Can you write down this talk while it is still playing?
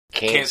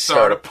Can't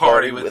start a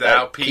party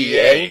without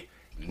PA.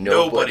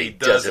 Nobody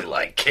does it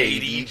like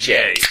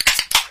KDJ.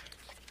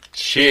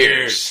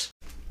 Cheers.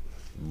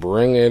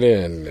 Bring it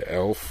in,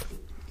 Elf.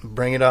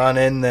 Bring it on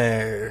in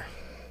there,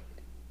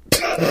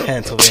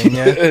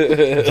 Pennsylvania.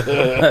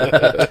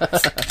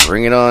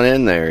 Bring it on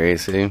in there,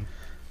 AC.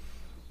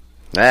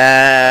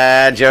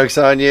 Ah, joke's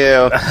on you.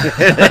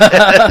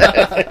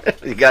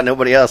 You got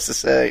nobody else to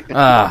say.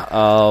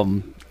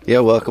 Yeah,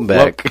 welcome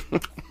back.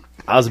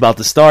 I was about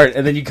to start,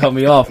 and then you cut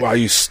me off. Wow,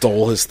 you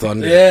stole his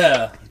thunder.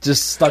 Yeah,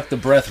 just stuck the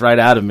breath right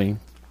out of me.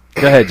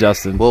 Go ahead,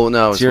 Justin. Well,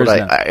 no, it's yours what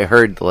now. I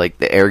heard, like,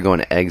 the air going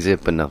to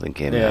exit, but nothing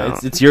came Yeah,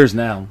 out. it's yours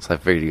now. So I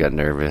figured you got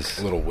nervous.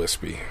 A little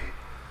wispy.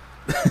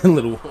 I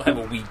have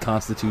a weak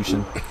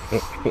constitution.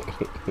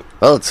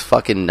 Well, it's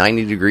fucking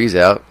 90 degrees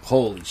out.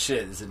 Holy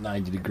shit, is it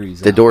 90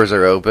 degrees The out? doors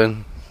are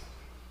open.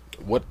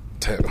 Hold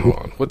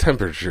on. What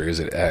temperature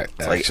is it at?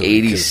 It's like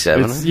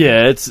 87.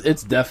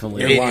 It's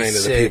definitely. You're lying to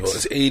the 86. people.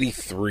 It's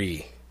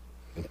 83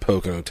 in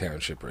Pocono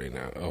Township right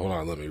now. Oh, hold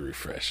on, let me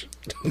refresh.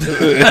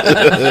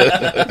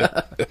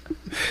 that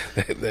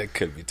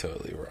could be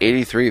totally wrong.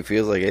 83, it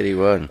feels like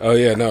 81. Oh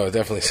yeah, no, it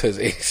definitely says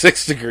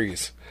 86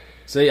 degrees.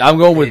 See, I'm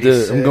going with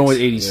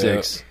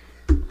 86.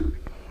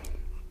 86.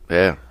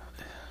 Yeah.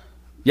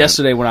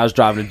 Yesterday when I was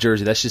driving to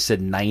Jersey, that shit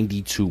said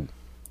 92.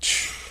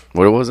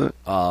 What was it?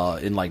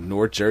 In like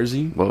North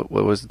Jersey, What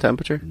was the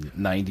temperature?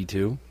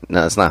 92.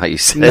 No, that's not how you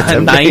said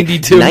it.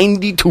 92.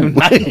 92.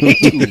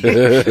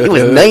 It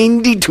was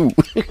 92.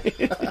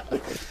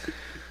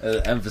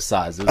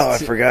 Emphasize. Oh, I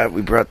forgot.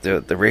 We brought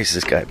the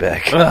racist guy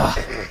back.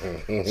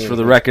 For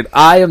the record,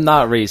 I am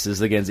not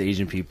racist against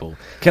Asian people.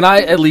 Can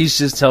I at least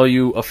just tell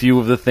you a few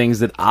of the things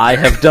that I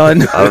have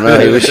done? I don't know.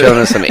 He was showing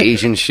us some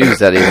Asian shoes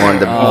that he wanted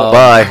to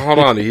buy. Hold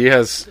on,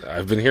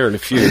 I've been hearing a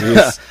few.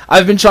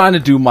 I've been trying to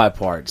do my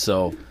part.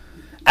 So,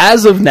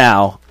 as of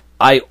now,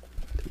 I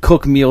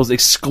cook meals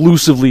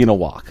exclusively in a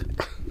wok.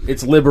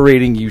 It's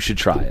liberating. You should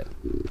try it.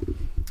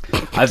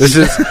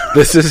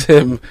 This is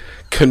him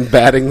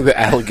combating the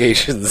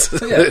allegations of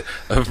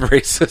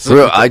racism.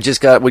 Bro, I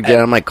just would get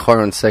out of my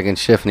car on second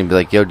shift and he'd be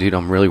like, "Yo, dude,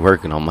 I'm really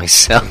working on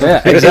myself."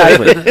 Yeah,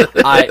 exactly.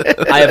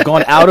 I have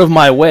gone out of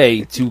my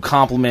way to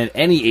compliment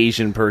any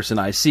Asian person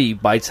I see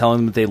by telling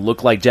them that they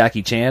look like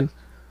Jackie Chan.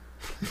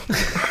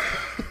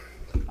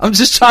 I'm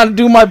just trying to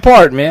do my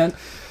part, man.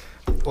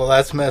 Well,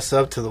 that's messed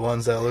up to the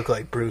ones that look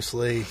like Bruce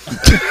Lee.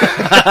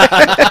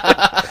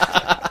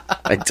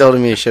 I told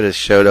him he should have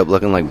showed up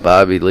looking like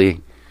Bobby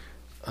Lee.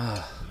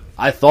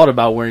 I thought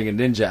about wearing a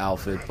ninja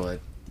outfit, but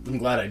I'm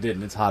glad I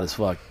didn't. It's hot as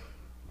fuck.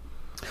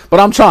 But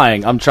I'm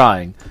trying.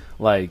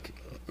 Like,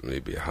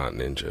 Maybe a hot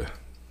ninja.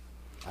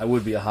 I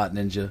would be a hot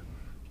ninja.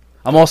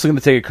 I'm also going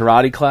to take a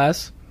karate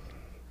class.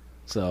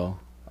 So,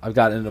 I've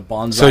gotten into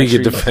bonsai. So you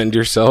could tree- defend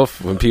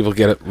yourself when people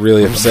get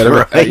really upset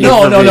about you.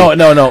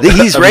 No.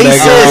 He's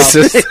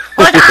racist.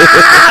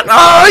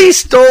 Oh, he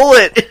stole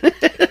it.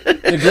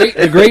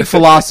 The great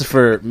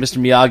philosopher, Mr.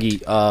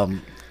 Miyagi,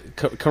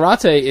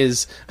 karate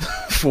is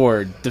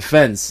for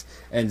defense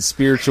and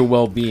spiritual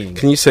well-being.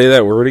 Can you say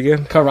that word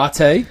again?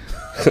 Karate?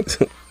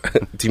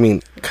 Do you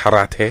mean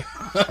karate?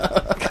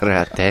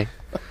 Karate.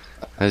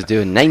 I was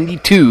doing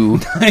 92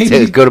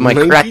 to go to my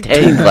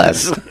karate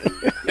class.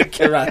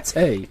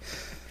 Karate.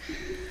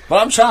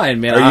 But I'm trying,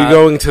 man. Are you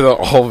going to the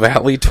All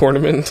Valley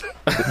tournament?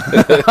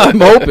 I'm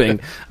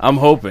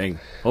hoping.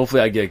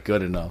 Hopefully I get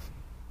good enough.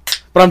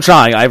 But I'm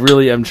trying. I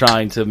really am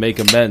trying to make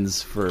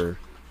amends for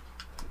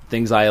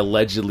things I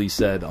allegedly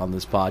said on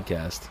this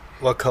podcast.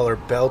 What color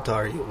belt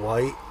are you?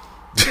 White?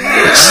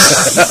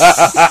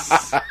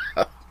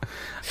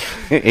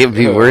 It'd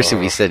be worse if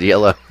he said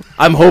yellow.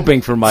 I'm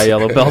hoping for my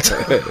yellow belt.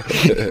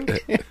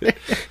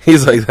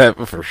 He's like that,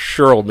 but for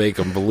sure will make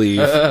him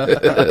believe.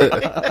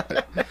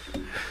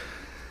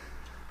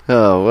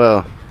 Oh,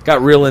 well.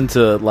 Got real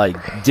into, like,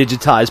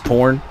 digitized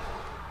porn.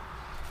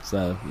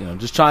 So,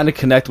 just trying to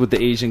connect with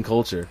the Asian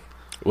culture.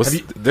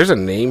 There's a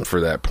name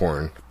for that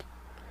porn.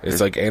 It's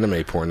like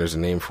anime porn. There's a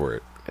name for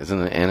it. Isn't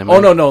it anime? Oh,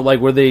 no,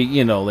 like where they,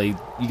 you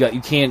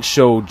can't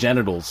show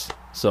genitals.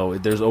 So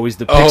there's always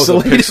the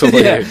pixelated. the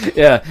pixelated.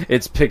 Yeah,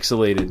 it's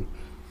pixelated.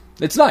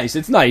 It's nice.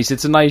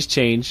 It's a nice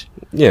change.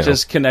 Yeah.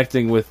 Just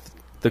connecting with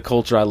the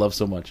culture I love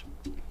so much.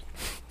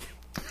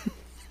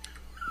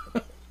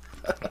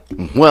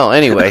 Well,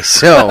 anyway,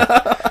 so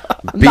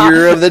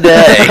beer of the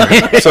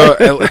day.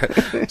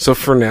 So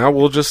for now,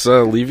 we'll just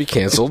leave you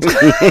canceled.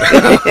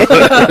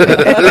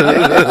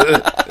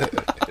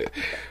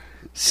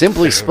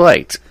 Simply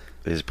Spiked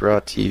is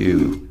brought to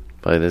you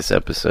by this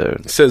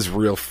episode. It says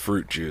real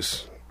fruit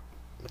juice,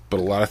 but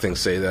a lot of things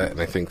say that,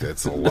 and I think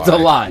that's a lie. It's a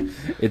lie.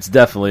 It's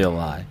definitely a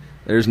lie.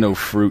 There's no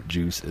fruit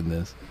juice in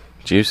this.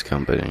 Juice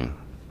Company.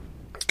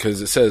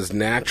 Because it says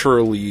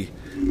naturally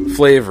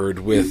flavored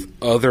with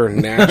other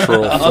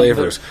natural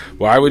flavors.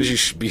 Why would you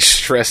be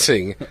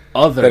stressing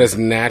Other. that it's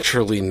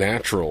naturally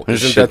natural?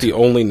 There's Isn't shit. that the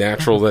only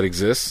natural that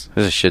exists?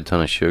 There's a shit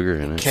ton of sugar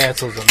in it.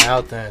 Cancels them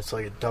out, then it's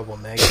like a double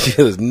negative.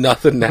 There's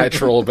nothing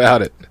natural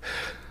about it.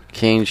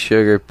 Cane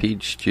sugar,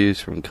 peach juice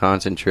from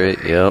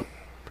concentrate. Yep.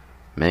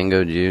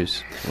 Mango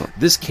juice.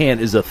 This can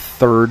is a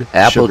third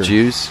Apple sugar.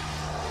 juice.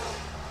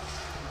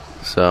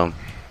 So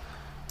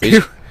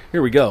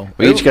Here we go.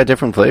 we each got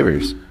different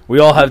flavors. We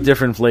all have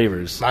different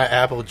flavors. My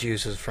apple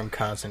juice is from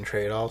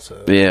concentrate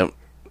also. Yeah.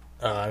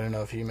 I don't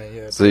know if you meant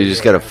yet. So you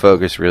just got to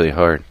focus really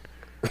hard.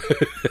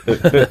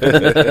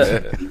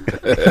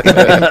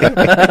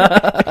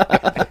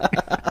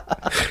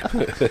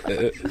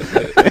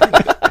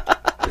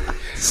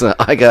 So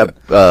I got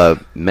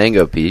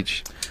mango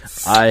peach.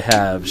 I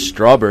have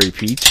strawberry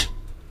peach.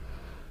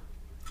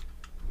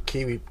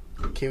 Kiwi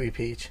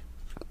peach.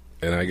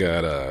 And I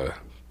got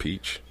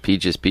peach.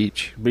 Peach is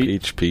peach.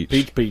 Peach.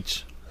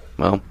 Peach.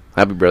 Well,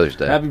 happy Brother's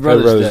Day. Happy Happy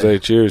Brother's Day.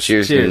 Cheers.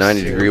 Cheers to Cheers.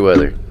 90-degree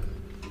weather.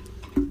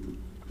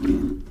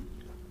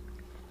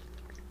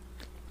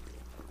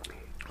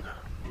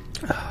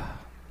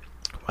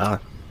 Wow.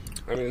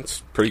 I mean,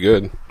 it's pretty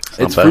good. It's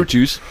not bad. fruit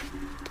juice.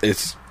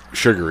 It's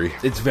sugary.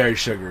 It's very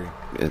sugary.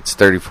 It's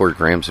 34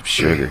 grams of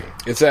sugar.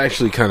 It's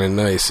actually kind of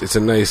nice. It's a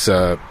nice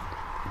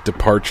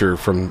departure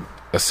from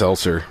a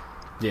seltzer.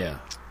 Yeah.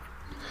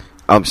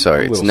 I'm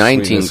sorry, it's little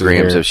 19 sweetness in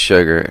grams here. of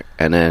sugar,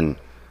 and then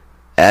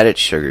added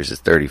sugars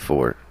is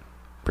 34%.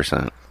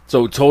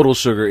 So total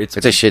sugar, it's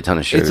It's a shit ton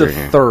of sugar It's a in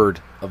here. third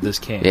of this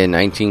can. Yeah,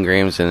 19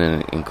 grams, and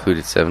then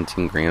included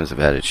 17 grams of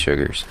added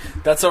sugars.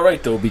 That's all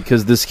right though,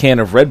 because this can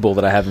of Red Bull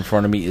that I have in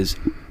front of me is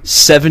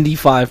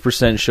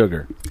 75%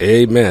 sugar.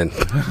 Amen.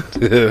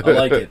 I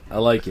like it. I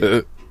like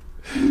it.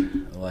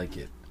 I like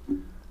it.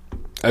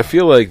 I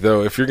feel like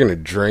though, if you're gonna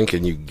drink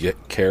and you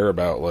care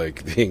about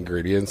like the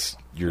ingredients,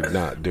 you're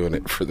not doing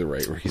it for the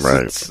right reasons.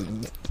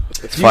 Right.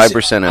 It's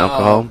 5%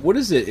 alcohol. What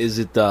is it? Is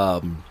it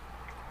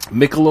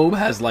Michelob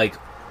has like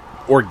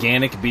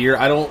organic beer?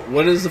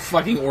 What is the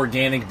fucking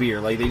organic beer?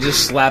 Like they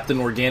just slapped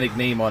an organic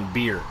name on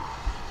beer.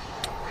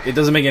 It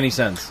doesn't make any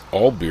sense.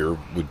 All beer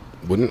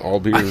wouldn't all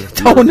beer? I be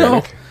don't know.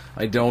 organic?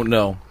 I don't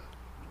know.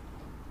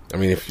 I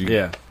mean, if you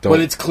Yeah, don't, but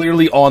it's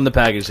clearly on the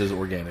package says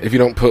organic. if you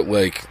don't put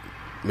like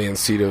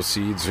Mancito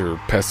seeds or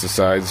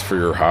pesticides for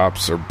your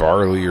hops or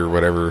barley or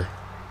whatever,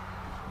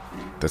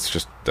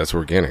 that's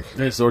organic.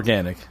 It's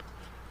organic.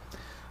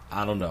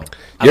 I don't know.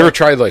 You ever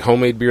tried like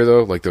homemade beer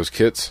though, like those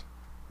kits?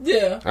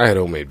 Yeah. I had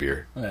homemade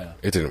beer. Yeah.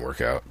 It didn't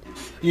work out.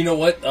 You know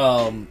what?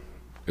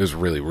 It was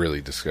really,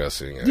 really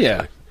disgusting. Actually.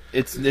 Yeah.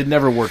 It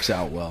never works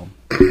out well.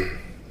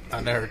 I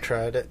never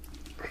tried it.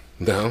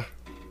 No.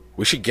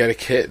 We should get a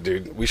kit,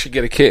 dude. We should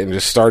get a kit and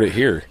just start it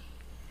here.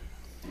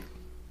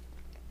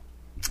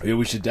 Yeah,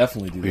 we should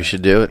definitely do that. We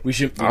should do it. We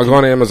should. I'll go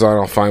on Amazon.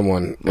 I'll find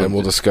one, and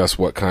we'll discuss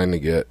what kind to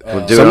get.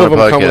 We'll do Some it of on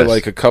them a come with podcast.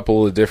 like a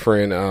couple of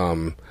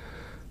different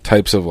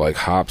types of like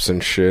hops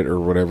and shit or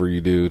whatever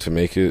you do to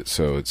make it.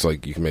 So it's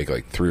like you can make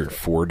like 3 or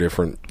 4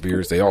 different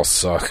beers. They all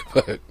suck,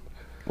 but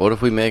What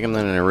if we make them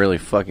then and they're really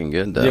fucking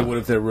good, though? Yeah. What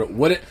if they're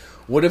what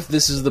if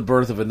this is the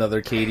birth of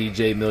another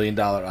KDJ $1 million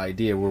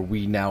idea where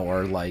we now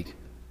are like,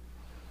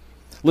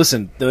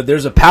 listen,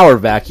 there's a power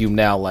vacuum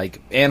now.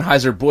 Like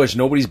Anheuser-Busch,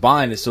 nobody's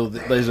buying it, so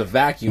there's a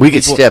vacuum. We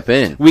could step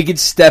in. We could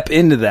step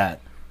into that.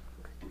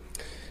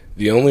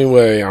 the only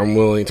way I'm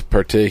willing to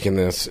partake in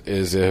this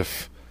is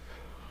if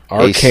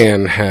our Ace.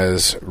 can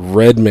has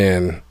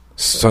Redman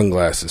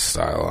sunglasses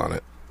style on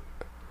it.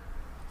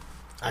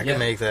 I Yeah. can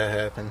make that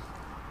happen.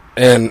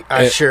 And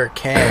I sure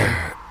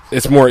can.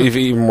 it's more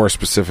even more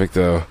specific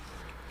though.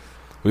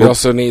 We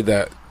also need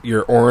that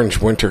your orange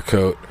winter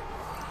coat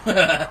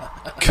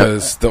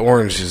because the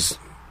orange is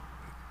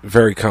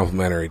very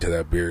complimentary to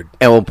that beard.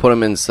 And we'll put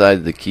them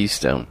inside the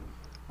Keystone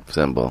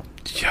symbol.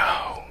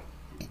 Yo,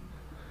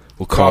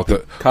 we'll call it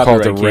the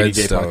Copyright KDJ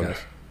Redstone. podcast.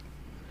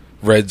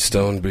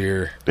 Redstone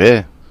beer.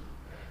 Yeah.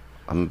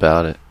 I'm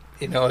about it.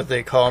 You know what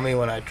they call me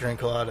when I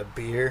drink a lot of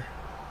beer?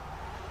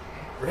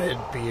 Red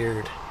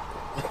beard.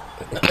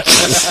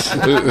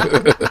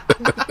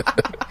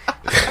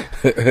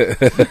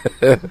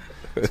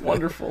 It's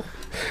wonderful.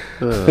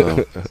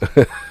 Oh.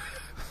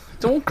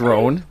 Don't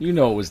groan. You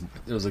know it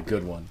was a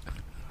good one.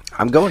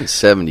 I'm going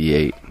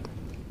 78.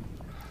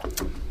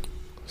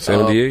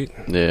 78.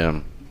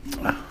 Yeah.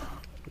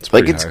 It's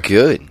Like, pretty it's high.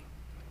 good.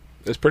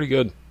 It's pretty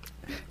good.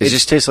 It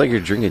just tastes like you're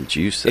drinking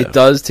juice, though. It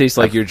does taste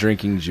like you're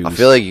drinking juice. I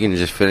feel like you can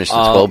just finish the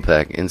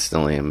 12-pack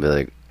instantly and be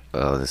like,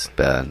 oh, this is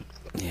bad.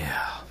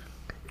 yeah,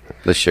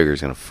 The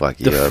sugar's going to fuck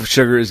you the up.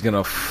 sugar is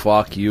gonna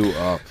fuck you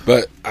up.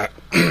 But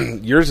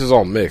yours is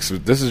all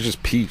mixed. This is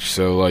just peach,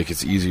 so like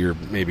it's easier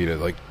maybe to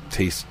like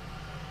taste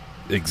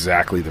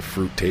exactly the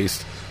fruit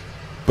taste.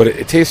 But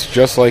it tastes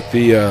just like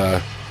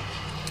the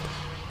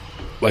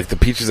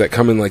peaches that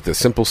come in like the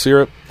simple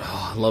syrup.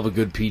 Oh, I love a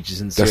good peaches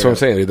and syrup. That's what I'm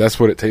saying. Dude. That's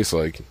what it tastes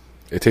like.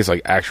 It tastes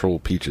like actual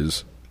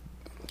peaches,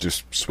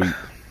 just sweet.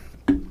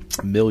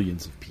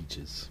 Millions of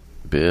peaches.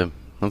 Bib.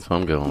 That's what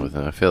I'm going with.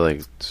 I feel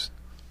like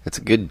it's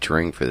a good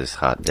drink for this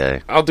hot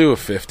day. I'll do a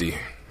 50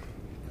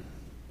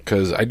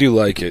 because I do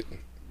like it,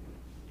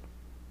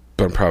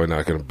 but I'm probably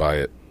not going to buy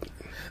it.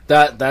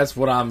 That's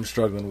what I'm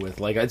struggling with.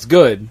 Like, it's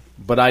good,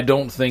 but I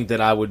don't think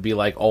that I would be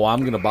like, oh,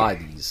 I'm gonna buy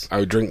these I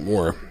would drink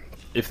more,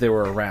 if they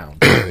were around.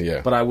 yeah.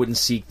 But I wouldn't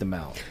seek them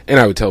out. And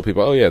I would tell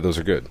people, oh yeah, those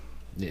are good.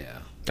 Yeah.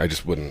 I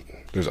just wouldn't.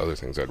 There's other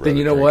things I'd rather Then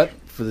you know drink. what?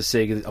 For the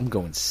sake of it, I'm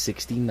going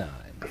 69.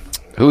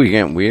 Ooh, you're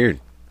getting weird.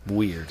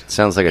 Weird.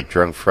 Sounds like a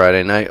drunk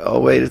Friday night. Oh,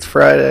 wait, it's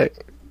Friday.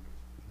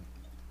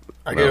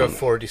 I give it a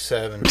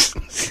 47.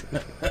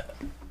 A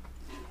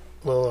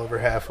little over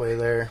halfway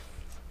there.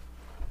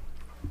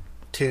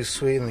 Too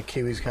sweet, and the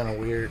kiwi's kind of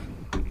weird.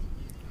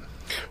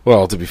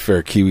 Well, to be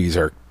fair, kiwis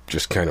are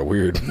just kind of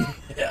weird.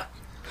 Yeah.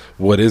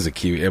 What is a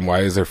kiwi, and why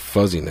is there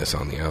fuzziness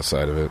on the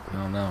outside of it? I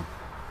don't know.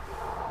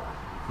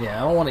 Yeah, I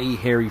don't want to eat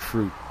hairy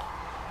fruit.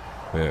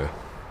 Yeah.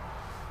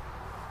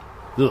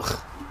 Ugh.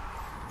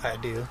 I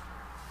do.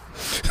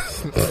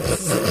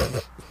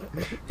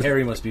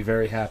 Harry must be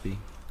very happy.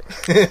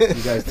 You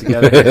guys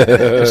together,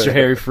 Mr.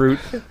 Hairy Fruit.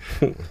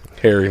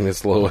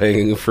 Hairiness,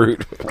 low-hanging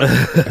fruit.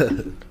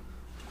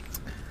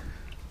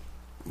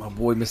 My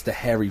boy, Mr.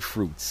 Hairy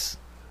Fruits.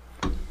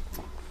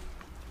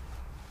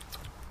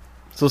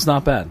 So it's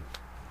not bad.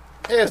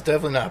 Yeah, it's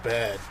definitely not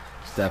bad.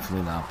 It's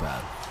definitely not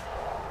bad.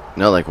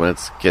 No, like when it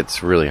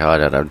gets really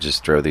hot out, I would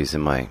just throw these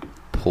in my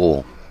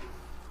pool.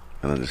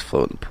 And then just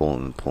float in the pool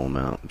and pull them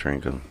out and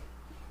drink them.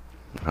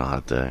 On a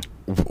hot day.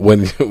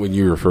 When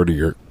you refer to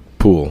your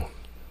pool,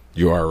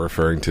 you are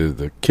referring to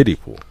the kiddie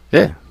pool.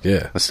 Yeah.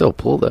 Yeah. It's still a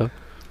pool, though.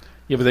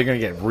 Yeah, but they're going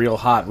to get real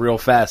hot real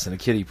fast in a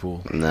kiddie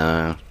pool.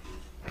 No.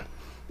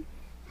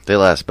 They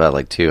last about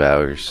like 2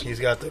 hours. He's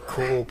got the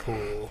cool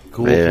pool.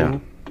 Cool Yeah.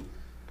 pool.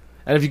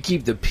 And if you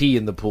keep the pee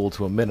in the pool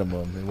to a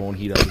minimum, it won't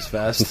heat up as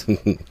fast.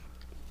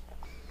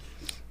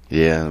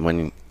 Yeah,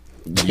 when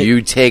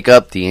you take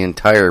up the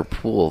entire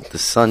pool, the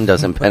sun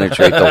doesn't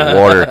penetrate the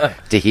water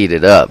to heat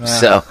it up.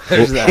 So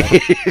There's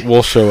that.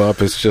 We'll show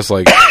up. It's just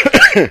like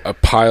a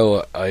pile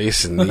of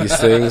ice and these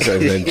things,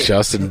 and then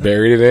Justin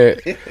buried in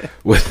it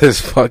with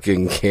his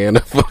fucking can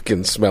of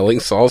fucking smelling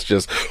salts.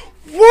 Just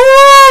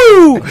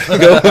woo,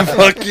 going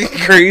fucking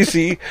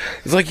crazy.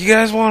 He's like, "You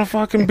guys want a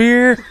fucking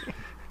beer?"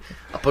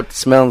 I put the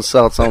smelling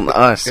salts on the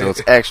ice so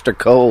it's extra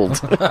cold.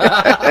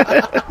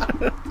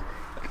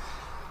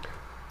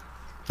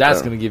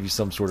 That's going to give you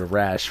some sort of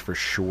rash for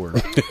sure.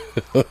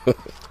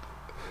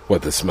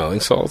 What, the smelling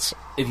salts?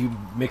 If you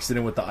mix it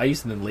in with the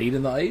ice and then lay it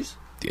in the ice,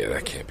 Yeah,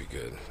 that can't be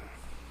good.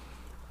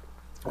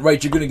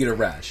 right, you're going to get a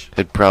rash.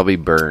 It'd probably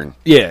burn.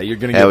 Yeah, you're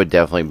going to That get would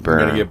definitely you're burn.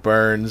 going to get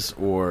burns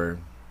or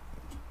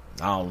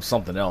I don't know,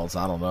 something else.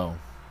 I don't know.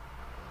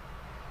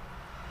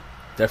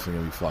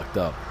 Definitely going to be fucked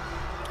up.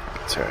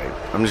 That's all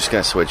right. I'm just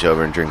going to switch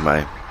over and drink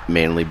my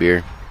manly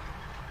beer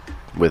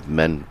with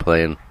men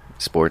playing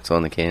sports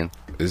on the can.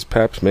 Is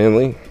Pabst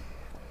manly?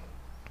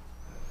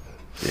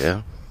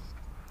 Yeah.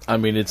 I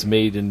mean, it's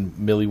made in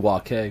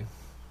Milwaukee.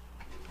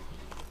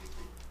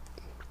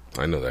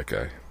 I know that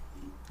guy.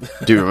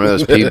 Do you remember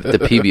those the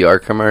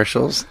PBR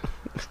commercials?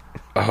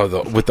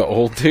 Oh, with the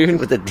old dude?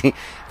 With the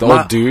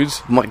Old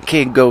dudes? My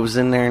kid goes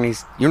in there and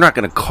you're not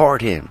going to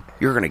card him.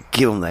 You're going to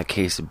give him that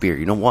case of beer.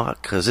 You know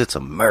what? Because it's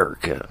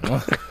America.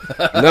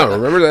 No,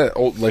 remember that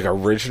old, like,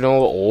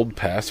 original old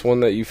past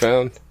one that you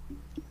found?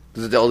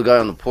 This is the old guy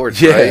on the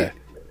porch, Yeah. right?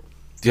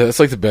 Yeah, that's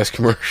like the best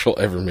commercial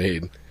ever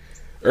made.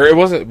 Or it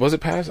wasn't, was it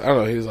past? I don't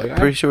know. He was like,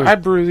 Pretty sure. I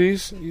brew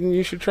these.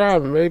 You should try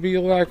them. Maybe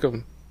you'll like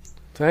them.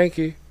 Thank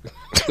you.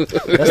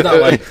 That's not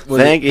like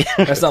Thank you.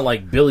 That's not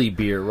like Billy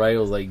Beer, right? It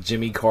was like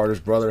Jimmy Carter's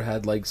brother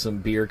had like some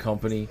beer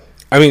company.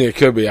 I mean, it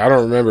could be. I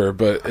don't remember.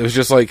 But it was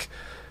just like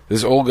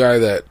this old guy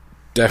that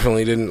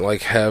definitely didn't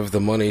like have the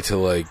money to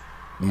like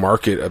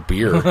market a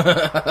beer.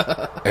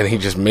 And he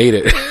just made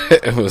it.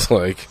 It was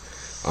like,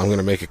 I'm going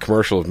to make a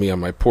commercial of me on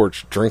my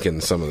porch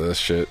drinking some of this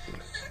shit.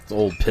 It's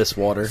old piss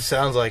water.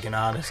 Sounds like an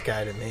honest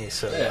guy to me,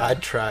 so Yeah.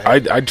 I'd try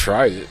it. I'd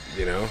try it,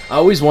 you know. I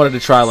always wanted to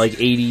try like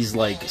 80s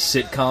like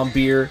sitcom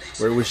beer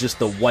where it was just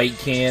the white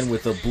can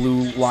with a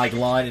blue like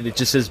line and it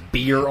just says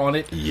beer on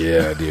it.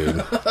 Yeah,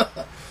 dude.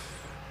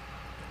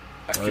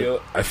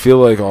 I feel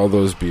like all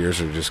those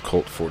beers are just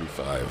Colt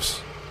 45s.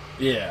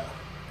 Yeah.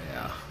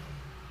 Yeah.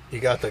 You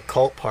got the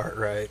cult part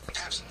right.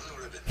 Pabst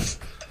Blue Ribbon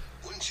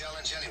wouldn't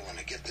challenge anyone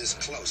to get this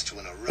close to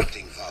an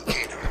erupting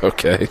volcano.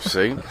 Okay.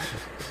 See?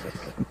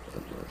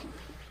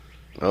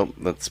 Oh,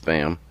 that's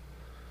spam.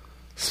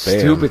 Spam.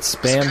 Stupid It's the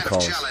spam kind of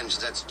calls. challenge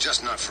that's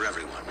just not for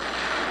everyone.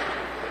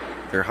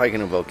 They're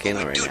hiking a volcano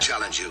We right do now.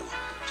 challenge you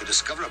to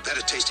discover a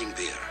better tasting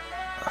beer.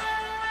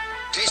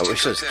 I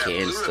wish those compare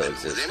cans Blue still Ribbon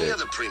with any existed.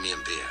 other premium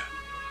beer.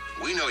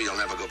 We know you'll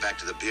never go back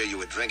to the beer you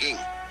were drinking.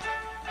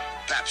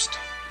 Pabst.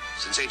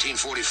 Since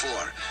 1844,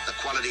 the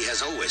quality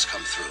has always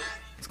come through.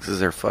 It's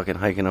because they're fucking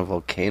hiking a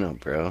volcano,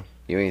 bro.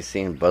 You ain't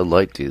seen Bud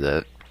Light do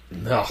that.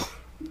 No.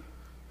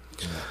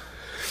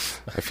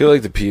 I feel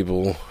like the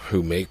people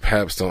who make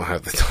Pabst don't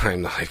have the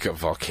time to hike up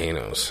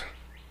volcanoes.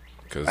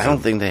 Cause I don't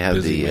they're think they have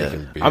busy the,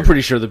 making beer. I'm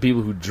pretty sure the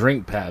people who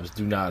drink Pabst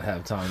do not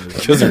have time to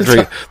because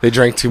they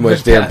drank too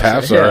much damn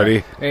Pabst Yeah.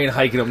 already. They ain't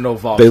hiking up no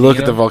volcano. They look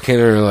at the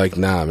volcano and they're like,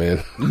 "Nah,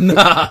 man,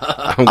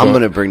 I'm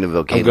going to bring the I'm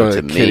volcano going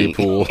to to kiddie me.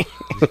 pool."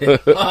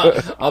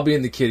 I'll be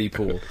in the kiddie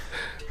pool.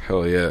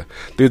 Hell yeah,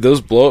 dude! Those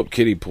blow up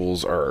kiddie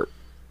pools are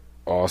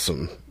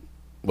awesome.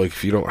 like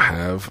if you don't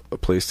have a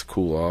place to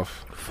cool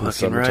off in the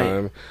Fucking right.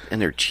 summertime,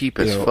 And they're cheap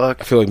you as know,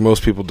 fuck. I feel like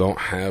most people don't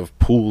have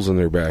pools in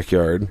their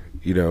backyard.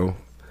 You know,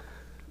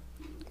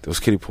 those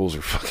kiddie pools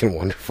are fucking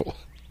wonderful.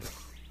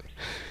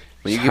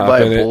 When you Just can buy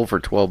hop in a it. bowl for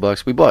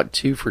 $12, we bought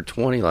 2 for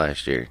 $20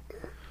 last year,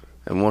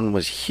 and one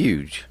was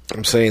huge.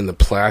 I'm saying the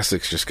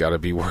plastics just got to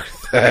be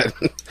worth that.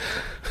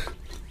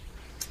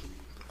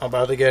 I'm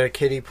about to get a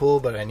kiddie pool,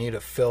 but I need a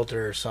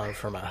filter or something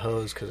for my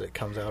hose because it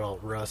comes out all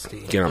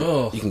rusty. Get on,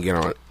 Ugh. you can get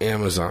on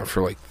Amazon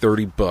for like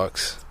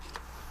 $30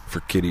 for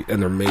kiddie,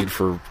 and they're made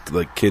for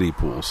like kiddie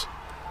pools.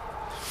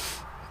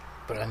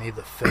 But I need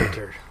the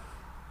filter.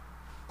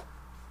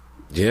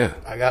 Yeah,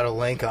 I got a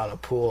link on a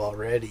pool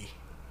already.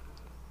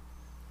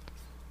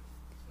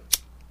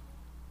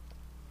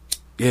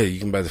 yeah, you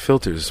can buy the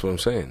filters. That's what I'm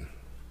saying.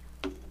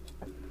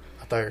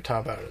 I thought you were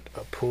talking about a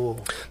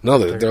pool. No,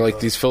 they're $30. like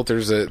these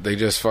filters that they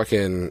just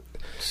fucking.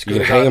 Screw You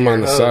can it hang them your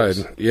on the hose.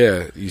 side.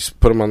 Yeah, you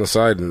put them on the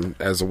side, and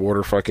as the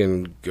water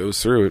fucking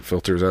goes through, it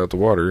filters out the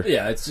water.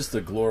 Yeah, it's just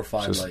a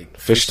glorified Just like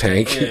fish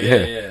tank. Yeah,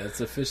 Yeah. It's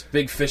a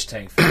big fish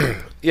tank.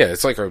 Yeah,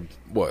 it's like a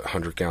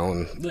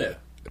 100-gallon Yeah.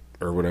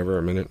 or whatever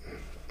a minute.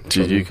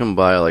 Dude, you can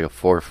buy like a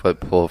 4-foot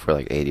pool for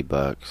like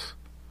 $80.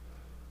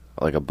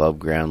 Like above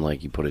ground,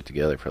 like you put it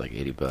together for like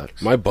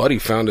 $80. My buddy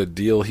found a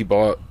deal. He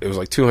bought it was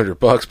like $200,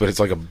 but it's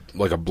like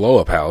a blow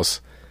up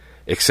house,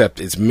 except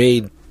it's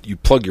made. You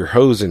plug your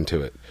hose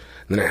into it,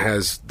 and then it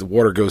has the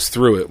water goes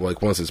through it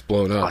like once it's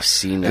blown up. I've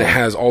seen And that. it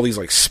has all these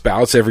like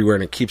spouts everywhere,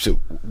 and it keeps it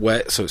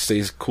wet so it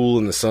stays cool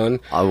in the sun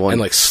and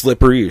like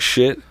slippery as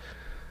shit.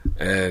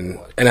 And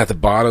at the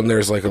bottom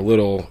there's like a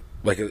little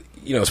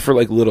it's for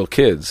like little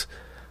kids,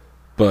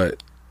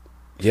 but.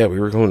 Yeah,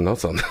 we were going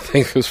nuts on that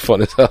thing. It was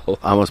fun as hell.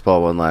 I almost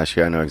bought one last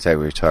year. I know exactly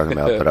what you're talking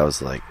about, but I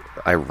was like,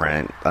 I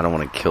don't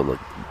want to kill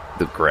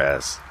the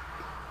grass.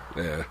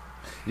 Yeah.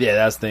 Yeah,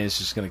 that's the thing. It's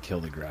just going to kill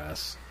the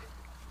grass.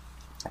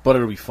 But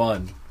it'll be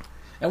fun.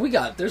 And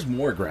there's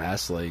more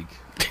grass. Like,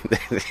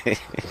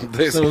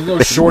 There's so there's no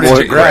shortage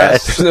more of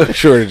grass. There's no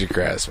shortage of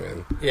grass,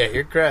 man. Yeah,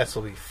 your grass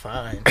will be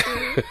fine.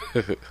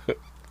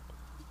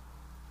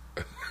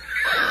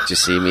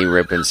 Just see me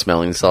ripping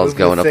smelling salts Move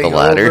going up the thing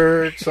ladder.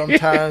 over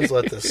sometimes,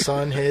 let the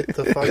sun hit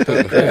the fucked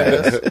up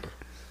grass.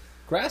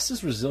 Grass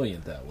is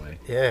resilient that way.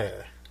 Yeah.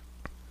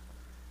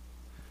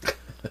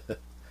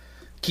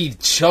 Keep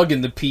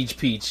chugging the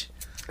peach.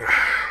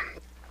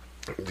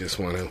 Just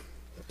want to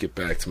get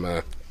back to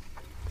my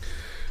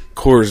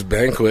Coors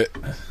Banquet.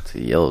 It's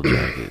a yellow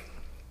jacket.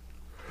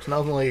 It's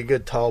nothing like a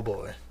good tall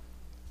boy.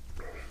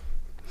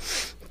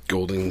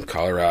 Golden,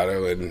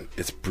 Colorado, and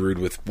it's brewed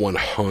with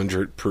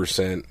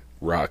 100%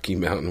 Rocky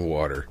Mountain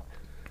water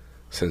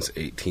since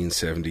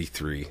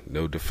 1873.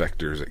 No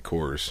defectors at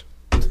Coors.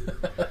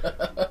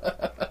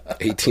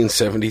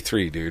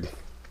 1873, dude.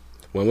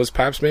 When was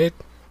Pabst made?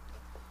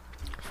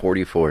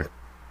 44.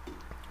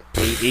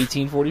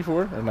 1844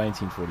 or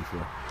 1944?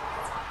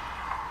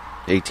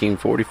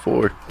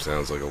 1844.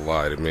 Sounds like a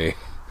lie to me.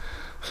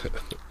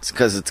 It's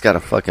because it's got a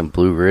fucking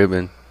blue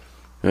ribbon.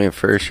 You ain't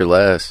first or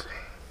last.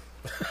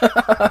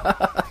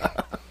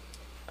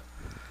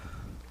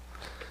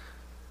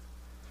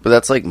 But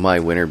that's like my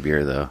winter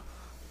beer, though.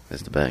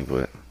 Is the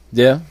Banquet.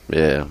 Yeah.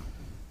 Yeah.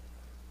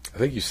 I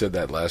think you said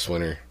that last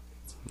winter.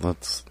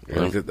 That's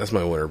You're like, that's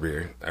my winter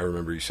beer. I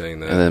remember you saying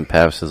that. and then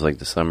Pabst is like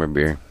the summer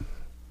beer.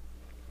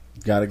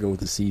 Gotta go with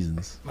the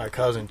seasons. My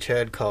cousin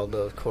Chad called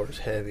those Coors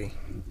heavy.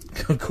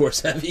 Of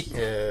course, heavy.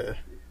 Yeah.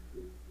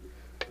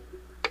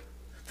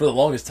 For the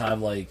longest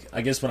time, like,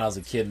 I guess when I was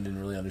a kid and didn't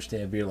really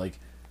understand beer, like,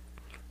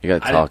 You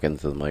gotta I talk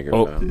into the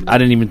microphone. I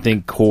didn't even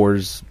think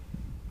Coors,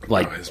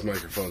 like, Oh, his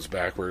microphone's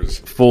backwards.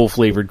 full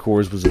flavored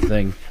Coors was a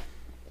thing.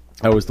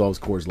 I always thought it was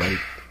Coors Light.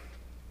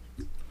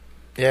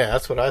 Yeah,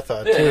 that's what I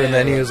thought too. And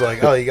then he was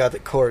like, "Oh, you got the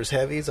Coors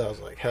heavies?" I was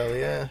like, "Hell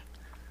yeah!"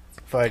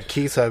 If I had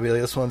Keith, I'd be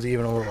like, "This one's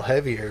even a little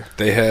heavier."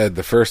 They had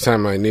the first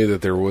time I knew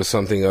that there was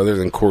something other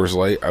than Coors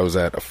Light. I was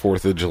at a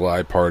 4th of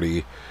July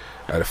party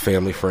at a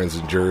family friend's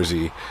in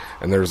Jersey,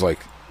 and there was like,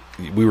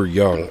 we were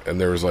young, and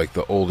there was like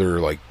the older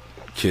like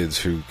kids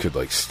who could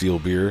like steal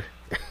beer,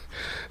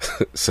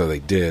 so they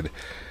did.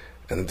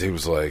 And the dude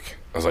was like,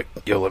 I was like,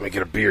 "Yo, let me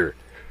get a beer."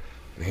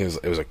 And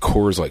it was a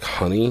Coors like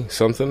honey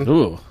something.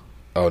 Ooh.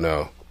 Oh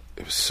no,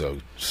 it was so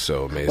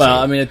amazing. Well,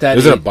 I mean, at that it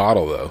was in a age-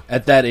 bottle though.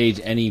 At that age,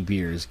 any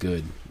beer is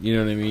good. You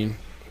know what I mean?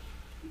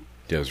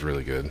 Yeah, it was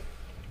really good.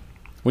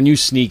 When you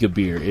sneak a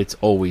beer, it's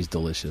always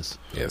delicious.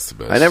 Yeah, it's the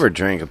best. I never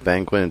drank a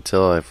Banquet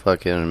until I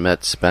fucking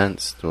met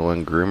Spence, the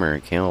one groomer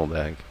at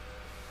Camelback.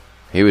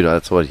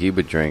 That's what he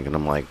would drink, and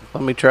I'm like,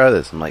 let me try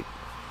this. I'm like,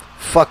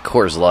 fuck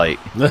Coors Light.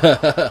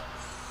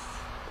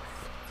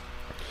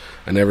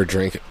 I never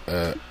drank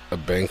a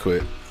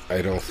Banquet,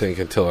 I don't think,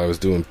 until I was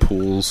doing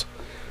pools.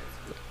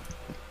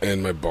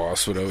 And my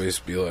boss would always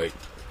be like,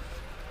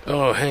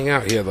 "Oh, hang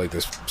out." He had like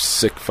this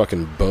sick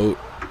fucking boat.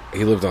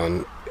 He lives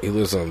on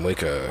Lake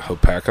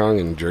Hopatcong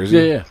in Jersey.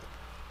 Yeah.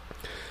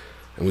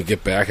 And we'd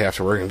get back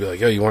after work and be like,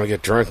 "Yo, you want to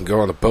get drunk and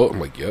go on the boat?" I'm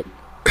like, "Yep."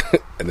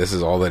 And this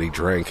is all that he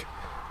drank.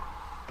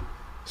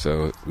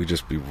 So we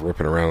just be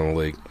ripping around the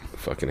lake,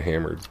 fucking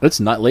hammered. It's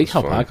not Lake It's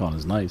fun. Halpacon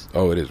is nice.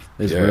 Oh, it is.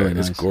 It's really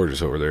It's nice.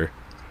 gorgeous over there.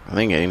 I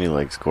think any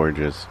lake's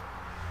gorgeous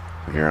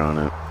if you're on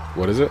it.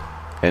 What is it?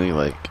 Any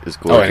lake is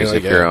any gorgeous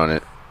lake, if you're yeah. on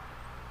it.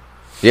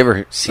 You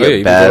ever see Oh, yeah, a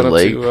you bad going up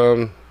lake?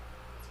 to,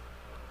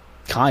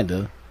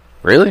 Kinda.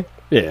 Really?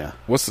 Yeah.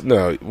 what's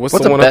What's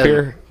the a one bad- up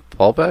here?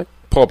 Paulback?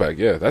 Paulback.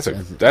 Yeah,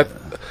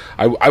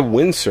 I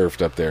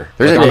windsurfed up there.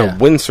 There's Like, a- on a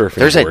windsurfing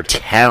There's a board.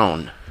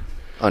 town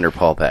under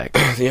Paulback.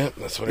 Yeah,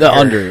 that's what I The hear.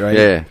 under, right?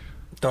 Yeah,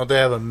 Don't they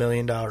have $1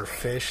 million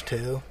fish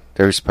too?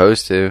 they're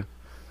supposed to.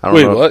 I don't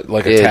Wait, know. what?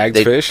 Like a Yeah, tagged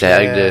they fish?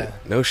 Tagged Yeah. it.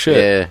 No shit.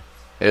 Yeah,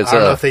 it's I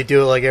don't know if they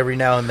do it like every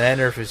now and then,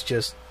 or if it's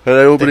just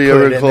nobody they put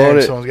ever it in there caught and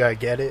it. someone's got to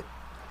get it.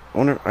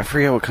 I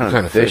forget what kind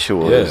What of fish it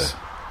was.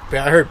 But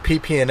I heard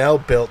PP&L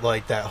built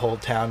like that whole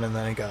town, and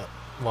then it got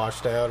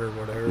washed out or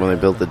whatever. When they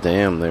built the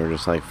dam, they were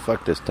just like,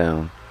 "Fuck this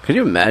town." Could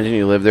you imagine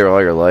you live there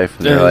all your life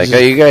and they're Yeah, like, just-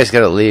 "Hey, you guys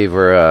gotta leave.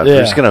 We're Yeah.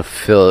 just gonna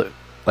fill it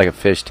like a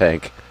fish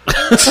tank."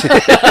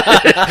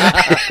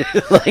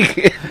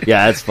 Like,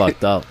 Yeah, it's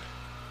fucked up.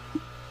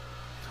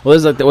 Well,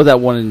 there's like that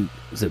one in,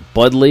 is it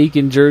Bud Lake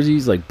in Jersey?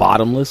 It's like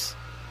bottomless.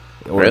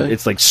 Or Really?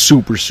 it's like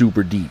super,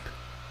 super deep.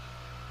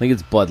 I think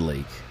it's Bud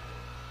Lake.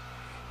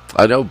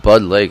 I know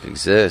Bud Lake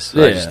exists.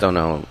 I Yeah. just don't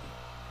know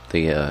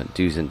the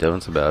do's and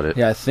don'ts about it.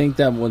 Yeah, I think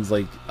that one's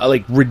like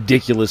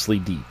ridiculously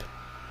deep.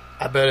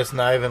 I bet it's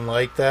not even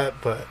like that,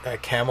 but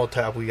at Camel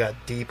Top we got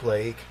Deep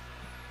Lake.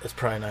 It's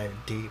probably not even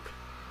deep.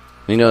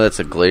 You know that's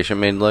a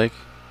glacier-made lake.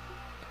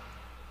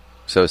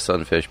 So is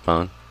Sunfish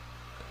Pond.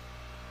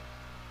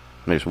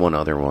 There's one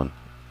other one.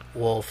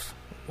 Wolf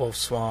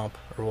Swamp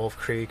or Wolf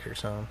Creek or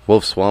something.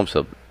 Wolf Swamp's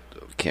up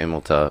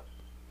Camel Top.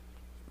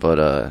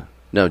 But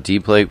no,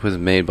 Deep Lake was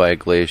made by a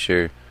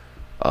glacier.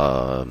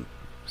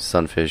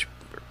 Sunfish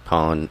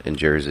Pond in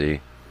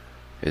Jersey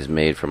is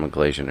made from a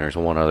glacier. And there's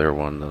one other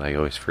one that I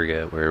always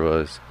forget where it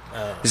was.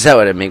 This is how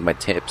I make my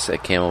tips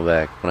at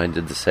Camelback when I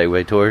did the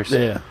Segway tours.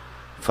 Yeah.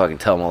 Fucking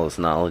tell them all this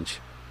knowledge.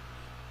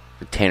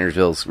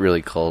 Tannersville's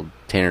really called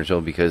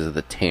Tannersville because of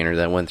the tanner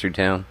that went through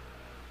town.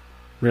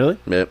 Really?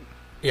 Yep.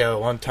 Yeah,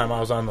 one time I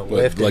was on the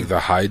lift. Like and- the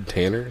hide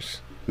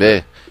tanners?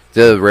 Yeah.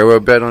 The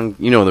railroad bed on,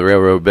 the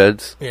railroad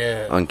beds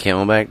yeah, on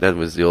Camelback? That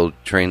was the old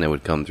train that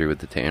would come through with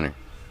the tanner.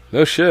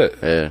 No shit.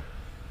 Yeah.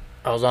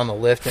 I was on the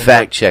lift. And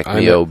Fact check I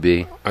me, know. OB.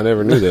 I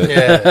never knew that.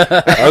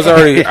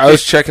 Yeah, I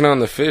was checking on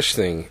the fish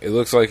thing. It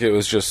looks like it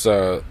was just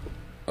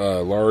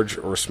large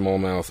or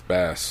smallmouth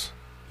bass.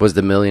 Was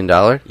the $1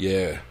 million?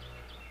 Yeah.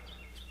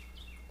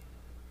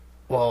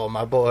 well,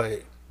 my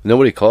boy,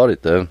 Nobody caught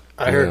it, though.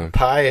 I Yeah. heard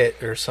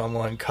Pyatt or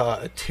someone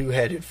caught a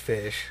 2-headed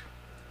fish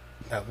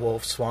at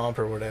Wolf Swamp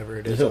or whatever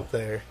it is Ew. up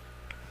there.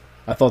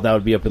 I thought that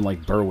would be up in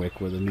like Berwick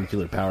where the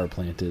nuclear power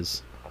plant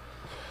is.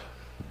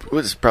 It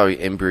was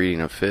probably inbreeding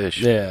of fish.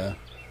 Yeah.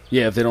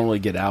 Yeah, if they don't really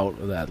get out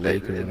of that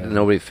lake or whatever.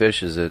 Nobody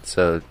fishes it,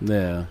 so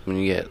Yeah.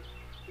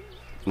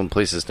 when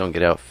places don't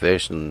get out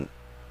fish, and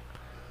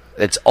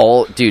it's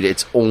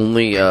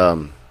only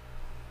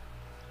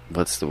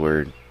what's the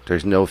word?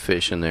 There's no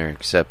fish in there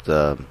except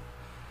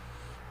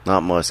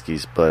not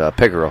muskies, but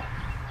pickerel.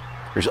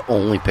 There's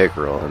only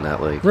pickerel in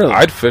that lake. Really?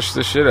 I'd fish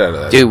the shit out of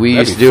that. Dude, we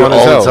That'd used to be do it fun as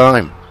all hell. the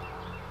time.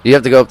 You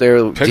have to go up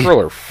there. Pickerel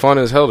are fun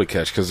as hell to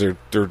catch because they're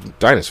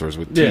dinosaurs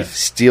with Yeah. teeth.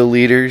 Steel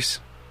leaders.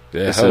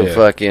 Yeah, With hell some yeah.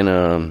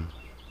 fucking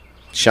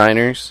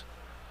shiners.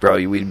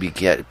 Bro, we'd be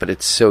but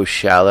it's so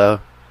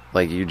shallow.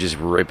 Like, you're just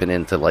ripping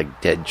into,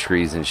 like, dead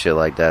trees and shit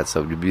like that.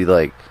 So it'd be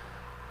like,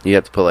 you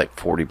have to put, like,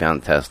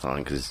 40-pound test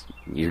on because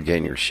you're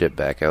getting your shit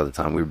back out of the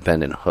time. We were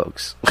bending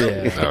hooks.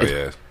 Yeah. Oh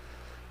yeah.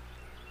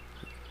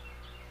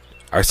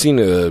 I seen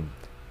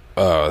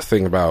a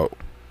thing about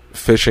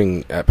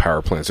fishing at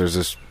power plants. There's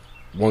this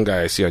one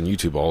guy I see on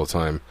YouTube all the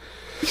time,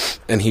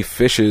 and he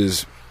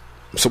fishes.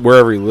 So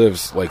wherever he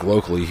lives, like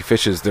locally, he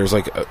fishes. There's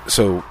like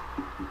so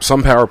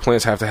some power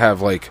plants have to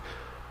have like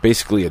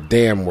basically a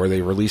dam where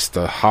they release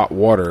the hot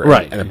water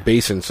Right. and a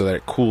basin so that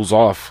it cools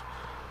off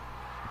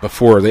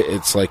before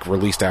it's like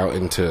released out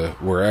into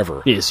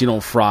wherever. Yeah, so you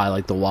don't fry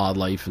like the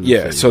wildlife. And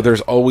Yeah, so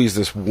there's always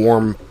this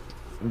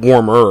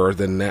warmer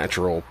than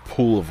natural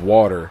pool of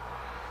water,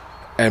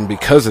 and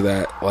because of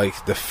that,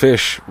 like the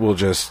fish will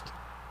just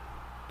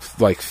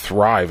like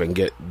thrive and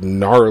get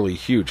gnarly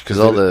huge because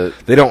 'Cause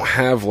they don't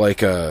have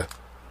like a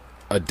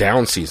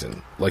down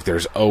season. Like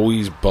there's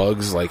always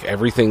bugs. Like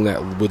everything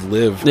that would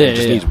live Yeah,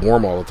 just yeah, needs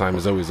warm all the time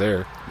is always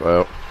there.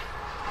 Well,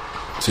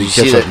 So you You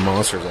see catch like that-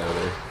 monsters out of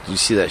there. you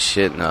see that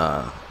shit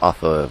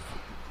off of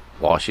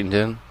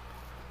Washington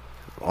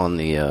on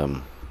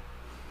the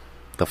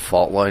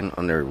fault line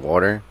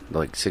underwater,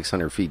 like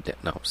 600 feet.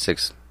 Not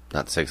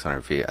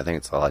 600 feet. I think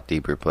it's a lot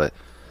deeper, but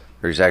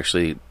there's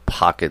actually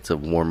pockets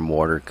of warm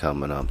water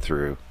coming up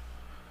through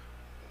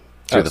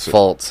Oh, the so-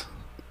 faults.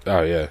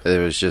 Oh yeah, It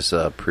was just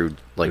proved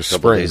like There's a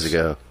couple days springs.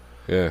 ago.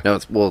 yeah. No,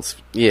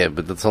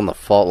 but it's on the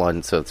fault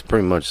line, so it's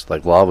pretty much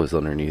like lava's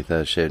underneath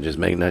that shit, just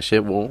making that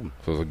shit warm.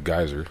 So it's a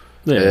geyser,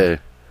 Yeah.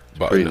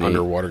 but Pretty an neat.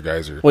 underwater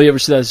geyser. Well, you ever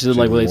see that shit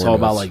like when they Warm talk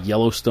about us. like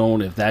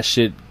Yellowstone? If that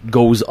shit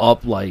goes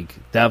up, like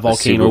that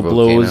volcano super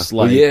blows, volcano.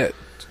 like Well, yeah,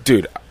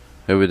 dude.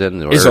 Who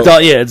didn't? It's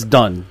done. Yeah, it's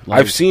done.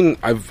 Like,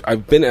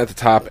 I've been at the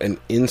top and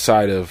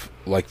inside of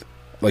like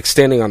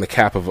standing on the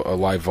cap of a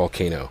live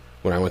volcano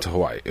when I went to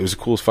Hawaii. It was the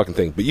coolest fucking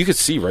thing. But you could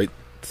see right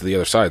to the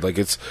other side. Like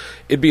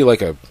it'd be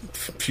like a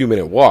few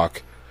minute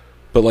walk,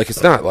 but like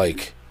it's not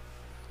like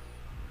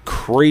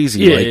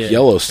crazy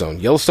Yellowstone.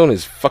 Yellowstone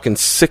is fucking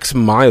 6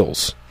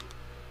 miles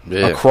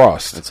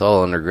across. It's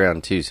all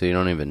underground too, so you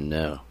don't even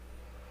know.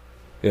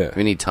 Yeah,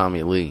 we need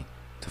Tommy Lee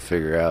to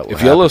figure out.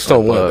 If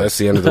Yellowstone went, that's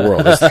the end of the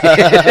world.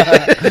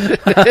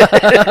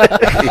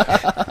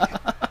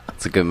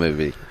 It's a good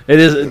movie. It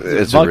is.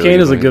 It's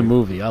Volcano's a really good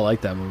movie. I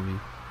like that movie.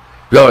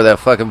 Oh, that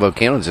fucking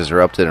volcano just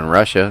erupted in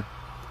Russia.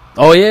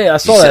 Oh yeah, I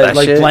saw You see that. that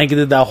Like shit?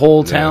 blanketed that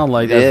whole town,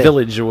 like that Yeah.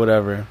 village or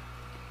whatever.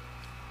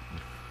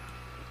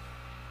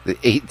 The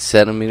 8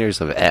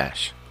 centimeters of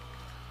ash.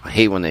 I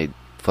hate when they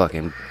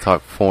fucking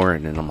talk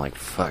foreign, and I'm like,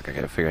 fuck, I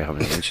gotta figure out how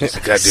many inches. I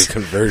gotta do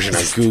conversion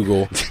on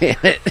Google. Damn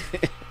it.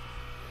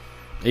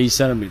 8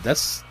 centimeters.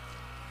 That's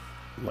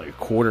like a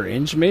quarter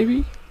inch,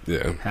 maybe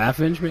Yeah.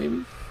 half inch,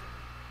 maybe.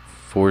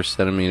 4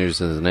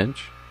 centimeters is an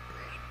inch?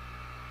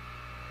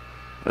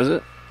 Is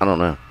it? I don't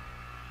know.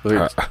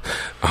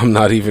 I'm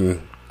not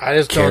even. I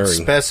just Caring. don't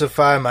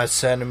specify my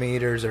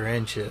centimeters or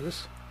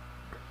inches.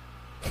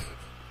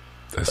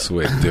 That's the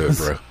way to do it,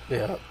 bro.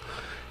 Yeah.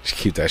 Just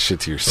keep that shit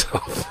to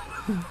yourself.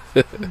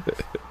 You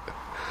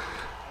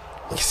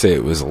say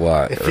it was a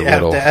lot. If or you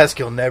have little. to ask,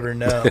 you'll never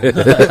know.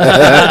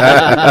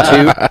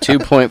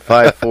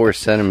 2.54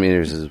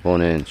 centimeters is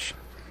 1 inch.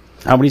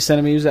 How many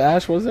centimeters of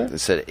ash was there? It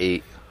said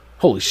 8.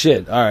 Holy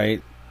shit! All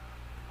right,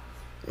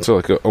 So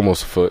like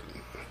almost a foot.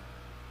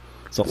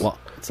 it's a lot.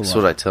 It's a That's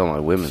lot. what I tell my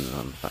women.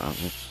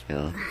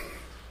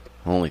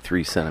 Only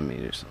 3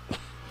 centimeters.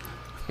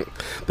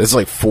 That's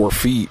like 4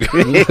 feet.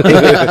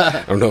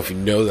 I don't know if you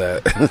know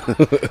that.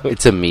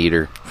 It's a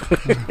meter.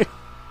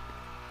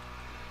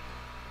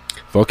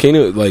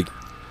 Volcano, like,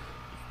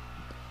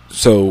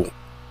 so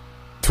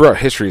throughout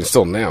history and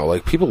still now,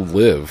 like, people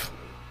live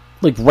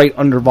Like right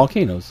under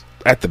volcanoes.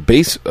 at the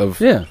base of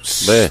Yeah.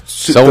 So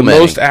the many.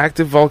 most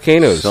active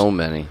volcanoes. So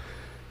many.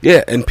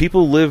 Yeah, and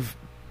people live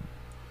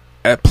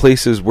at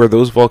places where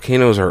those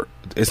volcanoes are.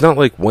 It's not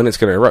like when it's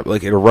going to erupt.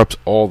 Like, it erupts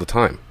all the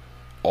time.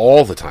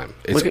 All the time.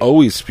 It's Look at-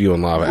 always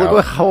spewing lava Look out.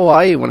 at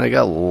Hawaii when I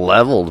got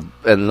leveled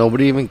and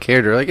nobody even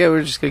cared. They're like, yeah,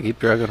 we're just going to keep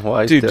dragging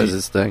Hawaii Dude, does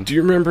this thing. Do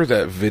you remember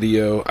that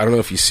video? I don't know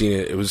if you've seen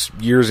it. It was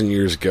years and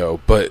years ago,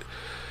 but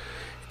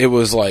it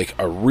was like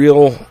a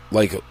real,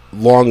 like,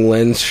 long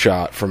lens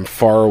shot from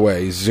far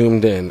away,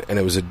 zoomed in, and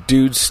it was a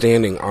dude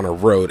standing on a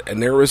road,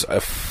 and there was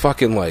a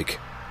fucking, like,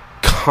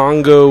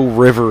 Congo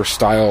River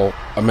style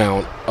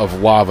amount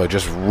of lava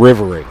just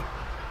rivering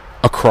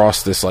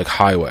across this, like,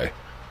 highway.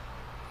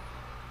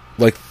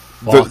 Like,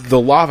 the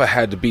lava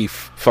had to be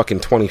fucking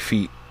 20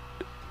 feet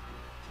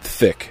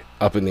thick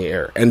up in the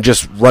air and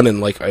just running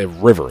like a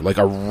river, like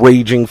a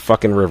raging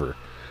fucking river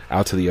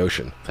out to the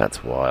ocean.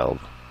 That's wild.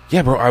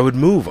 Yeah, bro, I would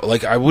move.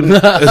 Like, I wouldn't.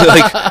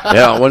 Like,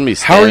 Yeah, I wouldn't be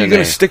how are you standing going to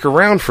there. stick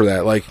around for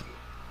that? Like,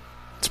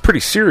 it's pretty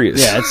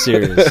serious. Yeah, it's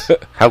serious.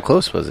 How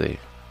close was he?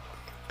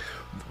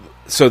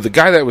 So the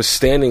guy that was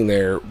standing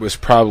there was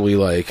probably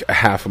like a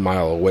half a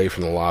mile away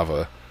from the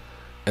lava.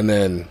 And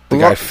then the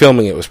guy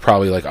filming it was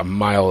probably like a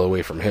mile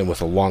away from him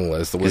with a long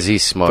lens. Is he The way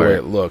smart?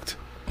 it looked.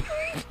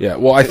 Yeah,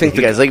 well, I think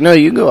The guy's like, no,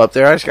 you can go up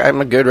there.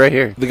 I'm good right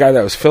here. the guy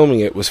that was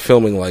filming it was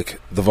filming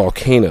like the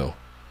volcano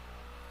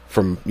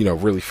from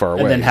really far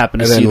away, And then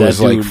happened to and then see that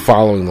was like dude.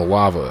 following the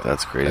lava.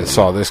 That's crazy. And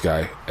saw this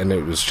guy, and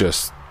it was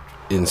just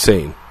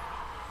insane.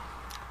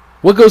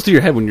 What goes through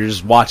your head when you're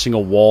just watching a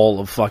wall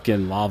of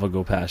fucking lava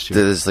go past you?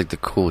 That is like the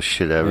coolest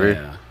shit ever.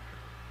 Yeah.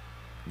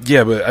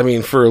 Yeah, but I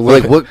mean, for a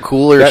Like, little, what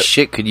cooler that-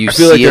 shit could you I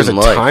feel like see there's a in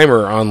life?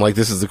 timer on like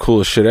this is the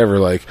coolest shit ever.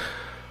 Like,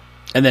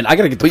 And then I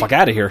gotta get the fuck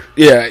out of here.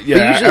 yeah. usually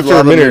After a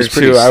lava minute or moves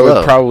pretty two, I would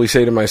slow. probably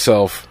say to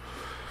myself,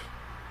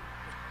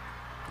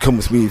 "Come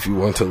with me if you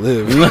want to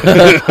live."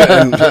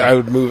 And I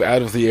would move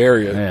out of the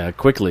area. Yeah,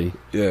 quickly.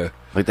 Yeah.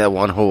 Like that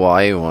one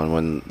Hawaii one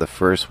when the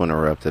first one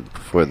erupted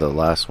before the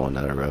last one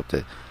that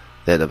erupted.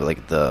 They had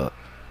like the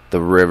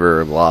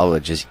river of lava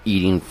just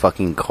eating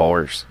fucking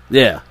cars.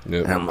 Yeah.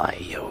 Yep. And I'm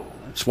like, yo,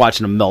 Just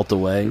watching them melt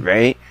away.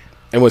 right?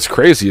 And what's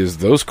crazy is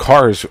those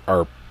cars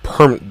are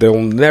permanent.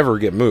 They'll never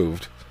get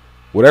moved.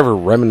 Whatever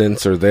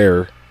remnants are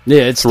there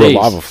Yeah, it through stays. a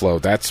lava flow,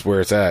 that's where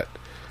it's at.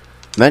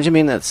 Imagine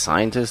being that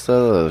scientist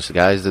though. Those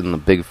guys in the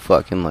big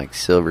fucking like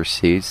silver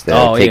suits that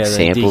Oh, take yeah,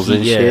 samples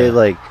and yeah. shit.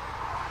 Like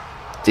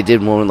they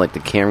did one like the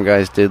camera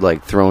guys did,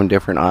 like throwing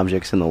different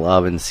objects in the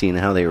lava and seeing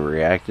how they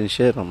react and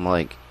shit. I'm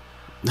like,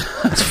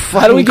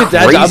 How do we get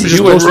that? I'm just You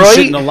throw were some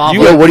shit in the right. lava.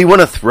 Yo, what do you want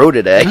to throw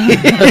today?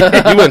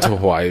 You went to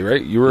Hawaii,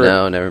 right? You were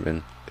No, never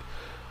been.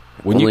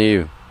 when Only you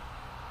you.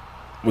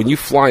 when you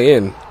fly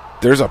in.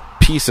 There's a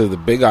piece of the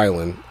Big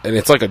Island, and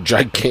it's like a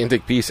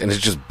gigantic piece, and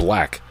it's just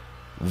black.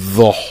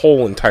 The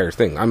whole entire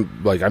thing.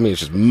 It's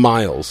just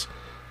miles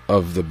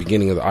of the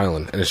beginning of the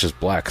island, and it's just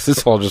black. 'Cause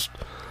it's all just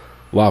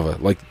lava.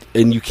 Like,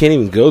 and you can't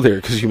even go there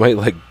because you might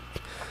like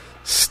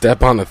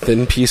step on a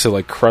thin piece of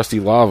like crusty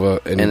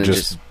lava and And it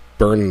just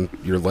burn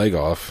your leg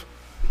off.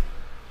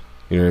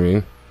 You know what I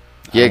mean?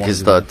 Yeah,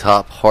 because the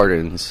top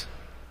hardens,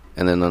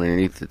 and then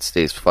underneath it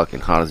stays fucking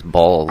hot as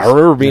balls. I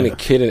remember being a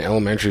kid in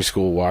elementary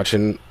school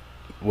watching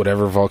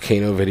whatever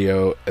volcano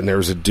video, and there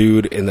was a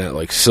dude in that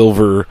like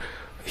silver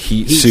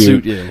heat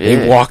suit. yeah.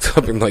 And he walked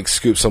up and like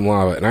scooped some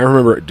lava. And I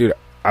remember, dude,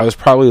 I was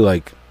probably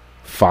like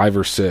 5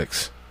 or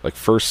 6, like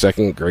first,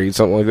 second grade,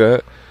 something like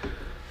that.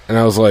 And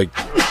I was like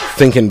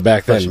thinking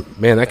back then,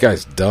 man, that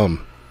guy's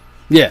dumb.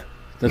 Yeah,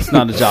 that's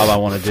not a job I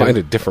want to do. Find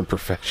a different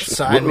profession.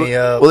 Sign me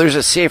up. Well, there's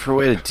a safer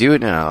way to do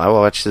it now. I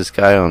watched this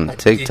guy on You get a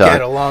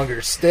TikTok.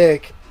 longer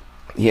stick.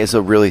 He has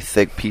a really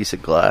thick piece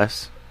of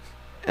glass,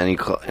 and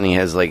he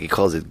has like he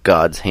calls it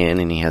God's hand,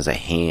 and he has a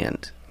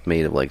hand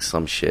made of like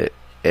some shit,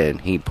 and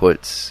he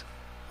puts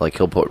like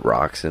he'll put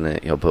rocks in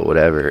it, he'll put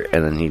whatever,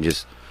 and then he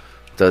just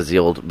does the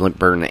old like,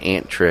 burn the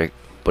ant trick,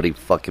 but he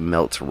fucking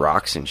melts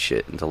rocks and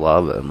shit into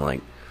lava. I'm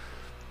like,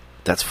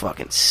 that's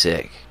fucking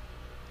sick.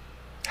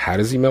 How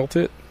does he melt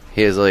it?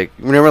 He has like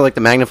remember like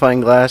the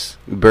magnifying glass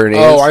you burn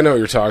ants? Oh, I know what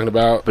you're talking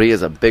about. But he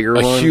has a bigger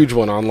A one, huge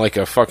one on like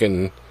a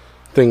fucking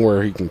thing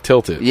where he can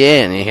tilt it.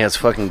 yeah, and he has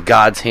fucking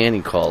God's hand.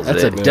 He calls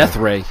That's a it. death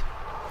ray.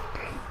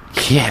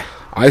 Yeah.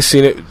 I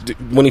seen it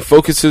when he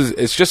focuses.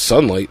 It's just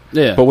sunlight.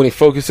 Yeah. But when he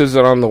focuses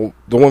it on the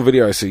one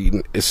video I see,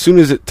 as soon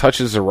as it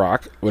touches the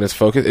rock, when it's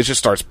focused, it just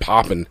starts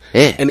popping,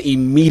 Yeah. and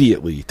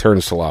immediately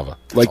turns to lava,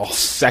 like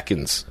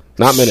seconds,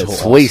 not minutes.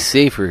 It's way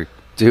safer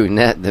doing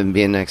that than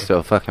being next to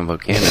a fucking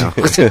volcano.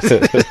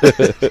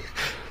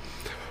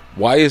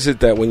 Why is it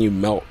that when you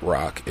melt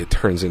rock, it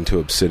turns into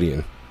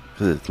obsidian?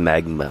 Because it's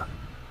magma.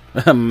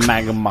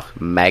 Magma.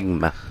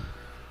 Magma.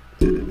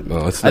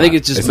 No, it's I think not.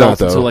 it just It's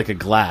melts not, though. into like a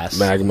glass.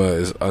 Magma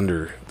is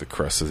under the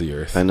crust of the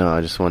earth. I know,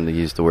 I just wanted to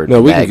use the word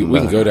No, we magma.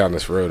 can go down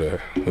this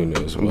road. Who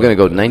knows? I'm going to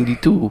go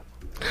 92.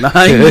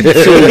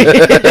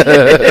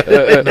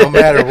 92. No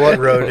matter what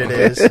road it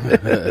is.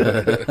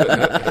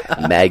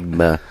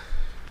 Magma.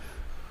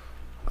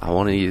 I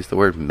want to use the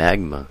word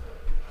magma.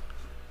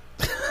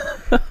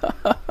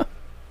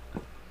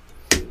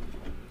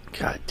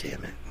 God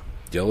damn it.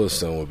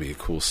 Yellowstone would be a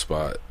cool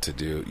spot to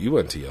do. You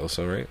went to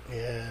Yellowstone, right?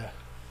 Yeah.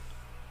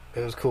 It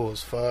was cool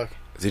as fuck.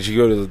 Did you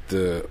go to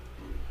the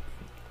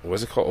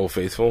what's it called? Old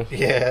Faithful?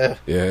 Yeah.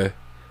 Yeah.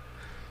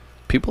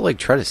 People like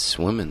try to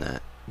swim in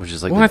that, which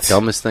is like What? the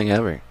dumbest thing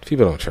ever.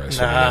 People don't try to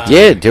swim in Nah. that.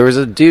 Yeah, there was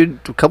a dude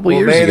a couple Well,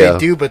 years maybe ago. they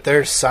do, but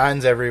there's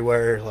signs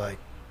everywhere, like,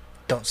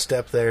 don't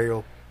step there,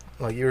 you'll,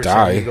 like you were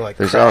Die. saying, you go, like,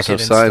 There's crack also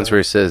it and signs stuff.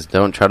 where it says,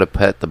 don't try to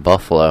pet the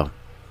buffalo.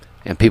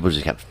 And people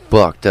just got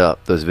fucked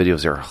up. Those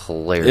videos are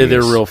hilarious. Yeah,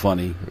 they're real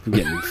funny.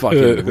 Getting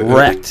fucking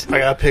wrecked. I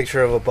got a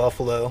picture of a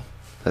buffalo.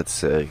 That's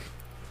sick.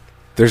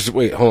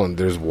 Wait, hold on.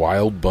 There's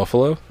wild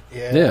buffalo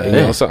Yeah. Yeah. in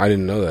Yellowstone? I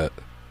didn't know that.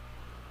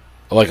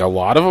 Like a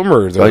lot of them,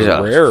 or Oh, they're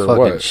yeah, rare, or fucking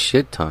what?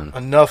 shit ton.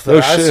 Enough that Oh,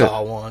 I shit.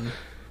 saw one.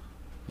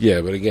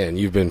 Yeah, but again,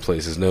 you've been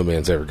places no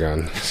man's ever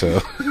gone,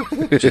 so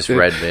Just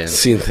red man.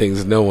 seen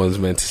things no one's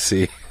meant to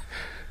see.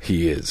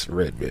 He is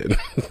Redman.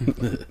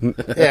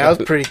 Yeah, that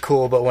was pretty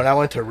cool, but when I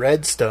went to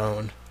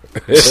Redstone,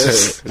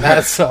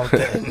 that's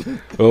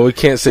something. Well, we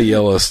can't say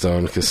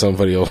Yellowstone because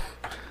somebody will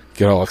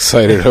get all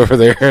excited over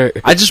there.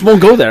 I just won't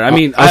go there. I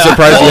mean, I'm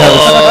surprised you haven't.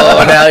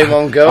 Oh, now he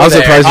won't go I'm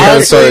surprised you haven't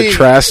Honestly, started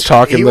trash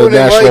talking he the wouldn't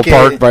national like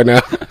park it. by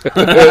now.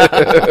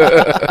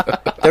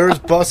 There was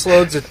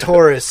busloads of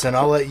tourists, and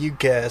I'll let you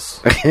guess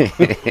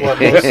what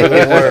most of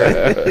them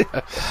were.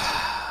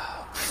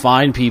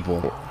 fine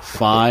people.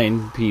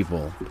 Fine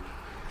people.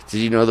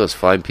 Did you know those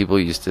fine people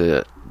used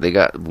to... They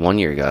got... One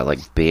year got,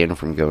 like, banned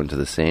from going to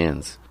the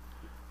sands.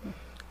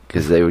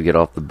 Because they would get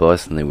off the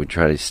bus and they would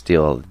try to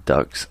steal all the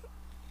ducks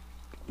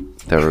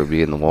that would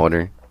be in the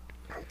water.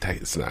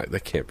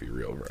 That can't be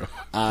real, bro.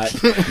 No,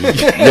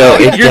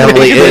 it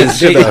definitely is.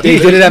 They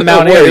did it at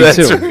Mount Airy, That's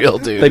too. real,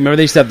 dude. Like, remember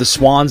they used to have the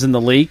swans in the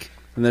lake?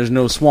 And there's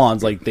no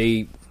swans. Like,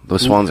 they...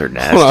 Those swans are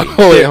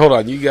nasty. Hold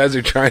on. You guys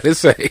are trying to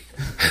say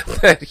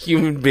that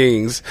human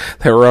beings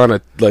that were on a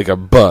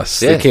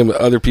bus, Yeah. they came with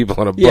other people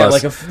on a Yeah,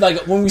 bus.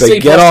 like when we They say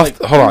get bus, off.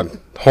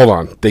 like, Hold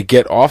on. They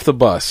get off the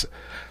bus,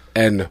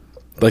 and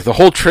like the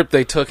whole trip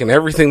they took and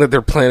everything that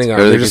they're planning on,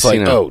 Go to they're the just like,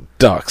 casino. oh,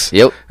 ducks.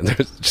 Yep. And they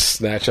just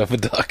snatch up a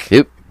duck.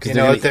 Yep. You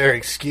know what their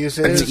excuse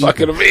It's is?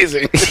 fucking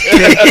amazing.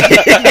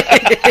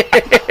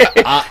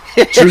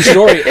 true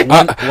story.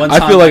 One time,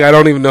 I feel like I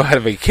don't even know how to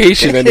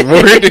vacation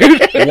anymore,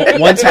 dude.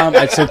 one time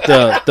I took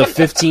the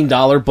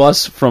 $15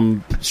 bus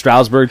from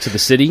Stroudsburg to the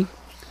city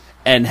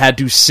and had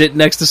to sit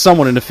next to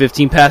someone in a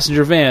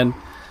 15-passenger van.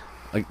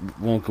 Like,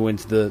 won't go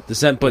into the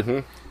descent,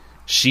 but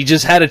she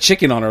just had a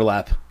chicken on her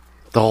lap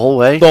The whole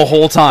way? the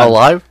whole time.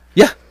 Alive?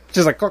 Yeah.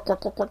 Just like, cluck, cluck,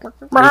 cluck, cluck,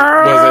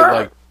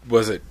 cluck.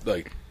 Was it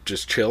like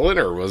just chilling,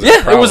 or was it?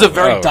 Yeah, it was a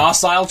very oh.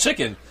 docile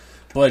chicken.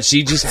 But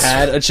she just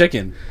had a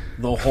chicken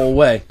the whole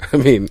way. I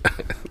mean,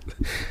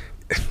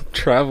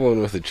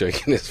 traveling with a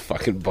chicken is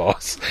fucking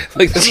boss.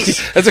 Like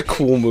that's a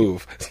cool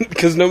move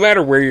because no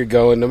matter where you're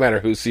going, no matter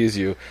who sees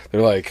you,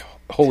 they're like,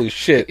 "Holy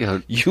shit,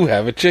 you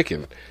have a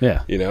chicken!"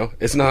 Yeah. You know,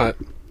 it's not.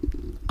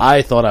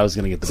 I thought I was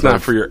going to get the It's bird.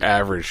 not for your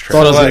average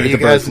Thought I travel. was gonna What, get you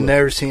the bird guys flu.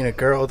 never seen a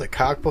girl with a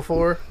cock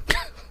before?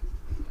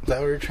 Is that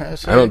what you're trying to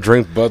say? I don't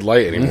drink Bud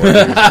Light anymore.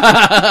 Dude.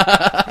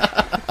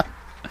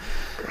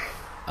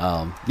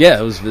 Yeah,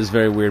 it was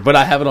very weird. But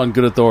I have it on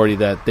good authority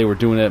that they were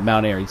doing it at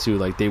Mount Airy, too.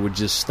 Like, they would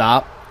just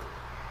stop,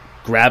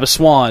 grab a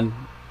swan,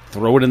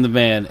 throw it in the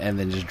van, and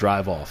then just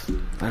drive off. Do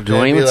They'd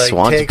I be even like,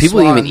 swans? Do "Take people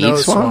swan, even eat no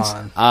swans?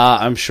 swan."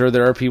 I'm sure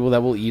there are people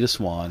that will eat a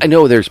swan. I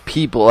know there's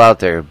people out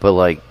there, but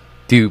like,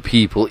 do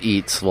people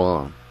eat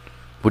swan?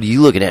 What are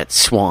you looking at,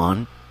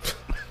 swan?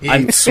 You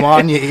eat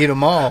swan, you eat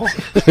them all.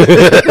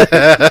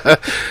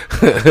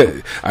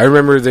 I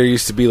remember there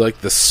used to be like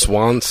the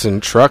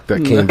Swanson truck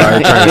that came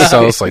by trying to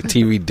sell us like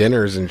TV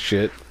dinners and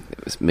shit.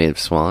 It was made of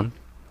swan.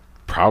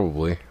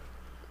 Probably.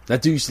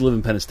 That dude used to live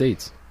in Penn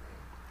Estates.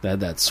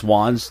 That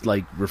Swan's,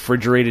 like,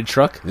 refrigerated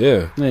truck.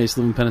 Yeah. Yeah, he used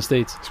to live in Penn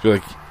Estates. Just be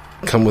like,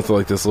 come with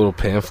like this little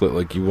pamphlet,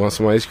 like, you want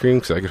some ice cream?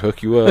 Because I could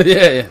hook you up.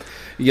 Yeah.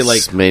 You get, like,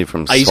 It's made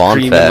from ice swan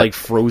cream fat. and, like,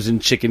 frozen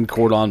chicken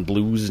cordon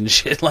bleus and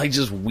shit. Like,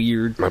 just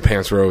weird. My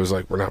parents were always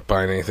like, we're not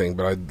buying anything,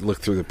 but I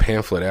looked through the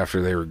pamphlet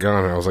after they were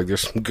gone, and I was like,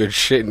 there's some good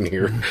shit in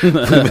here. We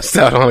missed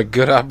out on a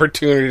good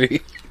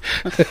opportunity.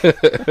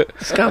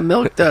 It's got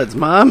milk duds,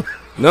 Mom.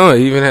 No, it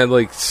even had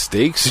like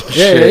steaks and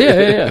Yeah,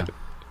 shit. yeah.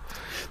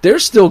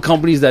 There's still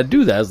companies that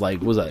do that. It's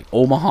like, was that like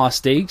Omaha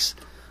Steaks?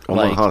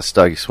 Omaha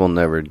steaks will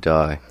never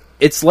die.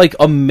 It's like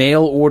a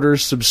mail order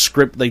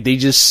subscript. Like, they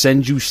just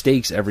send you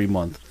steaks every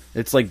month.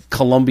 It's like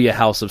Columbia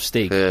House of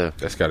Steak. Yeah.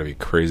 That's got to be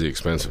crazy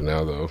expensive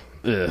now, though.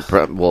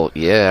 Ugh. Well,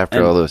 yeah, after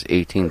And- all those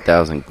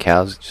 18,000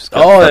 cows just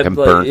got Oh, fucking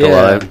that- burnt yeah.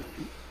 alive.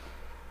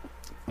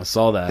 I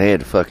saw that. They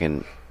had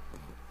fucking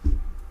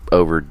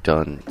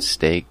overdone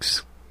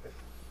steaks.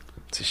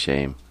 It's a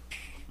shame.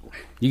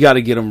 You got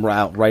to get them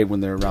right when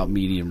they're around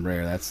medium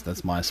rare.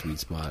 That's my sweet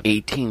spot.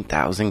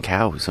 18,000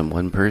 cows in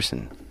one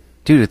person.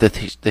 Dude, the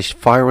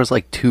fire was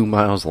like 2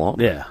 miles long.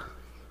 Yeah.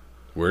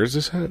 Where is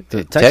this at?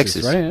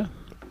 Texas, right? Yeah.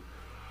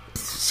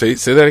 Say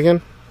that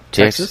again.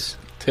 Texas?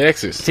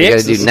 Texas. You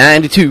gotta do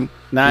 92.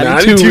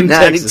 92 in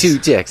Texas. 92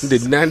 Texas.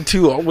 Did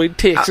 92 all the way to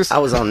Texas. I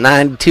was on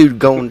 92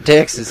 going to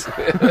Texas.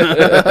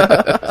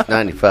 It's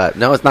 95.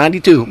 No, it's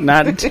 92.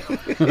 92.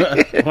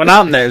 When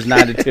I'm there, it's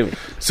 92.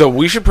 So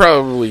we should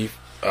probably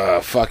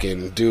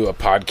fucking do a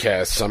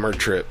podcast summer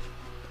trip.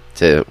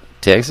 To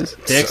Texas?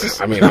 Texas?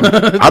 I mean, I'm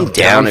I'm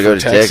down to go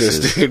for to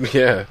Texas. dude.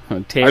 Yeah.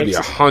 I'd be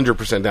Texas.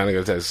 100% down to go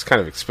to Texas. It's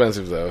kind of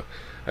expensive, though.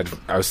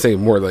 I was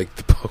thinking more like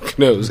the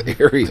Poconos You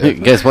area.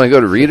 guys want to go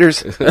to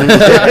Readers?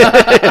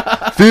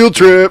 Field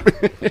trip.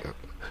 We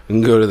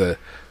can go to the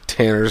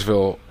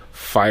Tannersville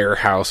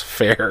Firehouse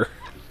Fair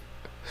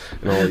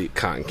and all eat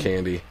cotton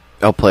candy.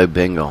 I'll play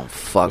bingo and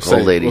fuck We'll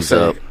old say- ladies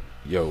we'll up. say,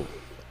 yo,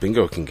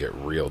 bingo can get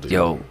real, dude.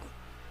 Yo,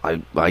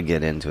 I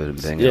get into it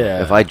at bingo.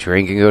 Yeah. If I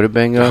drink and go to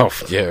bingo, Oh,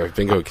 yeah,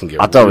 bingo can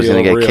get I thought I was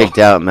going to get real. kicked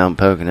out at Mount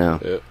Pocono.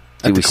 Yeah. Dude,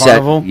 At the we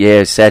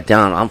carnival? sat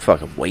down. I'm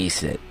fucking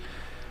wasted.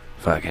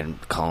 Fucking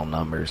calling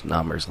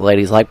numbers.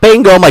 Ladies like,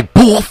 bingo. I'm like,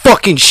 bull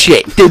fucking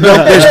shit. Dude, no,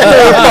 there's 4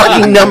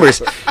 fucking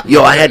numbers.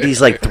 Yo, I had these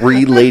like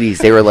 3 ladies.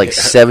 They were like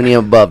 70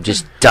 and above,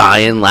 just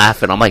dying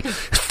laughing. I'm like, it's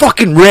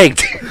fucking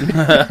rigged.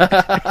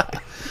 I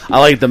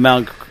like the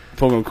Mount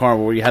Pocono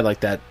Carnival where you had like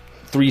that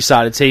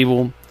 3-sided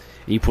table.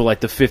 And you put like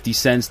the 50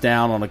 cents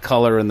down on a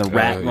color and the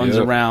rat runs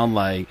yeah. around.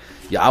 Like,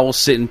 yeah, I will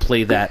sit and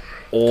play that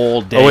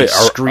all day Oh, wait,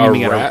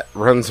 screaming a at rat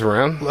runs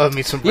around? Love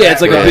me some. Yeah,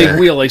 it's like Yeah. a big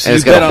wheel. Like, so And you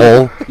it's got bet a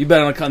on hole. you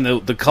bet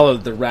on the color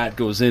that the rat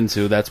goes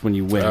into. That's when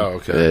you win. Oh,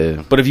 okay.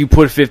 Yeah. But if you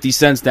put 50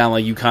 cents down,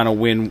 like, you kind of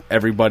win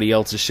everybody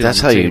else's shit. That's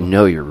on how the you table.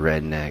 know you're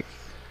redneck.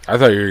 I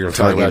thought you were going to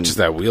talk Fucking about just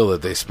that wheel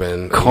that they spin.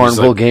 and you just,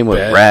 Carnival like, game with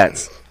bet.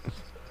 rats.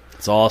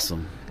 It's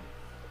awesome.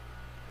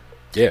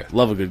 Yeah.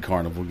 Love a good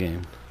carnival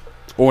game.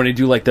 Or when they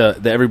do like the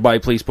everybody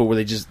plays pool where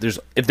they just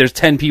if there's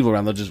 10 people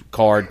around, they'll just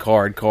card,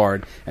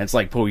 and it's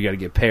like pool. You got to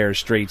get pairs,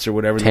 straights, or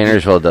whatever.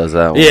 Tannersville does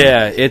that one.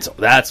 Yeah,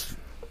 that's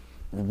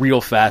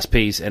real fast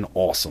paced and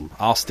awesome.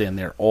 I'll stand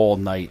there all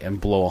night and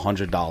blow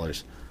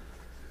 $100.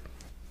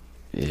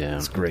 Yeah.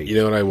 It's great. You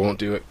know what I won't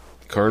do at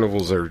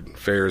carnivals or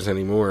fairs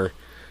anymore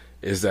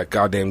is that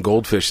goddamn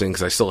goldfish thing,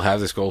 because I still have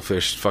this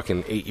goldfish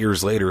fucking 8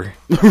 years later.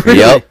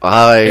 Yep.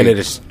 And it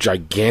is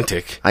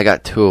gigantic. I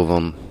got 2 of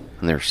them,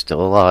 and they're still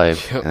alive.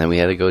 Yep. And then we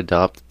had to go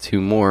adopt 2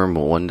 more,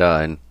 but 1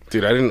 died.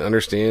 Dude, I didn't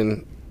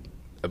understand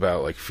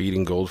about, like,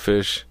 feeding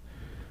goldfish.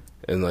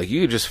 And, like, you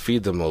could just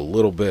feed them a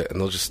little bit,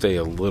 and they'll just stay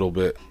a little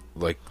bit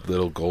like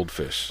little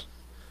goldfish.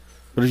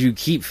 But if you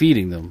keep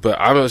feeding them, But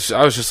I was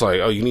just like,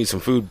 oh, you need some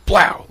food?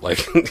 Blow! Like,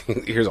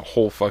 here's a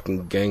whole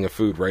fucking gang of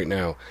food right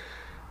now.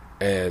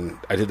 And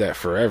I did that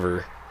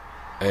forever.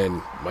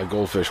 And my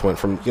goldfish went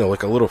from,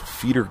 like a little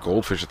feeder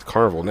goldfish at the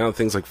carnival. Now the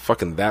thing's like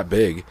fucking that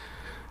big.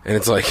 And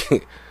it's like,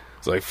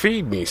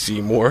 feed me,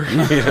 Seymour.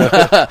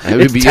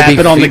 It's tap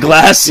it on the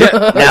glass.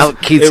 Now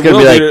Keith's It going to will,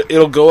 be like, dude.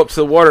 It'll go up to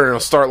the water and it'll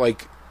start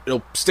like,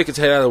 it'll stick its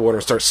head out of the water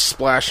and start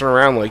splashing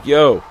around like,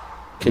 yo,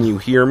 can you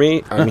hear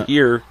me? I'm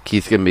here.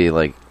 Keith's going to be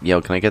like, yo,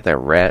 can I get that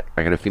rat?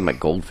 I got to feed my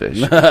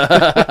goldfish.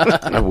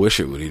 I wish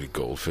it would eat a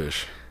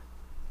goldfish.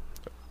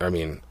 I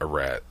mean, a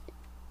rat.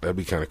 That'd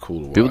be kind of cool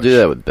to watch. People do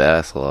that with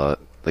bass a lot.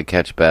 They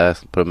catch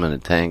bass, put them in a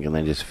tank, and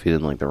they just feed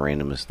them like the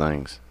randomest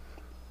things.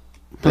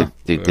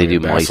 They do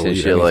mice and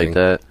shit like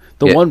that.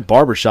 The Yeah. one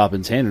barbershop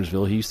in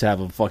Tannersville, he used to have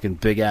a fucking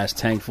big ass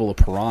tank full of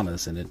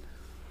piranhas in it.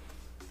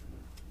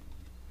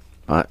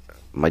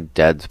 My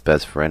dad's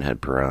best friend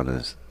had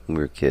piranhas when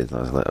we were kids. I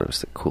was like, that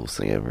was the coolest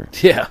thing ever.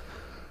 Yeah.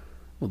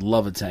 Would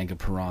love a tank of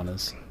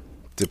piranhas.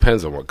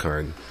 Depends on what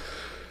kind.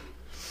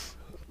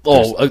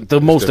 Oh, the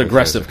most different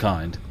aggressive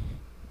kinds. kind.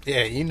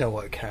 Yeah, you know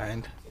what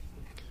kind.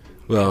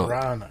 Well,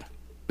 Piranha.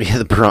 Yeah,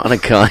 the piranha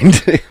kind.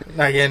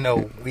 Not getting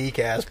no weak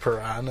ass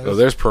piranhas. well,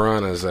 there's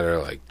piranhas that are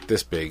like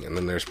this big, and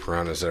then there's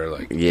piranhas that are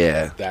like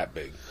yeah. that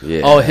big.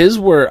 Yeah. Oh, his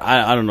were,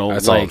 I don't know,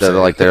 That's all I'm like saying.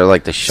 They're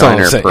like the all I'm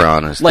shiner saying.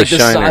 piranhas. like the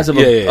shiner. size of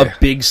Yeah, a, yeah. a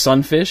big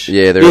sunfish.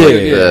 Yeah, they're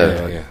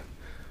Yeah, like yeah.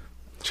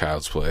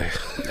 Child's play.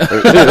 those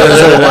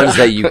are the ones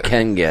that you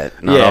can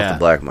get, not Yeah. off the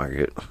black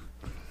market.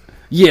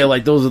 Yeah,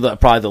 like those are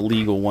probably the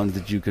legal ones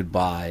that you could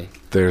buy.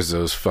 There's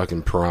those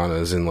fucking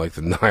piranhas in like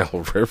the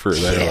Nile River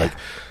that are like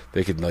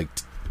they could like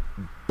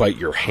bite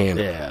your hand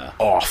Yeah.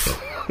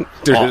 off.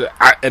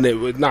 And it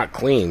would not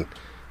clean.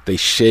 They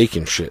shake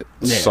and shit.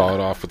 Yeah. Saw it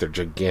off with their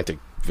gigantic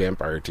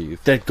vampire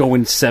teeth. That go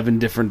in 7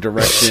 different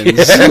directions.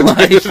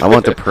 Like, I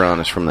want the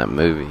piranhas from that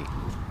movie.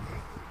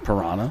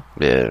 piranha.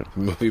 Yeah.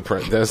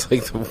 That's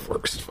like the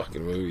worst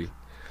fucking movie.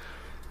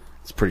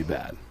 It's pretty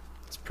bad.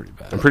 It's pretty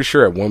bad. I'm pretty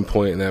sure at one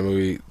point in that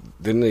movie,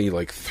 didn't he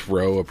like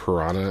throw a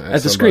piranha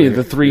At the somebody? screen,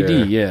 the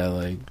 3D, yeah,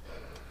 like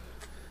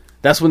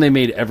that's when they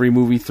made every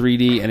movie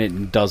 3D, and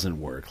it doesn't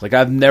work. Like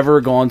I've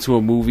never gone to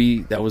a movie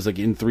that was like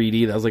in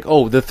 3D that was like,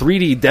 oh, the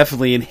 3D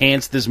definitely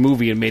enhanced this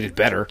movie and made it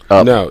better.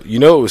 Up. No, you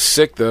know it was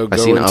sick though. I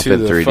seen Going Up to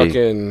in the 3D.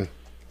 fucking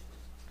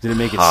Did it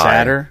make it Hi.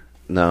 sadder?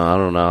 No, I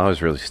don't know. I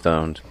was really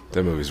stoned.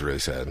 that movie's really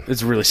sad.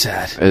 It's really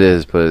sad. It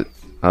is, but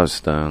I was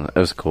stoned. It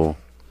was cool.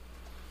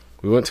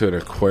 We went to an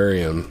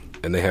aquarium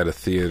and they had a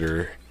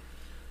theater,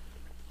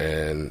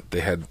 and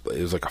it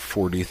was like a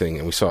 4D thing,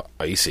 and we saw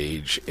Ice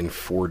Age in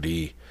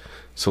 4D.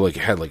 So like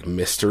it had like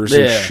misters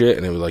and Yeah. shit,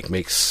 and it would like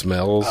make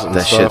smells. And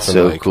That stuff, shit's and,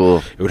 so like, cool.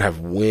 It would have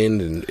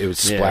wind, and it would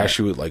splash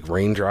you with like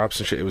raindrops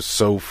and shit. It was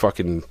so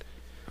fucking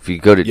If you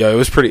go to yeah. It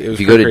was pretty. if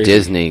you go to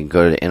Disney,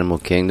 go to Animal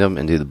Kingdom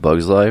and do the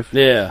Bugs Life.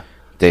 Yeah.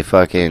 They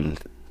fucking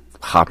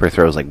Hopper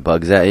throws like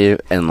bugs at you,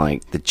 and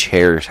like the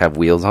chairs have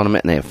wheels on them,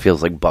 and it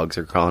feels like bugs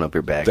are crawling up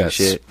your back That's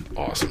and shit.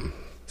 awesome.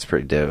 It's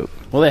pretty dope.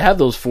 Well, they have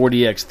those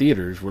 4DX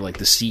theaters where like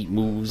the seat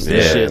moves and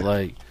Yeah. shit.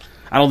 Like,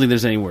 I don't think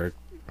there's anywhere.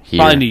 Here.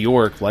 Probably New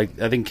York.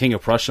 Like, I think King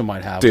of Prussia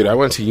might have. Dude, one. I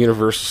went to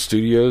Universal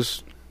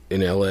Studios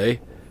in LA,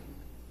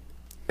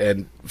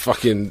 and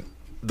fucking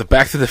the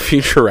Back to the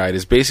Future ride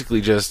is basically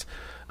just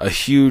a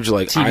huge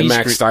like TV IMAX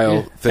screen- style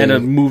yeah. thing, and a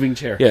moving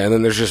chair. yeah, and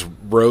then there's just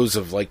rows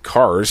of like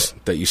cars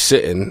that you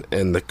sit in,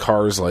 and the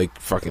cars like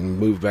fucking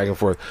move back and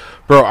forth.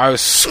 Bro, I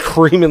was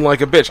screaming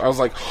like a bitch. I was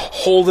like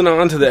holding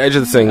on to the edge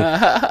of the thing.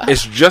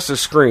 It's just a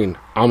screen.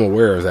 I'm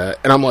aware of that,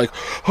 and I'm like,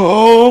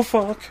 oh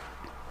fuck.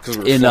 Because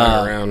we're In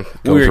flying around. when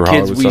we going were through kids,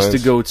 Hollywood we used to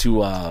signs. go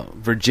to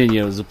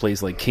Virginia. It was a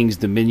place like King's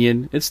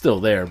Dominion. It's still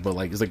there, but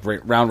like it's like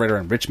right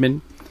around Richmond,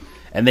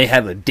 and they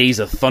had the Days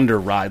of Thunder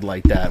ride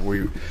like that.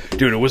 Where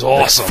dude, it was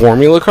awesome.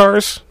 Formula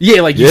cars.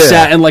 Yeah, like you Yeah.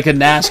 sat in like a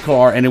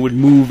NASCAR and it would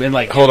move and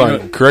like Hold you on,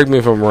 know- correct me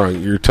if I'm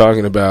wrong. You're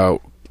talking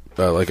about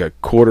like a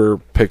quarter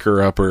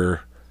picker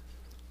upper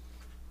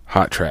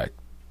hot track.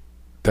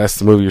 That's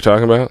the movie you're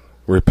talking about,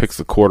 where he picks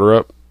the quarter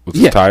up with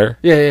yeah, the tire.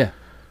 Yeah.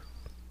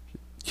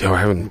 Yo,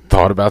 I haven't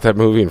thought about that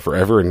movie in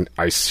forever, and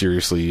I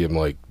seriously am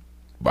like,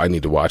 I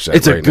need to watch that.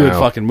 It's right a good now.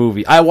 fucking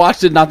movie. I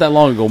watched it not that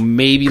long ago,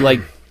 maybe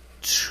like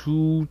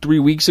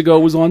 2-3 weeks ago.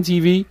 It was on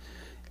TV,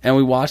 and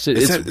we watched it.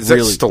 Is It's that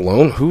really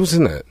Stallone? Who's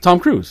in that? Tom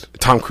Cruise.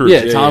 Tom Cruise.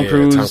 Yeah, Tom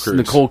Cruise, Tom Cruise.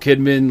 Nicole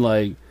Kidman.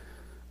 Like,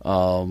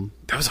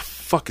 That was a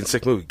fucking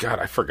sick movie. God,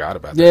 I forgot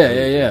about that.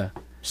 yeah. movie.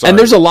 Sorry. And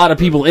there's a lot of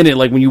people in it.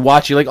 Like when you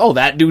watch, you're like, oh,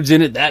 that dude's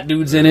in it. That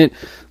dude's in it.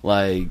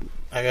 Like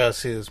I gotta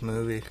see this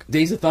movie.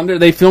 Days of Thunder.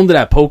 They filmed it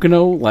at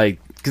Pocono. Like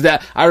because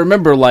that I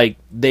remember. Like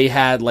they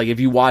had like if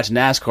you watch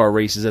NASCAR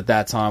races at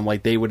that time,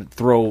 like they would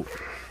throw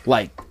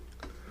like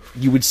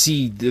you would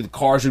see the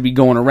cars would be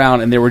going around,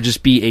 and there would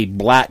just be a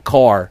black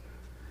car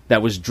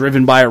that was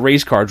driven by a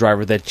race car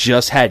driver that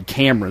just had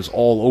cameras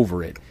all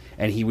over it,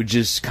 and he would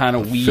just kind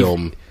of weave.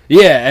 Film.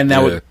 Yeah, and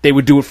that Yeah. they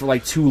would do it for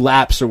like 2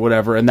 laps or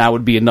whatever, and that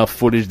would be enough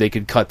footage they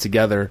could cut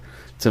together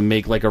to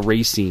make like a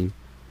race scene.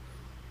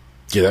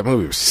 Yeah, that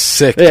movie was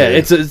sick. Yeah,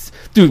 dude. it's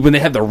dude when they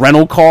have the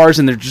rental cars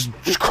and they're just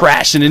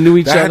crashing into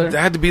each other. that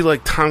had to be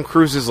like Tom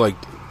Cruise's like.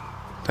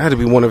 That had to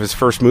be one of his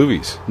first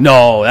movies.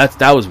 No,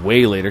 that was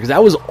way later because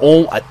that was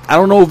I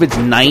don't know if it's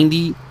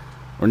 90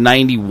 or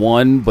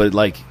 91, but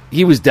like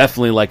he was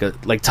definitely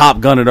like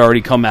Top Gun had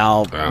already come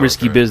out, Oh,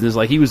 Risky okay. Business,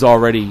 like he was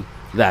already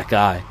that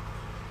guy.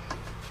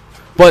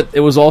 But it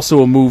was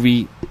also a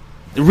movie.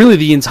 Really,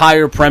 the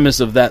entire premise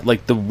of that,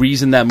 like the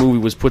reason that movie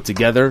was put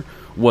together,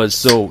 was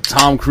so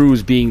Tom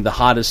Cruise, being the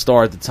hottest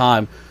star at the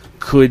time,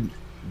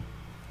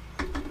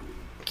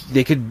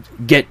 they could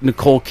get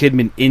Nicole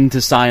Kidman into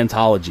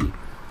Scientology.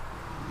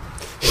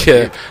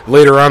 Yeah.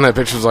 Later on, that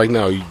bitch was like,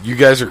 "No, you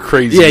guys are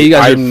crazy. Yeah, you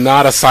guys I'm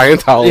not a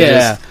Scientologist."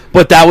 Yeah,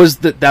 but that was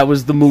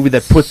the movie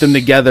that put them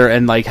together,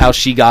 and like how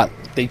she got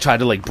they tried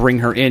to like bring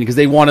her in because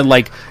they wanted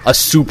like a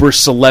super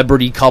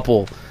celebrity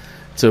couple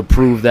to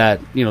prove that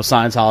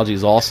Scientology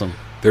is awesome.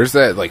 There's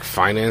that like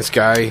finance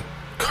guy,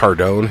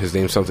 Cardone. His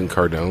name's something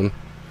Cardone.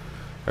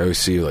 I always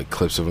see like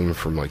clips of him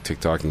from like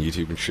TikTok and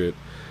YouTube and shit.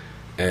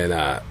 And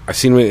I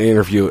seen him in an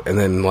interview, and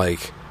then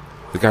like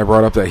the guy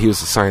brought up that he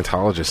was a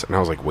Scientologist, and I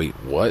was like, wait,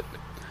 what?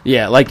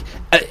 Yeah, like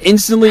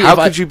instantly. How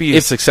could you be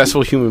a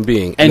successful human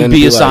being and then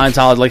be a like,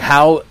 Scientologist? Like,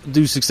 how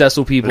do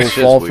successful people It's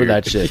just fall for weird.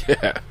 that shit?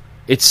 Yeah.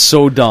 It's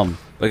so dumb.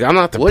 Like, I'm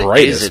not the What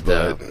brightest, is it,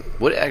 though? but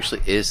What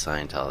actually is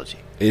Scientology?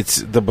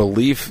 it's the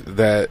belief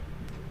that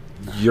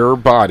your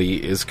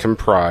body is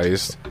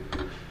comprised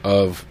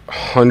of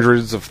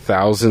hundreds of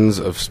thousands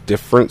of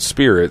different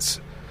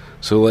spirits.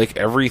 So, like,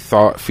 every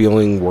thought,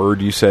 feeling,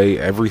 word you say,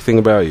 everything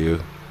about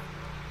you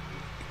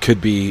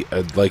could be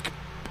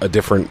a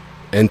different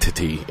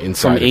entity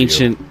inside From of you.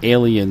 ancient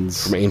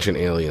aliens. From ancient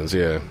aliens,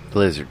 yeah.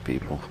 Lizard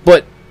people.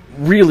 But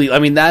really, I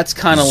mean, that's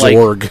kind of like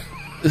Zorg.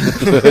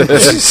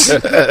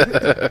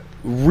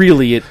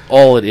 really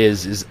all it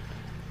is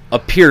a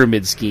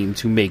pyramid scheme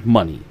to make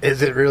money.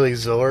 Is it really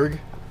Zorg?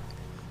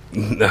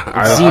 No,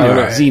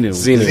 Xenu. Xenu. Yeah, Oh,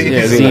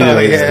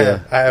 Xenu is yeah.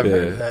 the- I have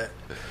heard Yeah. of that.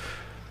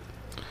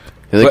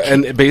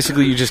 And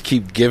basically, you just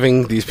keep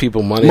giving these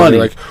people money. Money. They're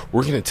like,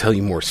 we're going to tell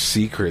you more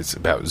secrets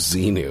about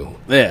Xenu.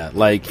 Yeah,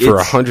 like For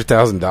it's-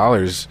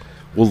 $100,000,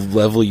 we'll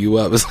level you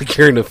up. It's like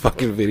you're in a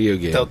fucking video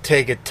game. They'll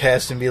take a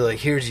test and be like,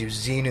 "Here's your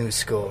Xenu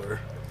score."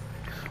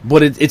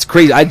 But it's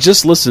crazy. I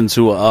just listened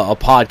to a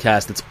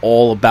podcast that's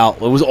all about.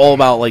 It was all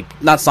about like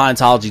not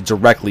Scientology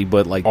directly,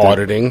 but like the,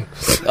 Auditing.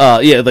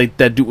 like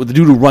that dude, the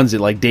dude who runs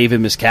it, like David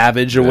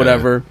Miscavige or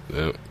whatever.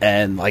 Yeah.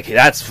 And like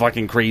that's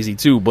fucking crazy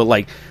too. But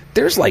like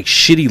there's like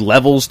shitty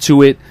levels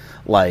to it.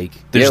 Like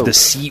there's Yeah. the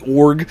Sea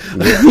Org.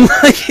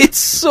 Like it's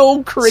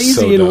so crazy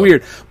So and dumb.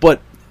 weird.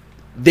 But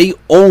they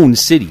own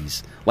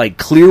cities. Like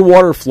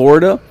Clearwater,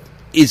 Florida,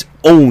 is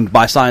owned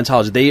by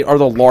Scientology. They are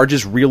the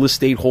largest real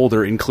estate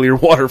holder in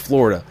Clearwater,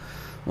 Florida.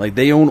 Like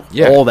they own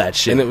all that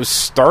shit. And it was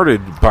started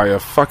by a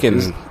fucking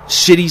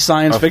Shitty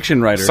science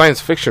fiction writer.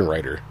 science fiction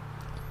writer.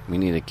 We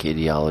need a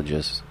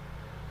KDologist.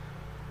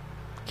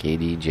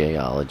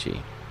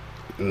 KDJology.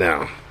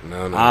 No.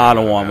 I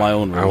don't want my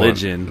own I want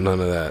religion. none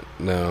of that.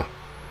 No.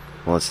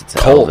 Unless it's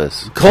Cult.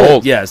 Elvis.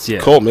 Cult, yes, yeah.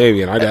 Cult,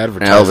 maybe, and I'd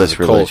advertise Elvis as a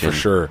cult religion. for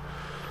sure.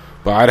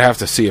 But I'd have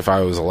to see if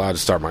I was allowed to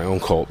start my own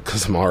cult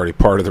because I'm already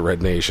part of the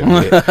Red Nation.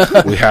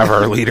 We have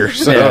our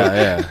leaders. So.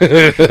 Yeah,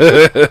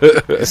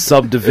 yeah.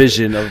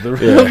 Subdivision of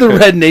the of the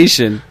Red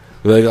Nation.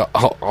 Like,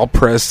 I'll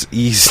press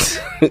east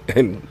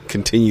and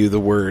continue the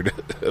word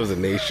of the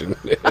nation.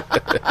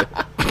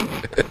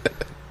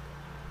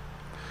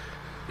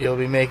 You'll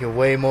be making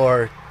way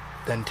more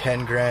than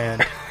 10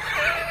 grand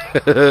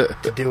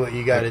to do what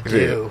you got to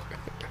do.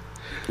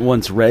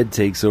 Once Red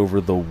takes over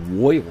the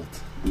world.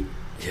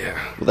 Yeah.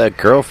 Well, that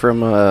girl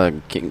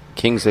from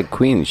Kings and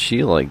Queens,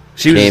 she like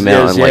She was- came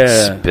out and like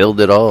yeah. spilled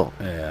it all.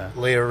 Yeah.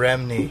 Leah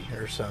Remini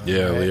or something.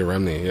 Yeah, right? Leah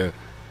Remini, yeah.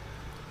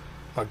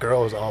 My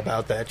girl was all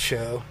about that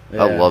show.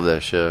 Yeah. I love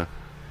that show.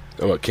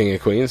 Oh, what, King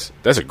of Queens?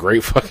 That's a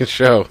great fucking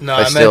show. No,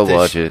 I I, still meant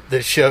watch it.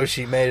 the show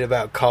she made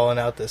about calling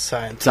out the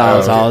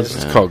Scientologists. Scientologists.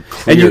 It's called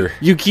And Clear.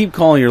 you keep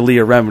calling her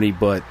Leah Remini,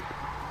 but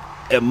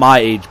at my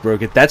age,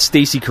 broke it. That's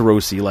Stacey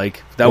Carosi.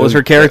 Like that was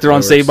her character That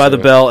on Saved by the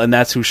works, Bell, and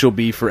that's who she'll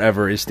be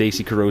forever. Is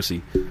Stacey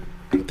Carosi.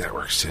 That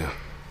works, too.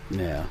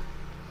 Yeah.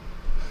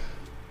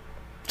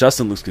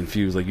 Justin looks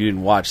confused. Like you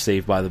didn't watch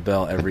Saved by the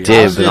Bell every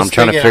Did, was but I'm just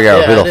trying to thinking, figure out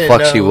yeah, who I the didn't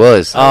fuck she know.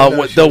 was. I didn't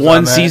know she The was one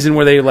on that. season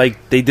where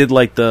they did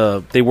like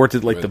they worked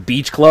at like the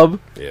beach club.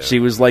 Yeah. She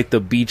was like the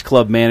beach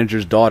club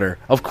manager's daughter.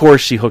 Of course,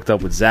 she hooked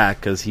up with Zach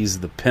because he's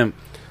the pimp.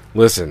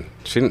 Listen,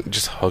 she didn't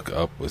just hook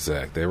up with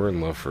Zach. They were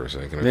in love for a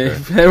second. They,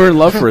 Okay? they were in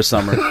love for a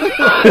summer.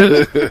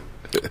 I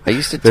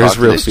used to There's talk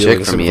to real this chick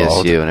feelings from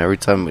involved. ESU, and every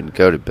time we'd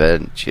go to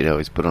bed, she'd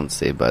always put on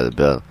Saved by the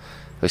Bell.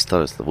 I always thought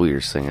it was the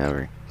weirdest thing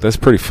ever. That's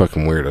pretty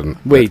fucking weird.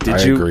 Wait, did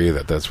I you- agree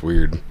that that's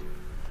weird.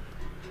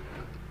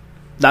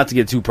 Not to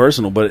get too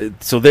personal,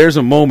 but so there's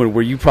a moment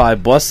where you probably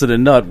busted a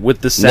nut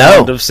with the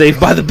sound No. of Saved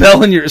by the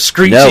Bell in your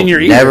screech No, in your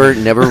ear.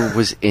 never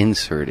was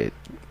inserted.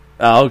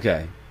 Oh,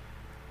 okay.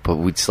 But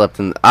we'd slept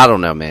in. I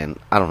don't know, man.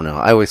 I don't know.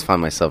 I always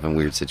find myself in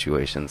weird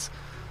situations.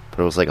 But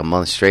it was like a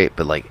month straight.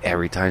 But like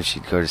every time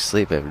she'd go to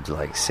sleep, it would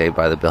like Saved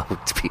by the Bell would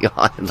be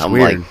on, and I'm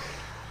weird. like,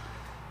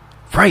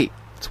 right.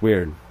 It's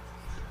weird.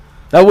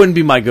 That wouldn't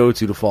be my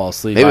go-to to fall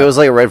asleep. Maybe it was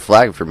like a red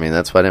flag for me. And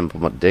that's why I didn't put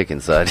my dick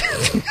inside.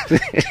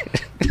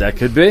 That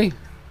could be.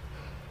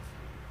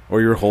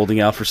 Or you're holding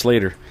out for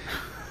Slater.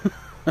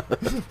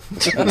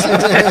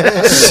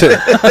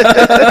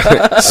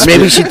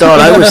 Maybe she thought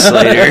I was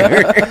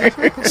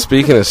Slater.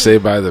 Speaking of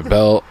Saved by the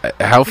Bell,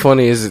 how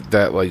funny is it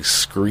that like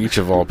Screech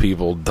of all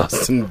people,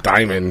 Dustin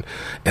Diamond,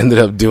 ended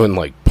up doing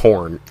like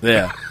porn?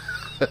 Yeah.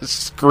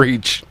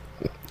 Screech.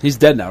 He's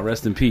dead now.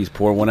 Rest in peace.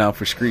 Pour one out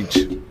for Screech.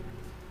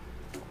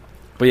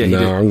 But yeah, he No,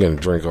 did. I'm gonna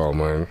drink all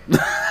mine.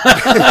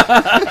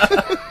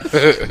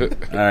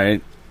 All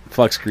right.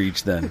 Fuck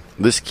Screech then.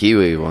 This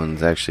Kiwi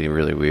one's actually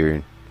really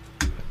weird.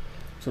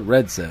 That's what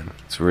Red said.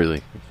 It's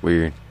really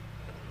weird.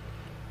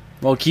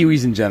 Well,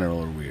 kiwis in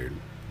general are weird,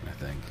 I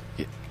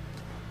think.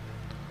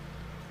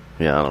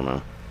 Yeah, I don't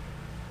know.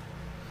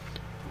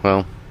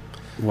 Well,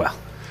 Well,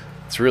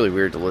 it's really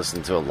weird to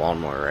listen to a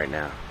lawnmower right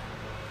now.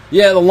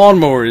 yeah, the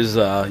lawnmower is,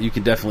 you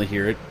can definitely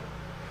hear it.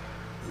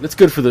 It's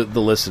good for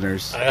the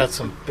listeners. I got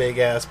some big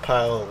ass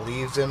pile of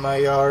leaves in my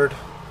yard.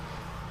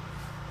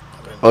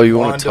 Oh, you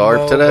want Wanted a tarp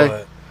mow, today?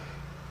 but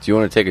Do you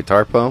want to take a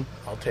tarp home?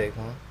 I'll take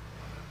one.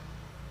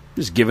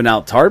 Just giving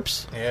out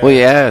tarps. Yeah. Well,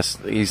 he asked.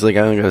 He's like,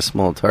 I only got a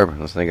small tarp. I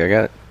was like, I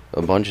got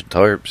a bunch of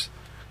tarps.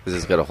 Because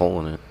it's got a hole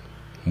in it.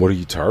 What are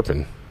you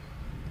tarping?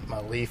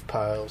 My leaf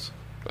piles.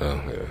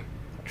 Oh, yeah.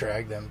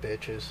 Drag them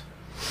bitches.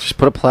 Just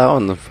put a plow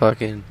in the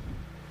fucking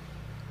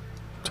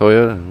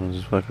Toyota and we'll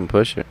just fucking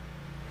push it.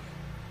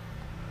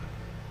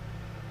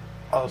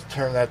 I'll just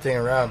turn that thing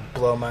around and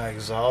blow my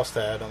exhaust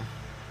at them.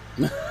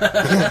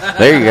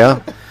 There you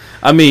go.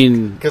 I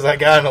mean, Because I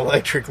got an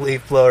electric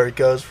leaf blower. It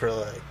goes for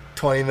like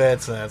 20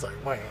 minutes and then it's like,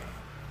 wham.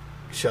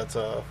 Shuts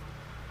off.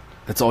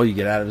 that's all you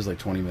get out of it is like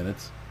 20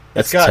 minutes.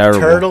 That's It's got terrible.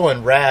 turtle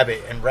and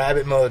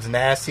rabbit mode's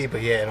nasty,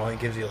 but yeah, it only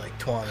gives you like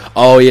 20.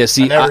 Oh, yeah,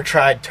 see, I never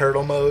tried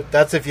turtle mode.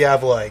 That's if you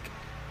have like,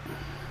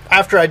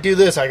 after I do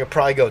this, I could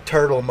probably go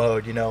turtle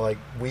mode, like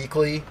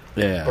weekly.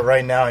 yeah. But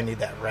right now, I need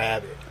that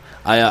rabbit.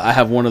 I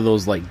have one of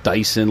those like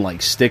Dyson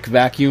like stick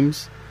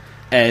vacuums,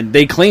 and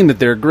they claim that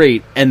they're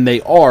great, and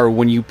they are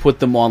when you put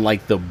them on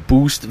like the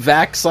boost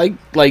vac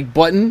like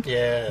button.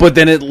 Yeah. But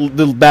then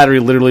the battery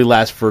literally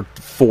lasts for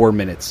 4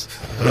 minutes.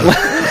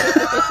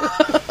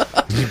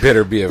 You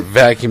better be a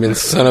vacuuming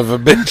son of a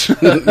bitch.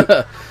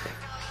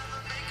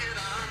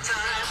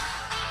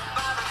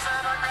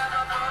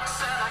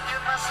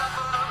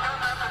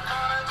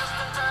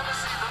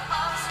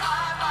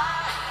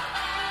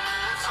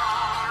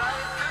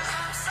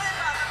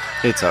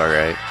 It's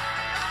alright.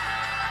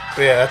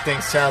 But yeah, that thing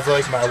sounds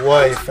like my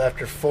wife.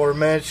 After 4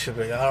 minutes, she'll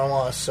be like, I don't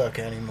want to suck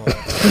anymore.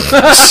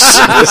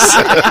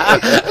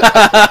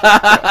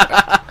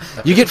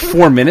 You get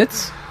 4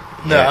 minutes?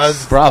 No,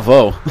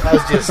 Bravo. I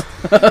was just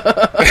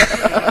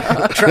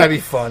trying to be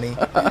funny.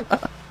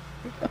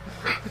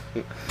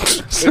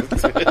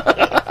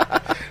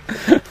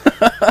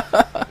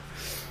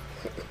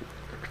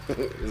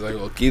 He's like,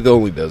 well, Keith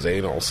only does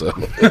anal, so.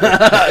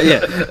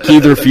 Yeah.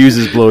 Keith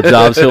refuses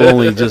blowjobs. He'll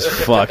only just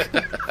fuck.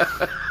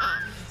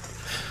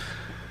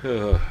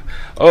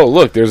 Oh,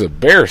 look, there's a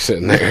bear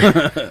sitting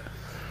there.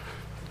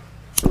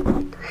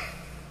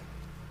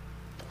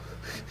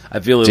 I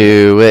feel it.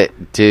 Do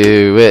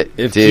it.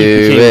 If Do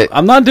Keith became- it.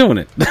 I'm not doing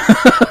it.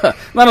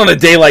 Not on a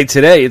day like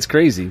today. It's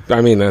crazy.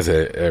 I mean, that's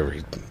it.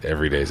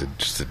 Every day's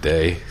just a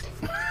day.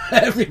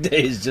 Every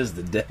day is just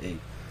a day.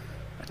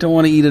 I don't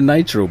want to eat a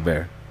nitro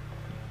bear.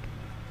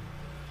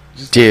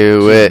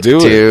 Do it.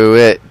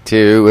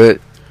 do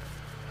it.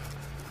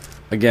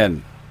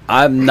 Again,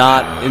 I'm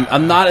not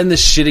in the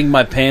shitting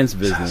my pants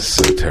business.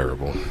 So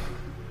terrible.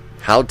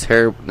 How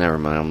terrible. Never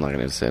mind. I'm not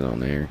going to say it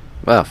on air.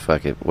 Well,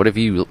 fuck it. What if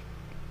you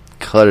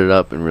cut it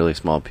up in really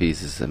small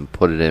pieces and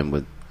put it in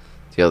with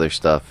the other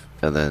stuff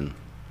and then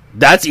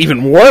That's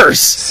even worse.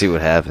 see what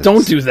happens?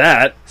 Don't do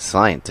that.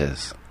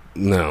 Scientists.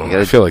 No, You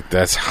gotta- I feel like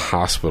that's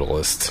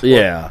hospitalist.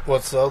 Yeah.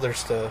 What's the other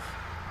stuff?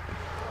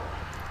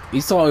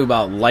 He's talking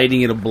about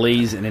lighting it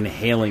ablaze and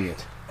inhaling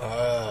it.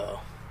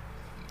 Oh.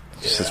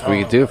 It's just what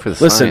you do for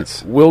the Listen,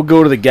 science. we'll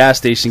go to the gas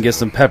station, get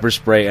some pepper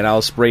spray, and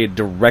I'll spray it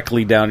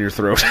directly down your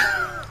throat.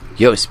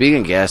 Yo,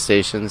 speaking of gas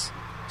stations,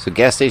 so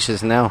gas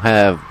stations now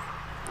have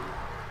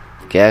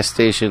gas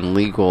station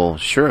legal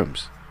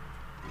shrooms,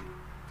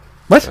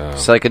 What?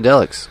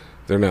 psychedelics.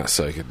 They're not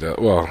psychedelic.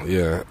 Well,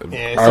 yeah.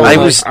 Yeah,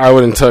 I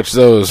wouldn't touch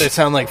those. They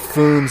sound like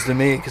foons to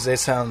me because they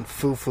sound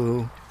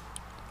foo-foo.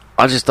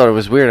 I just thought it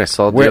was weird. I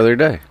saw it Where- the other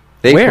day.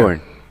 Where?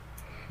 Acorn.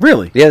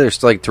 Really? Yeah,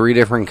 there's like 3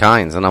 different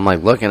kinds, and I'm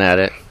like looking at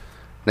it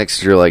next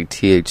to your like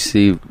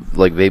THC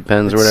like vape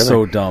pens or It's whatever.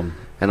 so dumb.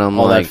 And I'm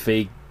All like, that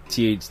fake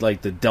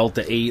like the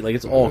Delta 8, like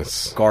it's all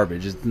Yes.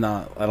 garbage. It's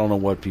not. I don't know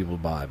what people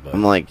buy, but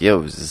I'm like,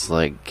 yo, is this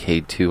like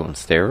K2 on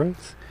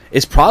steroids?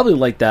 it's probably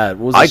like that.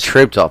 What was I this-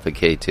 tripped off of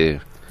K2.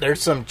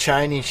 There's some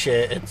Chinese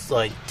shit. It's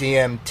like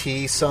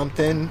DMT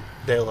something.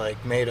 They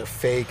like made a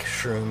fake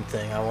shroom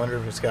thing. I wonder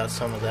if it's got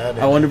some of that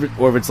in I wonder if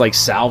or if it's like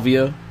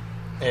salvia. it.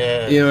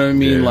 Yeah. You know what I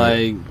mean? Yeah.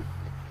 Like,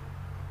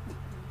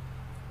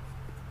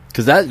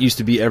 because that used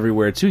to be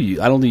everywhere too.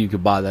 I don't think you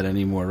could buy that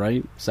anymore,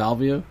 right?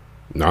 Salvia,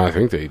 No, I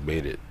think they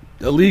made it.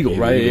 illegal,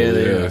 right?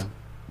 Illegal, yeah.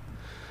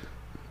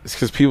 It's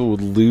because people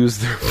would lose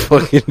their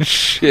fucking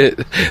shit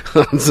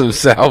on some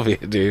salvia,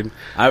 dude.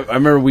 I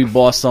remember we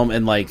bought some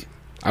and like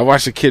I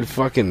watched a kid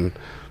fucking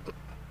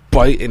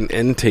bite an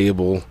end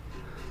table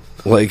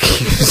like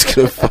he was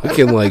gonna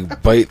fucking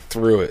like bite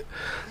through it.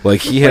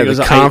 Like he had it was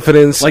the a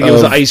confidence like of, it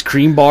was an ice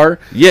cream bar.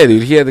 Yeah,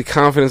 dude, he had the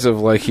confidence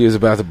of like he was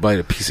about to bite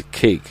a piece of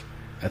cake.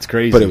 That's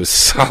crazy. But it was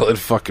solid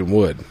fucking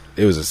wood.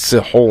 It was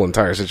whole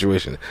entire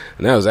situation.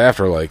 And that was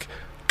after like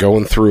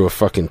going through a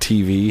fucking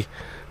TV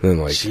and then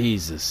like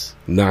Jesus.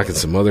 knocking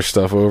some other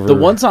stuff over. The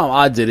one time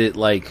I did it,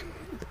 like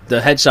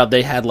the head shop,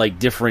 they had like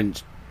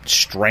different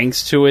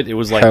strengths to it. It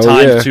was like Hell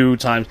times yeah. 2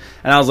 times,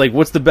 and I was like,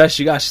 "What's the best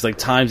you got?" She's like,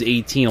 "times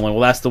 18." I'm like,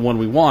 "Well, that's the one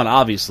we want,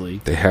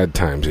 obviously." They had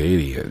times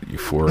 80 at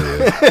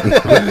Euphoria.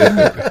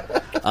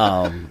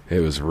 It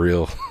was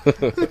real.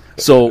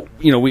 So,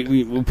 you know,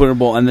 we put it in a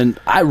bowl, and then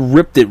I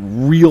ripped it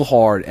real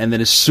hard, and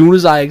then as soon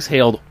as I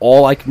exhaled,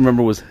 all I can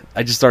remember was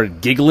I just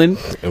started giggling,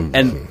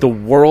 and the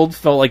world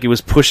felt like it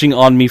was pushing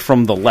on me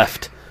from the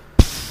left.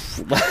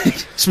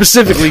 Like,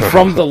 specifically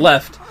from the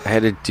left. I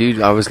had a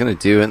dude, I was going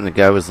to do it, and the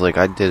guy was like,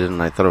 I did it,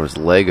 and I thought it was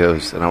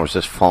Legos, and I was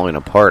just falling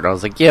apart. I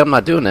was like, yeah, I'm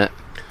not doing that.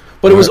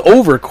 But it was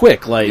over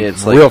quick, like... Yeah,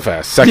 it's like, real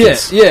fast.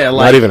 Seconds. Yeah,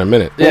 like- Not even a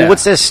minute. Yeah. well,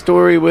 what's that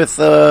story with,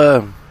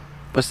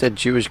 what's that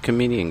Jewish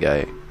comedian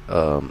guy?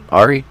 Ari?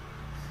 Ari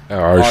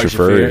Ari Shaffir,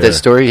 Shaffir. yeah. That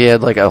story, he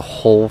had like a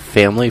whole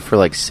family for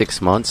like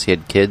 6 months. He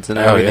had kids and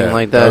Oh, everything yeah.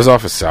 like that. That was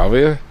off of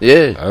Salvia?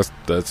 Yeah.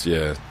 That's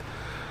yeah.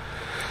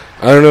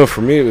 I don't know.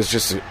 For me, it was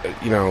just,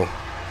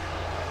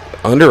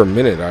 under a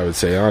minute, I would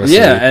say, honestly.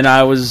 Yeah, and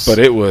I was... But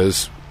it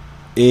was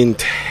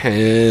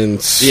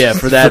intense. Yeah,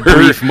 for that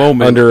brief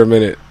moment. Under a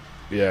minute.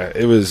 Yeah,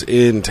 it was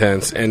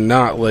intense, and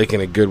not like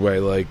in a good way.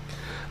 Like,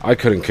 I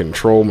couldn't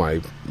control my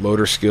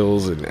motor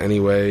skills in any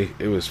way.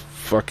 It was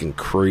fucking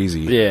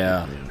crazy.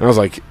 Yeah. And I was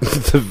like,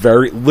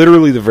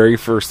 literally the very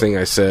first thing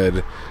I said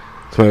to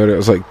my buddy, I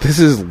was like, this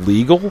is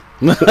legal?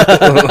 Like,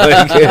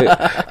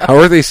 how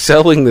are they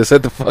selling this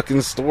at the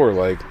fucking store?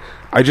 Like,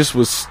 I just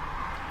was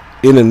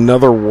in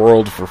another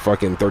world for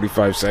fucking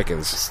 35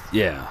 seconds.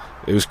 Yeah.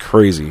 It was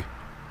crazy.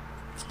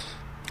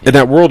 And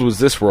that world was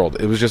this world.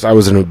 It was just, I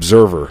was an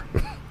observer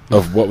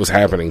of what was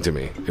happening to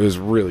me. It was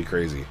really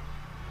crazy.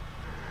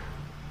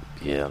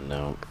 Yeah,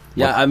 no.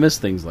 Yeah, I miss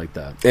things like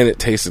that. And it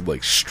tasted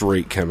like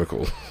straight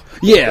chemical.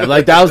 Yeah,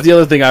 like that was the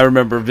other thing I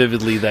remember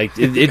vividly. Like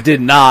it did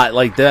not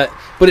like that,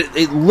 but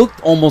it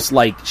looked almost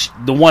like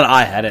the one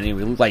I had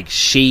anyway. It looked like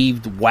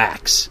shaved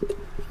wax,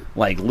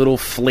 like little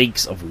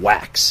flakes of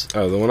wax.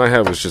 Oh, the one I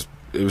had was just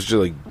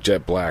like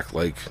jet black,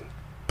 like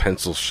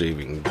pencil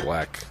shaving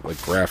black,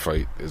 like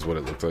graphite is what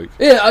it looked like.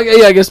 Yeah,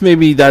 I guess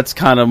maybe that's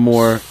kind of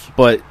more,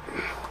 but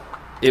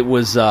it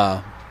was,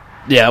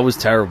 it was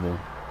terrible.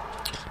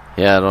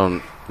 Yeah,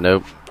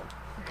 nope.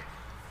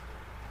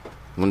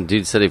 When the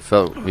dude said he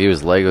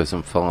was Legos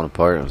and falling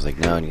apart, I was like,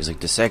 no. And he was like,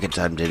 the second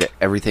time did it,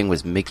 everything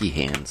was Mickey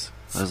hands.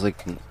 I was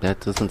like, that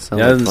doesn't sound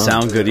That like doesn't fun.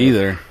 sound good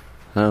either.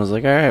 And I was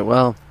like, all right,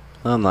 well,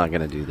 I'm not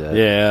going to do that.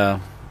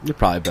 Yeah, you're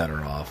probably better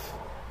off.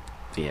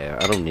 Yeah,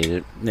 I don't need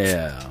it.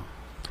 Yeah.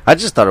 I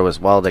just thought it was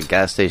wild that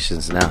gas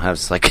stations now have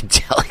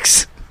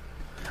psychedelics.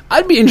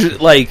 I'd be interested,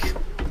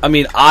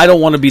 I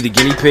don't want to be the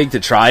guinea pig to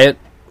try it,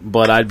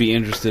 but I'd be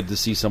interested to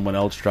see someone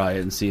else try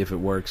it and see if it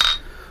works.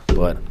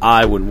 But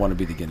I wouldn't want to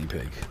be the guinea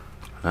pig.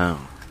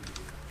 Oh.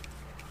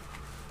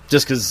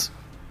 Just because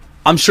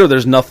I'm sure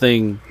there's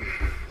nothing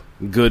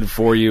good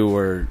for you,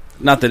 or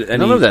not that any...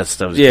 None of that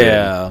stuff's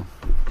Yeah.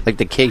 good. Like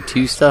the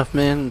K2 stuff,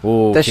 man.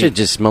 Oh, that shit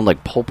just smelled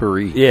like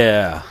potpourri.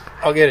 Yeah.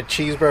 I'll get a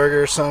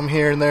cheeseburger or some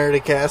here and there at a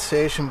gas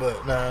station,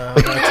 but no,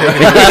 I'm not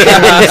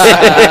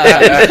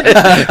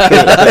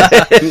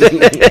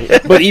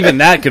taking But even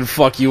that could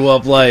fuck you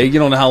up. Like, you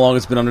don't know how long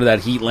it's been under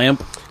that heat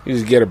lamp. You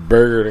just get a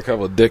burger and a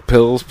couple of dick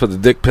pills, put the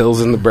dick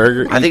pills in the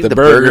burger. I eat think the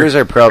burger. burgers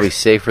are probably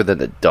safer than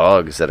the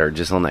dogs that are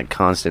just on that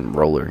constant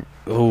roller.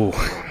 Oh.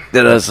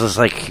 That is just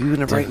like, who in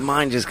the right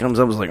mind just comes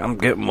up and is like, I'm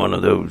getting one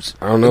of those.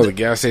 I don't know. The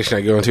gas station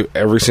I go into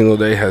every single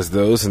day has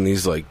those and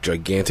these like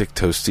gigantic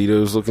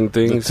Tostitos looking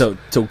things.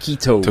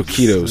 Toquitos.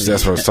 Toquitos,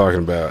 that's what I was talking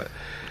about.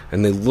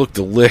 And they look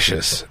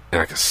delicious,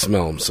 and I can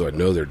smell them, so I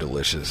know they're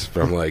delicious.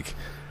 But I'm like,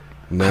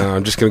 no,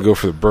 I'm just gonna go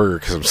for the burger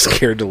because I'm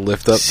scared to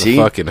lift up See? the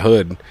fucking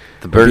hood.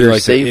 The burger's be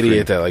like safer. the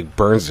idiot that like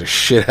burns the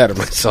shit out of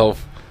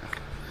myself.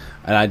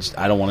 And I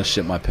don't want to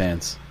shit my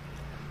pants.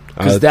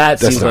 Because that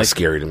that's seems not like...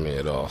 scary to me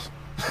at all.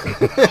 I'm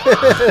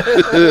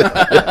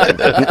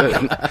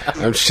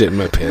shitting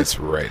my pants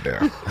right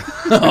now.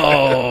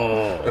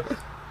 Oh.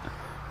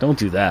 Don't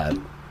do that.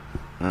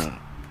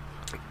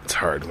 It's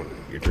hard when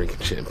you're drinking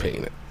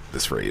champagne at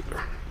this rate.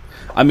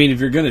 I mean, if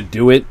you're going to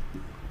do it,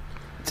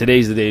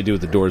 today's the day to do it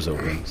with the doors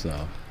open, so...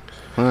 I'm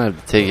going to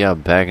have to take you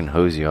out back and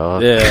hose you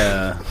off.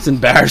 Yeah. It's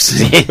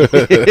embarrassing.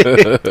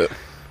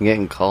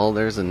 Getting called,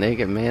 there's a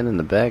naked man in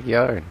the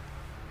backyard.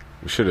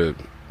 We should have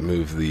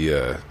moved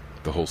the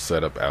whole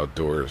setup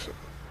outdoors.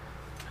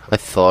 I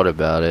thought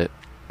about it.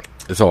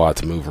 It's a lot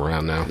to move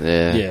around now.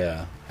 Yeah.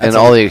 Yeah. And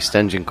all the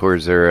extension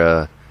cords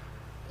are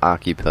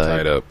occupied.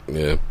 Tied up,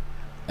 yeah.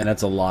 And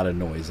that's a lot of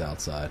noise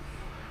outside.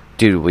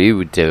 Dude, we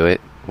would do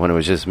it when it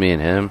was just me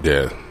and him.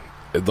 Yeah.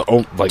 Dude,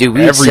 we'd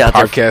every sit out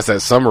there podcast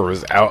that summer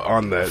was out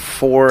on that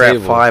 4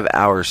 table. or 5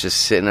 hours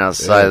just sitting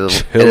outside. Yeah, and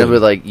chilling. it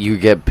would like, you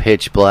get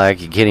pitch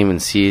black, you can't even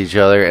see each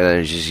other, and then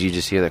it's just, you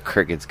just hear the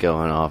crickets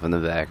going off in the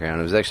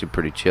background. It was actually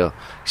pretty chill,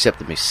 except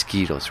the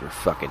mosquitoes were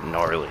fucking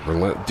gnarly.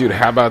 Dude,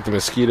 how about the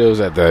mosquitoes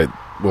at that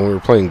when we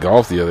were playing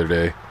golf the other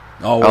day?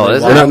 Oh,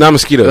 is Or it? not It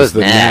mosquitoes, was the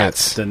gnats.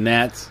 gnats. The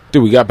gnats.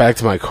 Dude, we got back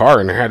to my car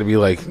and there had to be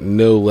like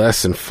no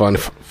less than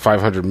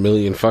 500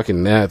 million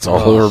fucking gnats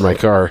all over my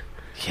car.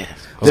 Yeah. I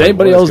was Did like,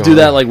 anybody what is else do going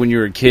that on? like when you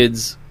were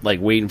kids like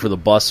waiting for the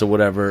bus or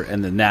whatever,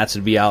 and the gnats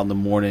would be out in the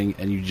morning,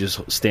 and you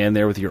just stand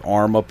there with your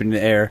arm up in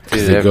the air.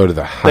 Because they go to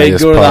the They'd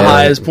highest go to the point.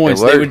 highest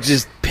points. It They would works.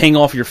 just ping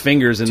off your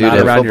fingers and Dude, not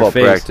at around your football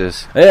face.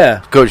 practice, Yeah.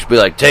 coach would be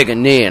like, take a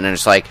knee, and then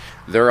it's like,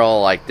 they're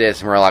all like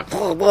this, and we're like,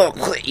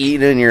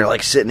 eating, and you're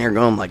like sitting there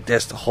going like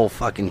this the whole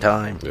fucking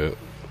time. Yeah.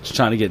 Just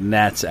trying to get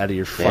gnats out of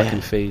your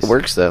fucking face. It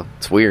works, though.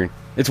 It's weird.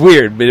 It's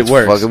weird, but it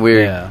works. Fucking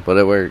weird, Yeah. but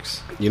it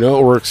works. You know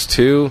what works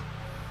too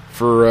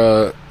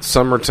for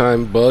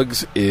summertime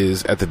bugs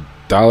is at the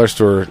dollar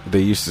store they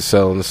used to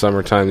sell in the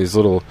summertime these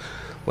little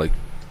like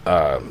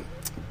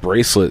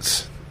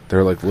bracelets.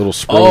 They're like little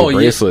spring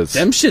bracelets.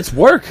 Them shits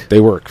work. They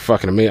work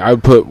fucking amazing. I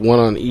would put one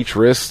on each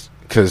wrist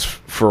because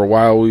for a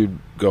while we would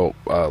go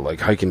like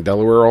hike in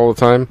Delaware all the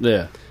time,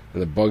 Yeah.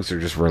 and the bugs are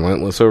just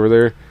relentless over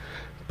there.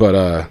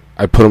 But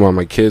I put them on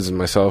my kids and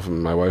myself,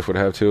 and my wife would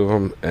have 2 of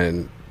them,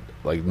 and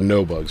like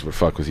no bugs would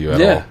fuck with you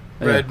at all.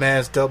 Red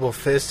Man's double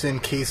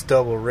fisting, Keith's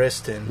double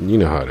wristing. You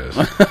know how it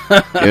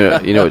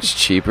is. You know it's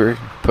cheaper?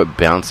 Put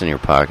bounce in your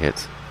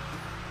pockets.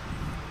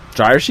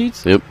 Dryer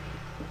sheets? Yep.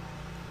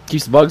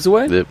 Keeps the bugs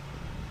away? Yep.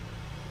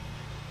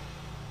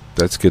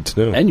 That's good to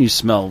know. And you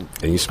smell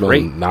And you smell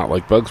great. not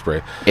like bug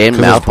spray. And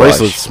 'Cause those mouthwash.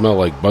 bracelets smell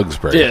like bug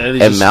spray. Yeah,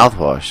 they And just-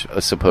 mouthwash,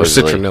 Or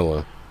supposedly.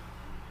 citronella.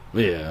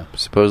 Yeah.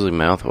 Supposedly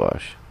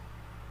mouthwash.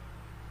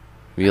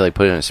 You like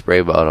put it in a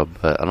spray bottle,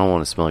 but I don't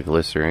want to smell like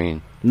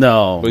Listerine.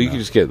 No. Well, you can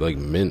just get like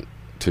mint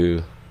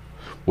too.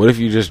 What if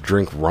you just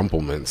drink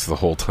Rumplemints the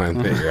whole time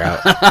that you're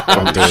out?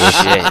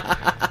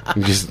 Shit.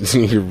 You just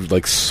you're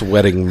like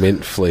sweating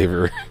mint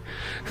flavor.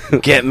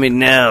 Get me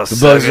now, The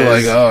bugs are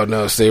like, oh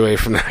no, stay away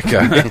from that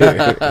guy.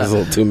 It's a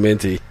little too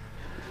minty.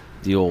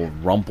 The old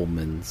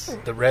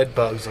Rumplemans. The red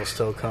bugs will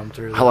still come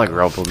through. I like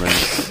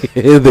Rumpleman.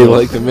 They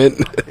like the mint.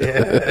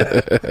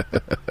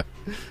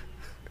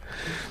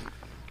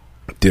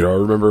 Dude, I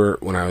remember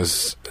when I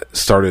was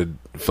started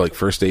like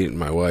first dating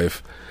my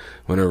wife,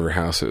 went over her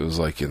house. It was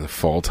like in the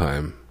fall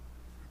time,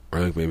 or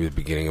like maybe the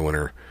beginning of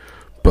winter.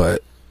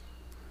 But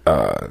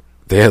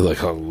they had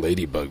like a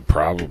ladybug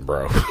problem,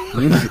 bro.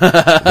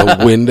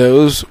 The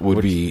windows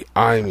would be,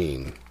 I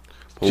mean,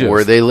 just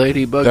Were they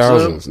ladybugs?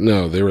 thousands?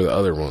 No, they were the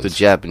other ones. The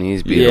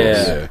Japanese beetles.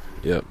 Yeah.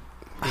 Yep.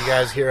 You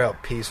guys hear how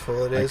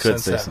peaceful it I is could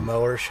since say that something.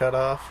 mower shut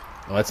off?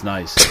 Oh, that's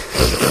nice.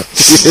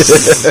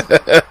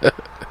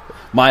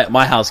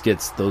 My house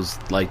gets those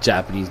like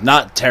Japanese,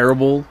 not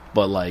terrible,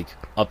 but like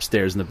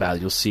upstairs in the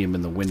bathroom, you'll see them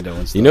in the window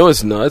and stuff. You know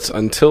it's nuts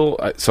until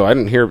so I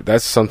didn't hear.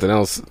 That's something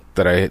else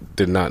that I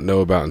did not know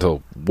about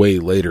until way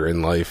later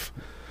in life.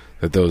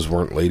 That those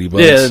weren't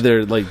ladybugs. Yeah,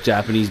 they're like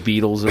Japanese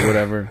beetles or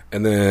whatever.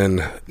 And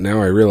then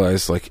now I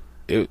realize like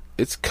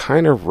it's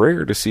kind of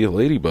rare to see a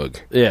ladybug.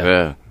 Yeah.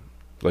 Yeah.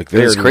 Like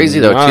It's they're crazy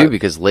though not- too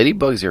because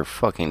ladybugs are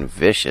fucking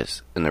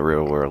vicious in the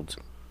real world.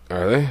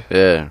 Are they?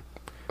 Yeah.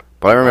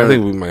 But I I remember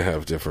think we might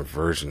have different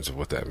versions of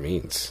what that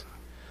means.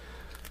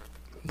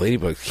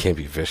 Ladybugs can't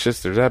be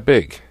vicious. They're that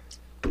big.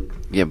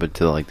 yeah, but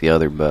to like the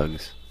other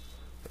bugs.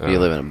 You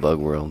live in a bug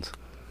world.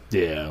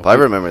 Yeah. But I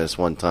remember this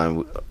one time,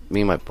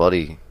 me and my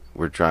buddy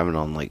were driving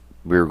on like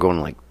we were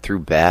going like through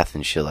Bath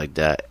and shit like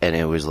that, and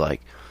it was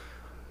like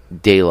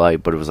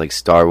daylight, but it was like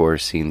Star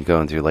Wars scene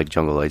going through like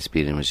Jungle Light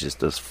Speed, and it was just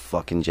those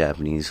fucking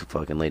Japanese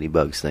fucking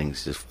ladybugs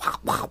things, just wah,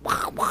 wah,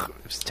 wah, wah.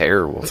 It was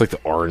terrible. It's like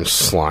the orange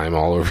slime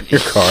all over your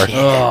car.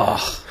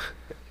 Ugh.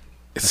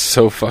 It's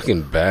so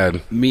fucking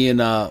bad. Me and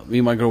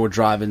my girl were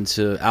driving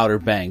to Outer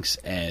Banks,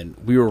 and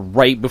we were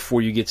right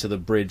before you get to the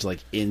bridge, like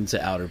into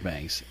Outer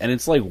Banks, and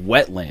it's like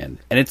wetland,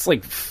 and it's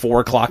like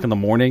 4:00 in the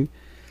morning,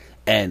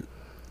 and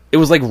it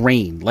was like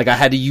rain. Like I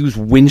had to use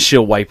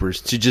windshield wipers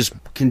to just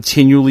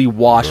continually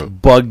wash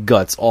bug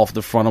guts off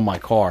the front of my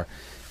car.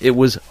 It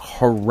was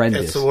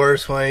horrendous. It's the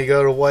worst when you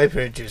go to wipe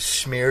and it just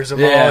smears them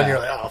Yeah. all, and you're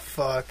like, oh,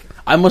 fuck.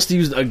 I must have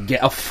used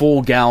a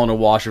full gallon of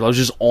washer. I was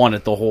just on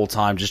it the whole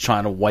time, just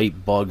trying to wipe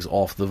bugs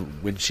off the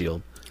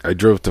windshield. I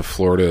drove to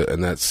Florida,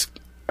 and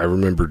I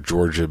remember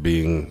Georgia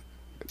being.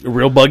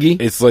 Real buggy?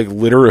 It's like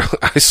literally,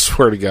 I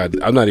swear to God,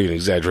 I'm not even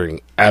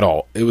exaggerating at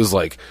all. It was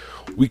like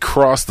we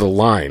crossed the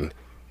line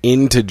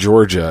into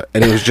Georgia,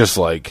 and it was just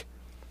like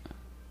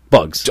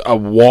Bugs. a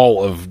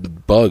wall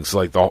of bugs,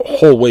 like the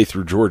whole way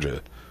through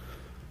Georgia.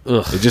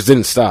 Ugh. It just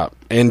didn't stop,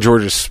 and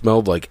Georgia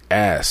smelled like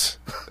ass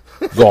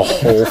the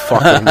whole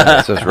fucking way.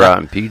 It's just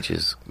rotten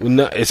peaches.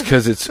 No, it's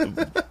because it's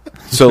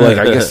so like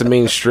I guess the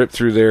main strip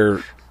through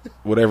there,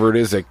 whatever it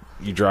is that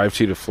you drive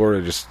to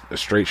Florida, just a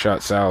straight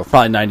shot south.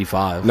 Probably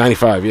 95.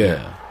 95,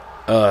 yeah.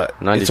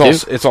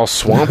 It's all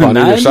swamp on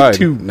either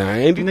side. 92.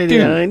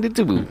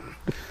 92.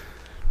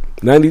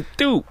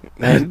 92.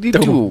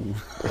 92.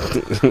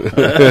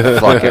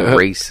 Fucking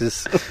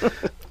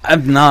racist.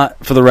 I'm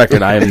not, for the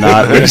record, I am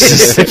not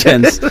racist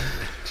against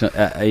It's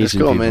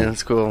Asian cool, people. man.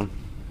 It's cool.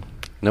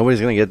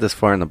 Nobody's gonna get this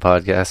far in the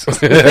podcast.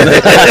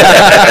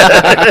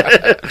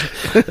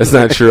 That's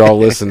not true. I'll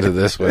listen to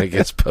this when it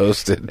gets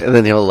posted. And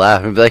then he'll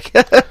laugh and be like,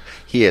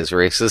 he is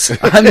racist.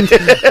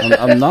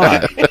 I'm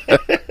not.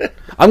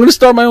 I'm going to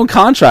start my own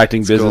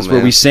contracting business cool, where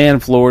man. we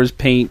sand floors,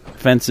 paint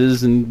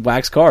fences and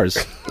wax cars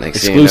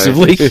Next thing you know,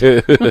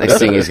 exclusively. Next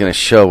thing he's going to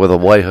show with a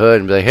white hood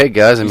and be like, hey,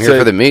 guys, I'm here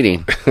for the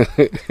meeting.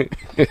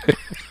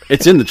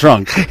 It's in the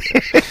trunk.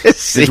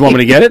 Did you want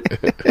me to get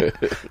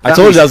it? I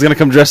told you I was going to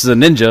come dressed as a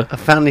ninja. I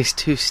found these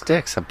 2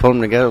 sticks. I put them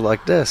together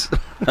like this.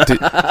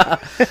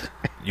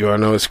 You want to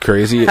know what's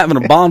crazy? Having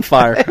a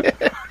bonfire.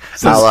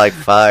 I like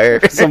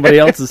fire. Somebody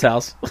else's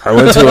house. I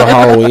went to a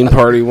Halloween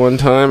party one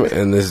time,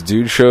 and this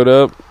dude showed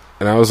up,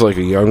 and I was like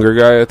a younger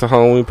guy at the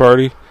Halloween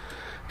party,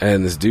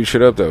 and this dude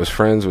showed up that was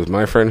friends with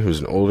my friend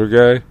who's an older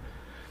guy,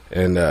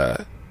 and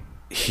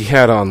he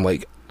had on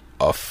like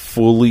a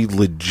fully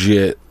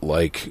legit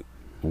like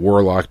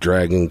Warlock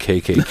Dragon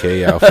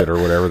KKK outfit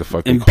or whatever the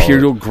fuck they call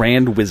Imperial it.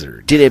 Grand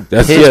Wizard. Did it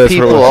That's- piss yeah, that's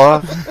people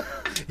what it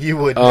off? You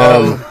would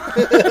know.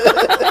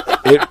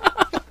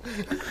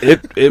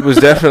 It was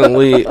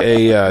definitely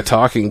a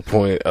talking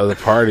point of the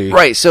party.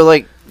 Right, so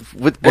like...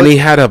 And he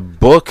had a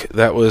book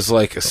that was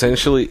like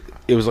essentially,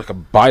 it was like a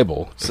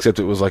Bible, except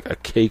it was like a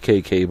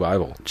KKK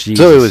Bible.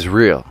 Jesus. So it was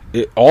real.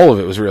 All of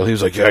it was real. He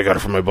was like, yeah, I got it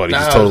from my buddy.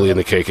 He's No, totally in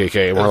the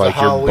KKK. And we're was a like,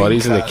 your Halloween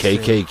buddy's in the costume.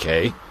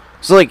 KKK?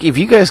 So like, if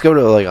you guys go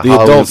to like a The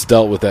Halloween... adults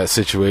dealt with that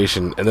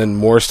situation, and then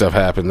more stuff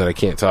happened that I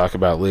can't talk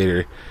about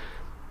later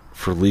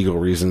for legal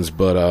reasons,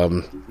 but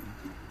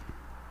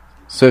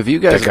So if you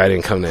that guys... guy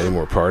didn't come to any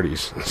more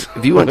parties.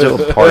 If you went to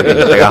a party,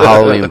 like a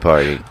Halloween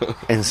party,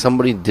 and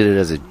somebody did it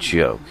as a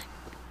joke,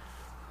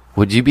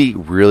 would you be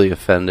really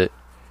offended?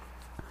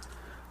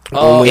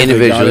 Only if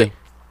they got Individually?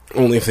 it-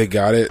 Only if they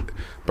got it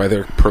by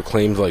their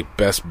proclaimed like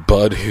best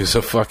bud who's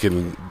a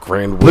fucking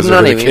grand But wizard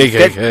not of the even...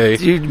 That KKK.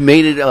 dude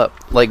made it up,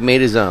 like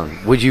made his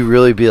own. Would you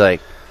really be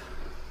like,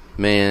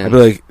 man, I'd be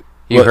like,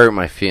 you what- hurt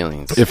my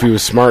feelings? if he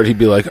was smart, he'd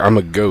be like, I'm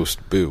a ghost,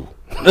 boo.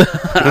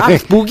 I'm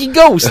Spooky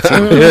Ghost.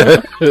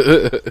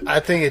 I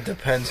think it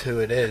depends who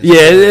it is.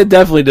 Yeah, it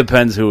definitely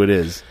depends who it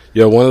is.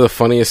 Yo, one of the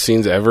funniest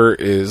scenes ever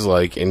is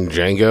like in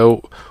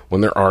Django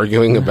when they're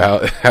arguing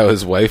about how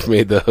his wife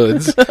made the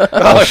hoods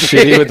all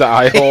shitty with the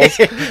eye holes.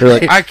 They're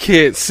like, I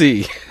can't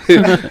see.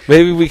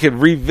 Maybe we could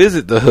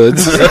revisit the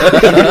hoods.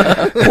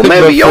 Well,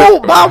 maybe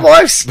my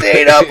wife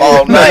stayed up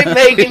all night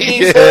making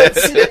these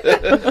hoods.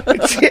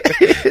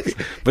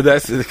 But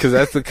that's because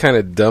that's the kind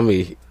of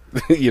dummy,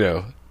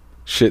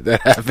 shit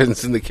that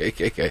happens in the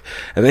KKK.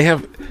 And they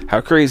have,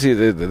 how crazy is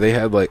it that they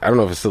had like, I don't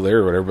know if it's still there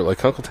or whatever, but like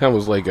Hunkletown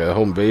was like a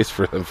home base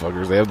for them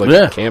fuckers. They had like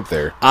Yeah. a camp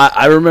there.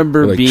 I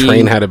remember Like being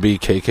train how to be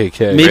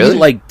KKK. maybe Really?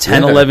 like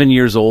 10, Yeah. 11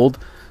 years old.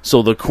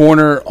 So the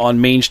corner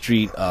on Main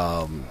Street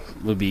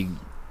would be,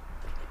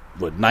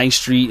 9th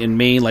Street in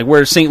Maine, like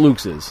where St.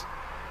 Luke's is.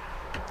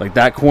 Like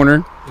that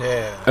corner.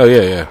 Yeah. Oh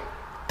yeah.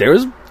 There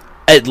was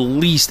at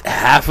least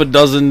half a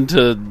dozen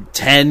to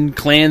 10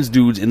 Klans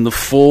dudes in the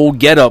full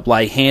getup,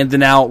 like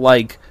handing out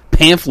like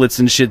pamphlets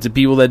and shit to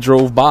people that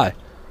drove by.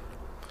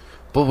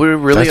 But would it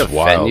really That's offend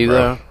wild, you, bro.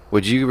 though?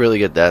 Would you really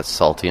get that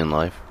salty in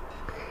life?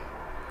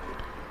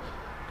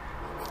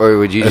 Or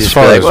would you As just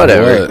be far like, as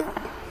whatever?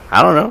 what?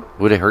 I don't know.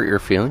 Would it hurt your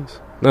feelings?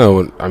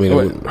 No, I mean, it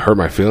wouldn't hurt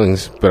my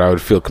feelings, but I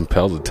would feel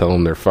compelled to tell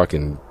them they're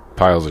fucking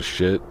piles of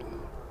shit.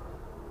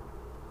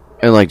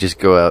 And, like, just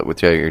go out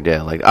with your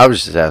dad. Like, I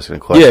was just asking a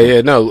question.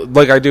 Yeah, no,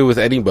 like I do with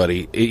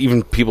anybody,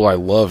 even people I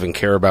love and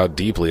care about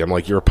deeply. I'm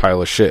like, you're a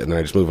pile of shit, and then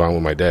I just move on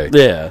with my day.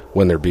 Yeah.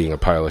 When they're being a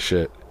pile of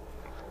shit.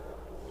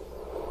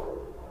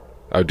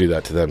 I would do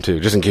that to them, too,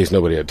 just in case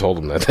nobody had told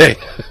them that day.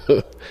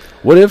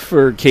 What if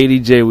for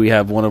KDJ we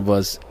have one of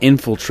us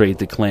infiltrate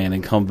the Klan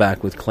and come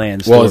back with Klan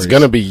stories? Well, it's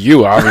going to be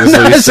you,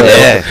 obviously, so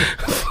Yeah.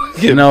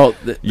 You know,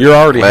 you're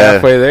already Well,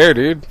 halfway there,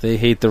 dude. they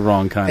hate the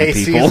wrong kind of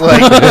He's people.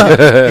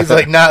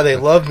 like, nah, they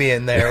love me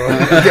in there. I'm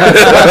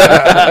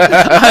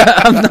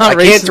not I can't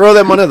racist. throw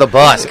them under the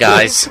bus,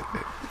 guys.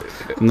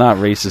 I'm not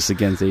racist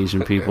against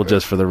Asian people,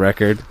 just for the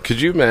record.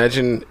 Could you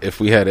imagine if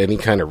we had any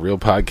kind of real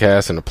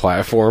podcast and a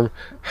platform,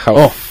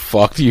 how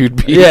fucked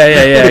you'd be? Yeah,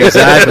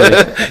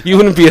 exactly. You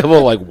wouldn't be able to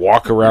like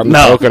walk around the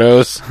No.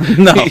 Poconos.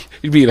 No.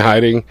 You'd be in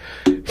hiding.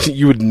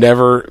 You would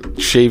never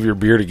shave your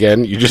beard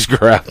again. You just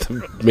grow out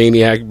the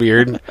maniac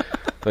beard.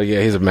 Like,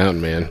 yeah, he's a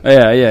mountain man.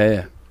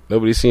 Yeah.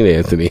 Nobody's seen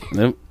Anthony.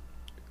 Nope.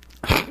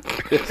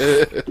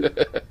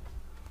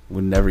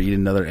 Would never eat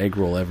another egg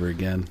roll ever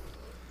again.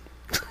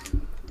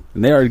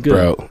 And they are good.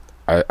 Bro,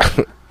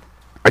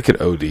 I could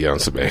OD on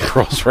some egg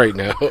rolls right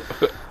now.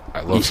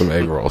 I love some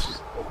egg rolls.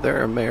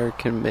 They're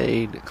American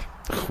made.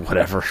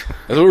 Whatever.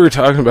 That's what we were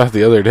talking about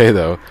the other day,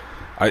 though.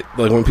 I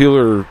like when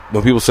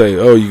people say,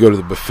 "Oh, you go to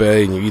the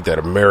buffet and you eat that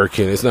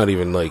American." It's not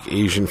even like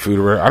Asian food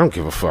or whatever. I don't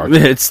give a fuck.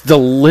 It's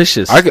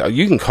delicious.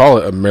 You can call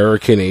it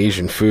American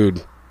Asian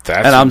food.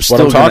 That's And I'm what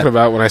still I'm talking gonna-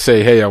 about when I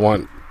say, "Hey, I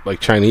want like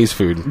Chinese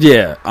food."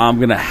 Yeah, I'm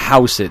going to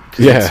house it.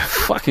 'Cause Yeah. It's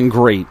fucking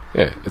great.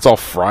 Yeah, it's all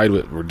fried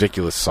with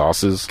ridiculous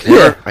sauces.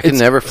 Yeah, I can it's-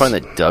 never find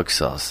the duck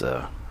sauce,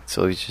 though. It's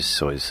always just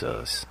soy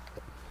sauce.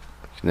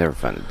 You can never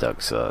find the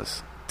duck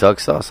sauce. Duck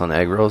sauce on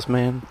egg rolls,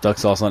 man? Duck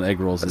sauce on egg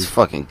rolls. That's Is,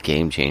 fucking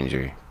game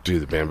changer.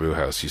 Dude, the Bamboo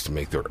House used to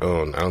make their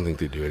own. I don't think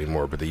they do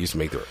anymore, but they used to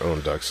make their own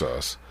duck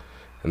sauce.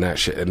 And that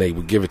shit, and they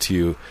would give it to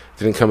you. It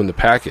didn't come in the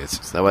packets.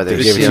 Is that why they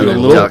They gave it to seal you in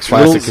a the little ducks from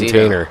plastic the casino?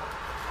 container.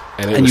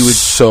 and it And was you would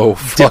so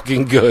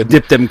fucking good.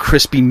 Dip them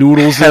crispy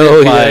noodles in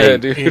Hell it. yeah,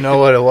 like- dude. You know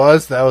what it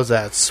was? That was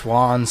that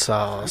swan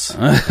sauce.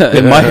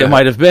 it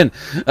might have been.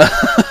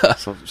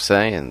 That's what I'm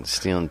saying.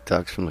 Stealing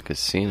ducks from the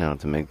casino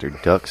to make their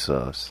duck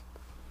sauce.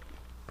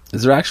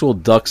 Is there actual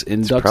ducks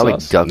in duck Probably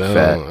sauce? duck No,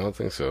 fat. I don't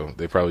think so.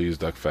 They probably use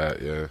duck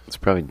fat. Yeah, It's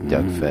probably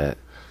duck fat.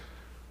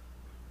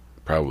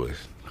 probably.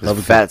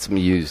 Because fat's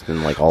used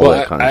in like all Well,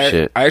 that kind of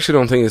shit. I actually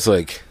don't think it's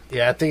like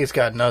Yeah, I think it's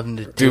got nothing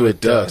to do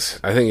with ducks.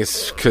 I think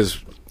it's because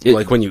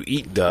like when you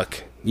eat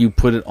duck. You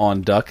put it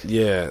on duck.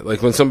 Yeah,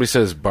 like when somebody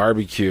says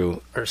barbecue,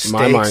 Or my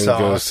steak mind sauce.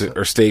 goes to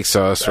or steak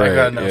sauce, I right?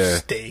 got no Yeah,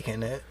 steak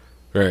in it.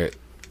 right.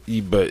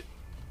 But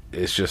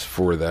it's just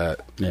for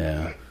that.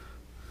 Yeah.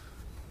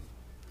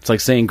 It's like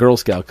saying Girl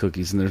Scout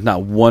cookies, and there's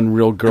not one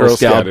real Girl,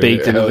 Scout in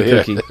baked it. into the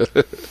Hell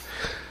cookie.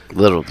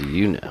 Little do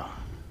you know.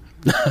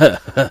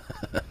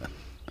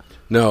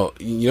 No,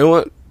 you know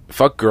what?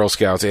 Fuck Girl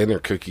Scouts and their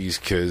cookies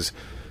because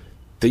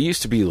they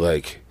used to be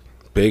like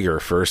bigger.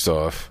 First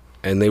off,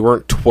 and they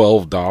weren't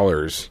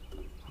 $12.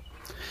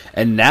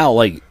 And now,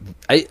 like,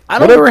 I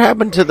don't Whatever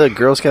happened to the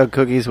Girl Scout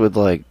cookies with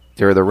like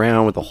they were the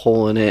round with a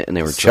hole in it and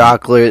they were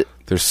chocolate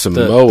There's the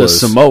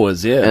Samoas.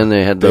 Samoas, yeah. and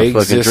they had the They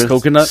fucking exist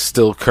coconut?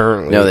 still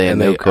currently. No, they had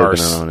and no are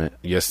coconut on it.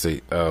 Yes,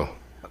 they. Oh,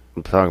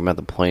 I'm talking about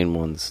the plain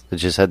ones. It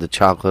just had the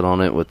chocolate on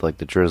it with like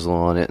the drizzle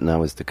on it, and that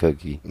was the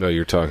cookie. no,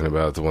 you're talking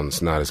about the one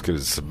that's not as good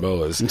as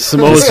Samoas.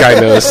 Samoas- This guy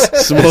knows.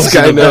 Samoas This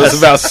are guy the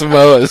knows best. about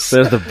Samoas.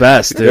 They're the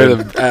best, They're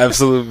dude. the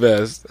absolute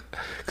best.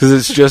 Because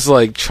it's just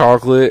like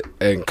chocolate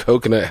and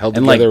coconut held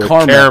And, like, together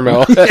with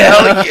caramel. caramel.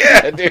 Hell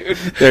yeah, dude.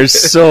 They're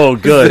so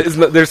good.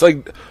 There's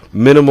like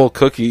minimal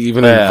cookie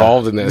even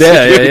involved in this.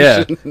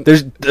 Yeah.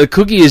 There's the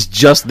cookie is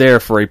just there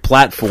for a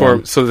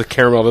platform, So the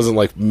caramel doesn't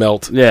like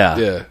melt. Yeah.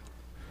 Yeah.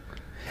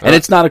 and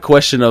it's not a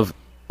question of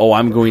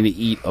I'm going to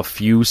eat a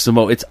few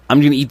Samoa. It's I'm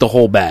going to eat the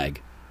whole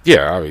bag.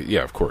 Yeah, I mean,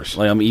 yeah, of course.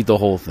 Like I'm gonna eat the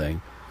whole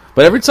thing.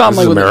 But every time, This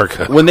like is when,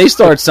 America. when they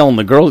start selling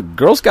the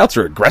Girl Scouts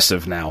are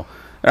aggressive now.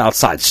 They're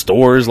outside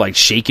stores, like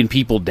shaking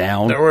people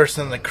down. They're worse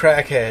than the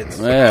crackheads.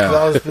 Yeah. 'Cause I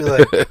always be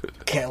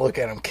like, can't look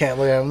at them, can't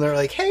look at them. They're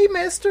like, hey,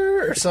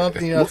 mister, or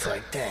something. You know, it's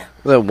like, damn.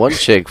 That one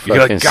chick You're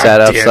fucking like, "God sat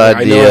damn it, outside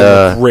I know I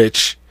the look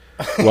rich,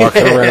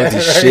 walking around with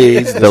these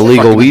shades, the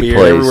legal weed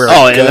place.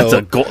 Oh, yeah, that's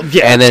a goal.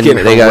 Yeah, and then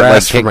getting they got like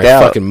harassed for kicked my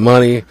out. fucking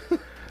money.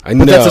 I but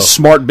know. that's a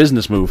smart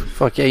business move.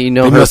 Fuck yeah, you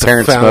know They her must have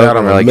parents found smoke, out and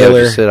I'm we're a like, yo,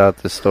 Miller. just sit out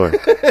the store.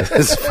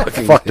 This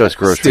fucking Fuck those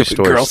grocery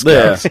stupid Girl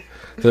stores. Scouts.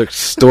 They're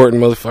extorting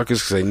motherfuckers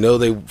because they know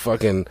they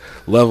fucking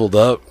leveled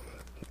up.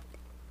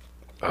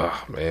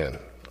 Oh man,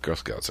 Girl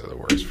Scouts are the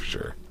worst for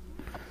sure.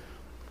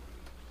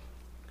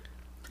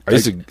 I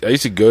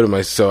used to go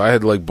to so I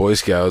had like Boy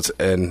Scouts,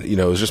 and you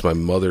know it was just my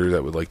mother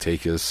that would like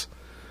take us,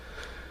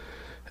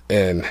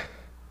 and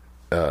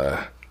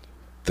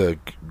the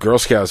Girl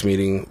Scouts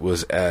meeting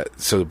was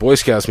the Boy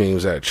Scouts meeting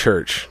was at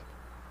church.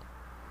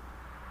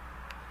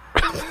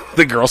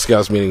 The Girl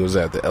Scouts meeting was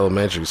at the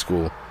elementary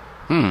school.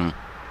 But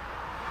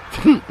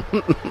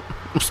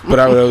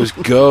I would always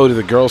go to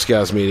the Girl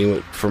Scouts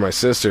meeting for my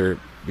sister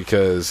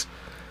because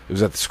it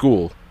was at the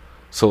school.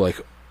 So,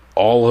 like,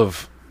 all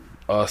of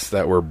us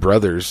that were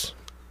brothers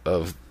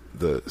of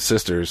the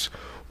sisters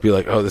would be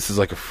like, oh, this is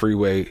like a free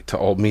way to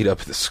all meet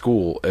up at the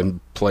school and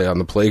play on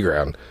the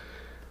playground.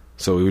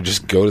 So we would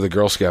just go to the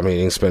Girl Scout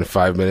meeting, spend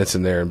 5 minutes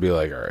in there, and be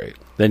like, all right.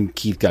 Then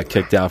Keith got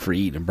kicked out for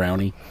eating a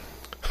brownie.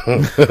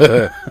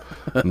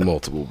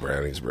 Multiple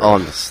brownies, bro.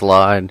 On the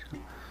slide.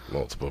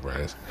 Multiple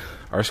brownies.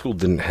 Our school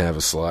didn't have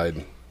a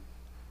slide.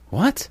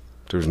 What?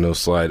 There was no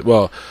slide.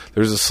 Well,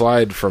 there was a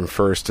slide from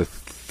first to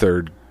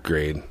third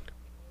grade. And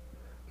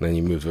then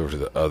you moved over to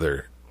the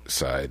other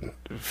side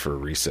for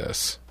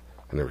recess.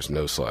 And there was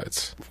no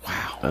slides.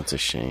 Wow. That's a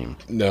shame.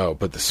 No,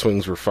 but the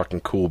swings were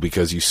fucking cool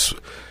because you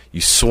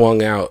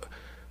swung out,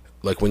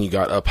 like when you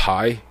got up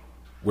high,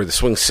 where the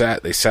swing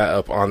sat, they sat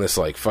up on this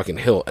like fucking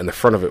hill, and the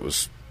front of it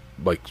was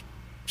like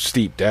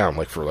steep down,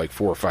 like for like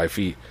 4 or 5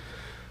 feet.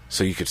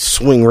 So you could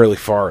swing really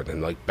far and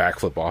then like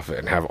backflip off it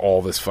and have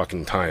all this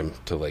fucking time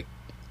to like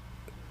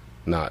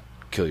not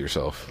kill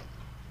yourself.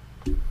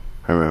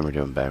 I remember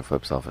doing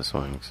backflips off of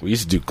swings. We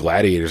used to do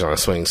gladiators on a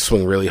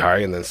swing really high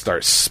and then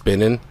start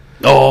spinning.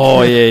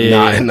 Oh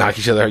yeah. And knock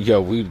each other out.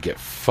 Yo, we'd get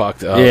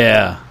fucked up.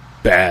 Yeah.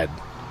 Bad.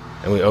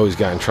 And we always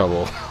got in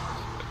trouble.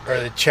 Or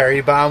the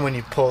cherry bomb when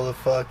you pull the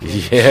fucking.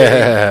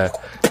 Yeah.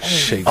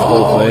 Shake the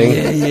whole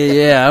thing.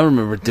 Yeah. I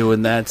remember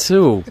doing that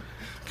too.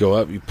 Go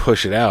up, you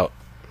push it out.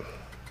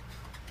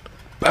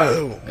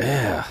 Boom.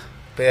 Yeah.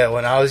 But yeah,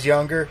 when I was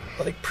younger,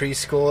 like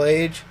preschool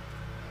age,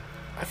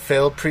 I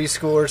failed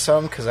preschool or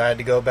something because I had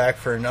to go back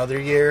for another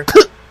year.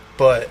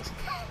 But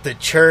the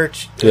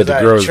church, He had to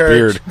grow his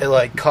beard. it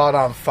like caught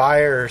on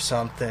fire or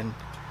something.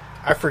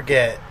 I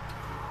forget.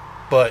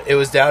 But it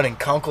was down in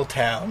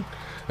Kunkletown.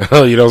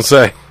 Oh, you don't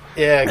say.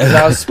 Yeah, because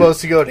I was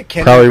supposed to go to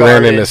kindergarten. Probably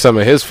ran into some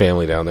of his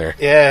family down there.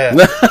 Yeah,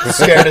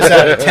 scared us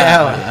out of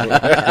town.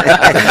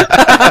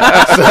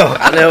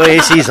 No,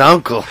 he's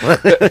uncle.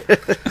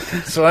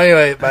 So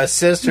anyway, my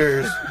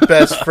sister's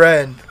best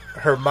friend,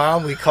 her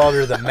mom, we called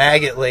her the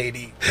maggot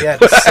lady. We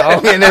had a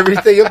song and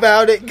everything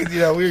about it because,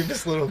 we were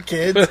just little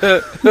kids.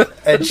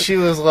 And she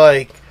was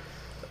like,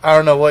 I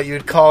don't know what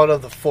you'd call it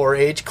of the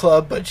 4-H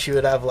club, but she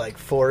would have like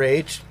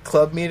 4-H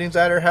club meetings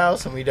at her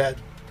house, and we'd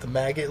have the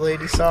maggot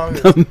lady song.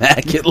 The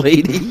maggot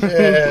lady?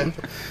 Yeah.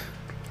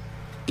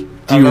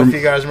 I don't know if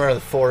you guys remember the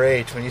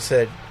 4-H when you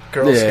said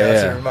Girl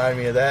Scouts. It reminded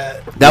me of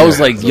that. That was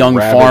like young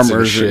rabbits and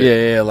farmers.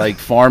 shit. Like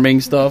farming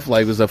stuff.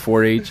 Like was that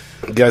 4-H?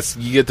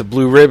 You get the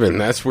blue ribbon.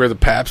 That's where the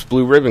Pabst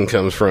blue ribbon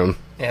comes from.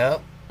 Yeah.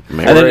 And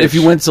then if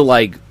you went to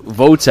like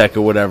Votech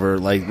or whatever,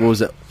 like what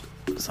was it?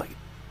 It was like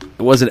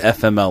it wasn't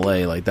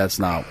FMLA. Like that's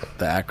not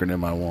the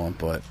acronym I want,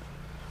 but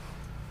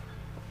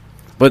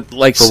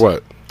like For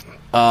what?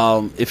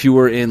 if you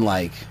were in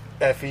like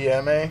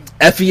FEMA.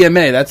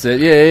 FEMA, that's it.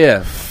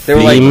 Yeah. They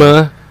were like.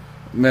 FEMA?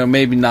 No,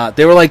 maybe not.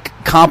 They were like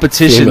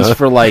competitions FEMA.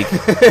 for like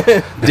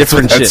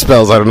different That shit.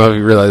 spells. I don't know if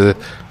you realize it.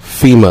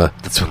 FEMA.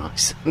 That's what I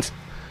said.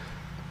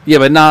 Yeah,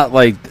 but not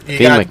like You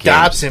FEMA got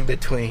dots in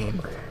between.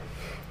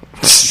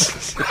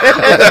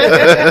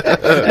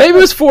 maybe it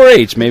was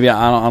 4-H. Maybe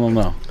I don't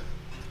know.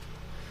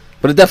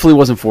 But it definitely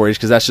wasn't 4-H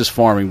because that's just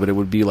farming. But it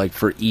would be like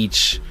for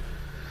each,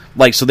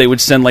 like so they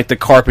would send like the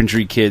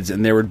carpentry kids,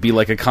 and there would be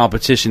like a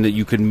competition that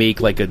you could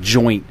make like a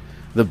joint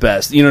the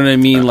best. You know what I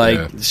mean?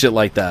 Like shit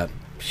like that.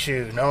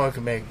 Shoot, no one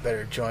can make a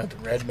better joint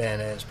than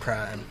Redman in his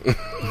prime.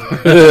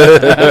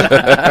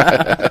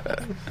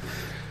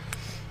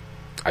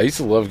 I used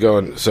to love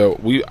going. So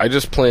I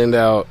just planned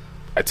out.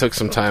 I took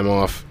some time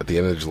off at the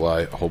end of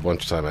July, a whole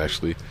bunch of time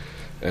actually,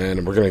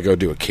 and we're gonna go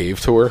do a cave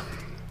tour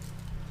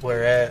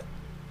Where at?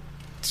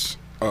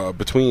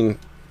 between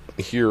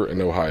here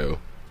and Ohio.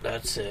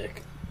 That's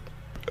sick.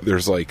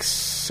 There's like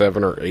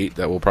 7 or 8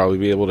 that we'll probably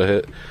be able to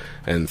hit,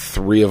 and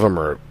 3 of them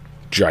are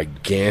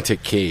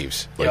gigantic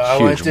caves, like Yeah, I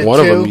went huge. to One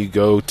of 2. them you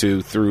go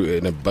through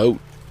in a boat.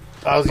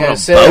 I was going to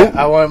say,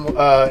 I went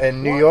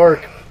in New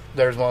York,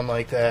 there's one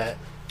like that.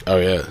 Oh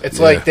yeah, It's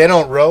yeah. like they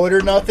don't row it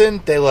or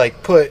nothing. They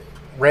like put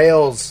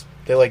rails.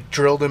 They like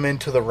drilled them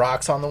into the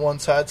rocks on the one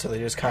side, so they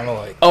just kind of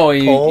like Oh,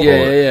 pull.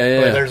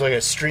 yeah. But there's like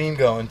a stream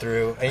going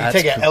through, and you That's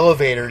take an cool.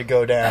 elevator to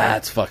go down.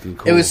 That's fucking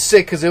cool. It was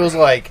sick because it was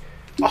like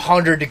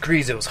 100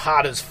 degrees. It was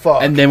hot as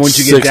fuck. and then once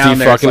you get 60 down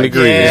there, it's fucking like,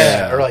 degrees.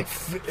 yeah, or like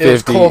it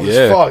was 50, cold yeah.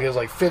 as fuck. It was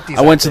like 50s.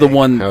 I went to the think.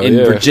 one Hell in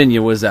yeah.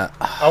 Virginia. Was that?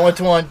 I went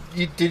to one.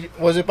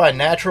 Was it by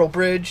Natural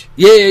Bridge?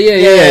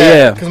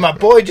 Yeah. Because my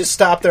boy just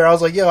stopped there. I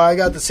was like, "Yo, I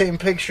got the same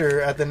picture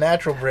at the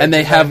Natural Bridge." And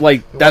they have then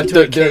like we that. went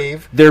to a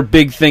cave. Their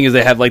big thing is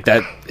they have like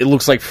that. It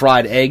looks like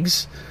fried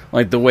eggs.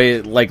 Like the way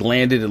it like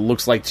landed, it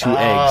looks like 2 Oh.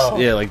 eggs.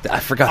 Yeah, like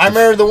I forgot. I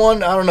remember the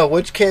one. I don't know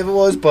which cave it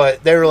was,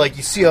 but they were like,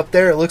 you see up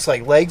there, it looks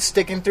like legs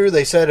sticking through.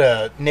 They said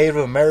a Native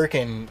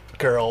American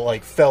girl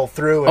like fell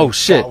through. And Oh,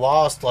 shit. got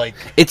lost like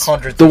It's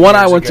hundreds. the of one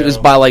years I went to ago. is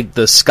by like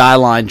the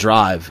Skyline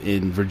Drive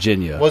in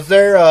Virginia. Was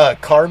there a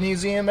car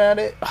museum at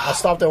it? I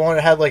stopped at one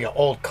that had like an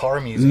old car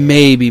museum.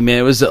 Maybe, man.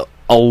 It was a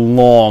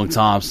long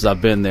time since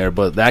I've been there,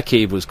 but that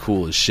cave was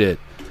cool as shit.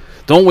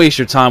 Don't waste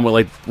your time with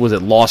like, was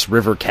it Lost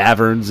River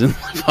Caverns and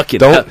fucking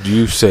Don't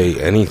you say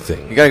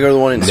anything You gotta go to the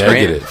one in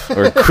negative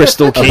Scranton. or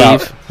Crystal Cave?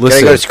 about. You gotta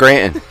Listen, go to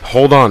Scranton.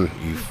 hold on,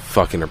 you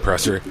fucking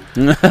oppressor.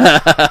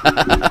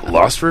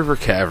 Lost River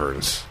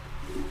Caverns.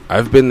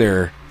 I've been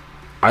there.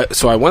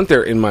 So I went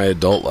there in my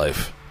adult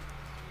life,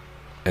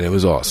 and it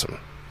was awesome.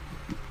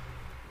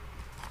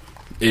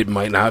 It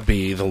might not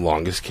be the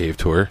longest cave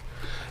tour.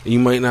 You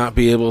might not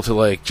be able to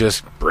like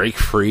just break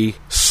free,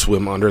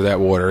 swim under that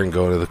water, and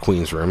go to the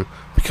Queen's room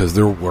because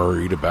they're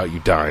worried about you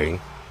dying.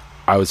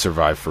 I would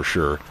survive for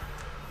sure.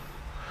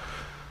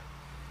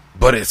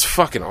 But it's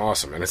fucking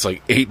awesome, and it's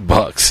like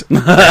 $8.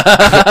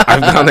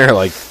 I've gone there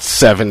like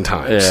 7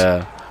 times.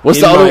 Yeah. What's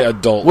In the my other?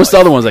 adult What's the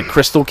life. other ones? Like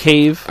Crystal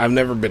Cave? I've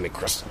never been to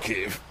Crystal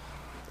Cave.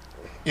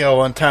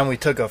 One time we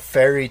took a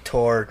ferry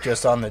tour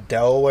just on the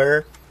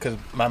Delaware because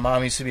my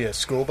mom used to be a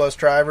school bus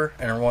driver,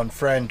 and her one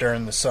friend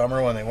during the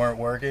summer when they weren't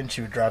working,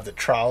 she would drive the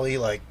trolley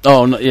like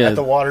Oh no, yeah. at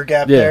the water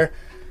gap Yeah. there.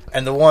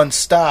 And the one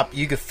stop,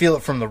 you could feel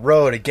it from the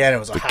road. Again, it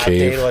was a hot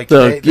cave. day. Like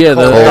The the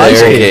cold ice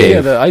air cave. cave.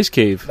 Yeah, the ice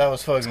cave. That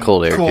was fucking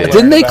cold air cool. cave. to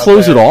Didn't learn they about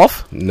close that. it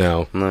off?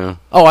 No, No.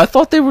 Oh, I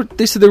thought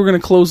they said they were going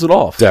to close it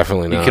off.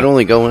 definitely not. You can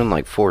only go in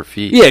like 4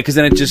 feet. Yeah, because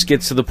then it just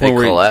gets to the They point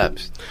where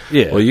collapsed.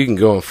 yeah. Well, you can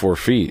go in 4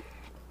 feet,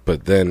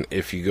 but then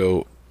if you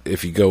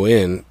go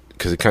in,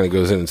 because it kind of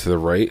goes into the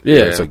right, Yeah.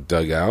 it's like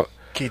dug out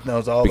Keith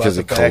knows all because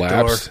about it the back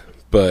collapsed. door.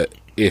 But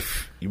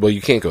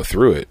you can't go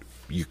through it.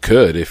 You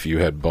could if you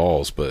had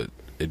balls, but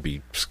it'd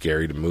be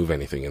scary to move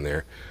anything in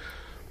there.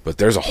 But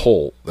there's a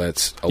hole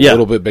that's a Yeah.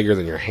 little bit bigger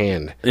than your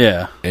hand.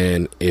 yeah.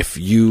 And if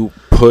you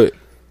put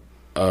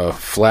a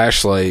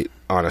flashlight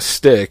on a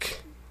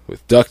stick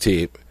with duct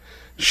tape,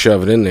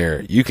 shove it in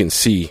there, you can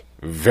see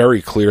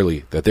very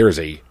clearly that there is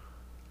a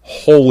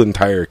whole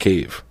entire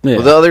cave. Yeah.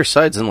 Well, the other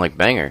side's in like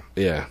Bangor.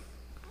 Yeah.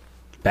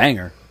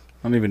 Banger.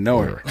 I don't even know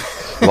her.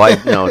 Why?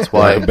 No, it's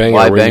why. Yeah, Bangor,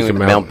 Why where you Bangor? can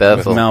Mount mount-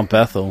 Bethel. Mount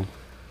Bethel.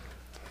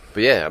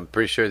 But yeah, I'm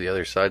pretty sure the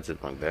other side's in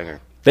like Bangor.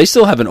 They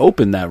still haven't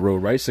opened that road,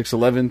 right?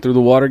 611 through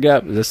the water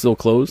gap. Is that still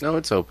closed? No,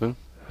 it's open.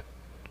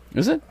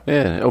 Is it?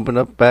 Yeah, it opened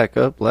up back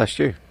up last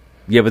year.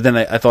 Yeah, but then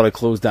I thought it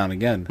closed down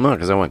again. No,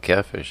 because I went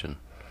catfishing.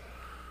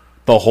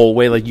 The whole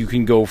way, like you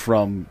can go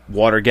from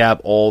Water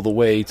Gap all the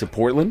way to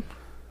Portland.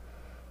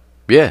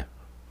 Yeah,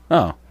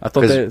 Oh, I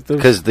thought that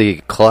because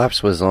the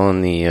collapse was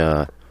on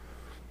the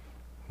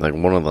like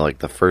one of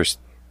the first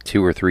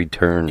 2 or 3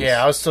 turns.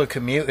 Yeah, I was still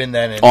commuting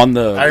then. And on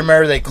the I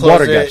remember they closed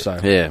Water Gap it.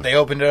 side. Yeah. They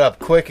opened it up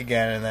quick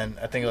again, and then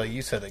I think, like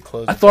you said, they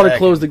closed it I thought back. it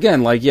closed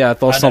again. Like, yeah, I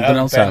thought something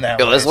else happened.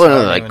 Yo, that's one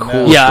of the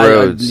coolest Yeah,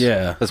 roads.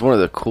 yeah. That's one of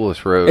the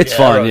coolest roads. It's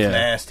fun, Road's yeah.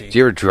 nasty. Do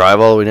you ever drive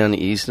all the way down to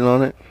Easton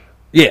on it?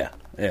 Yeah,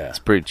 yeah. It's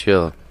pretty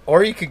chill.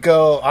 Or you could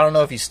go, I don't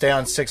know if you stay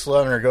on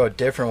 611 or go a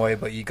different way,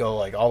 but you go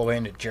like all the way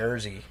into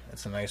Jersey.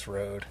 It's a nice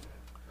road.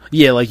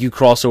 Yeah, like you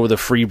cross over the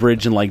Free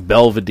Bridge in like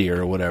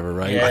Belvedere or whatever,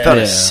 right? Yeah. I thought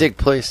it was a sick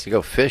place to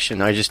go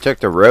fishing. I just took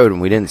the road and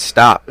we didn't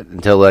stop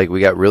until we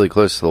got really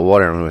close to the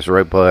water and it was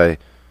right by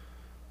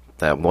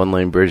that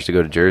 1-lane bridge to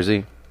go to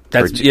Jersey.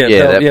 That's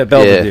Or-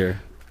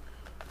 Belvedere.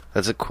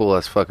 That's a cool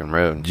ass fucking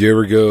road. Did you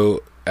ever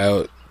go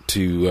out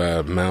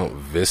to Mount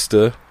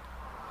Vista,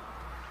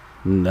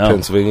 No.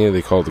 Pennsylvania?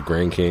 They call it the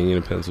Grand Canyon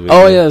of Pennsylvania.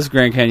 Oh yeah, it's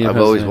Grand Canyon. I've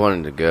always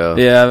wanted to go.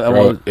 Yeah,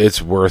 Bro,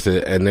 it's worth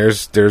it. And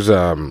there's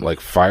like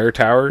fire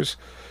towers,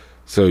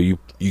 so you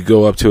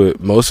go up to it.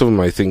 Most of them,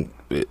 I think,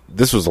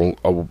 this was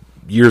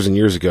years and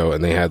years ago,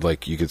 and they had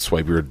like you could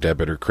swipe your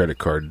debit or credit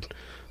card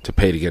to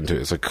pay to get into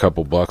it. It's like a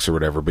couple bucks or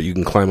whatever, but you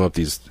can climb up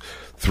these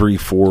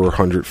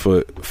 300-400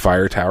 foot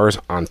fire towers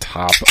on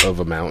top of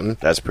a mountain.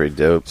 That's pretty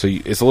dope. So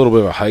it's a little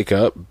bit of a hike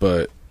up,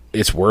 but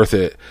it's worth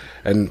it.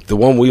 And the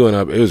one we went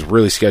up, it was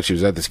really sketchy. It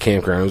was at this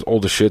campground. It was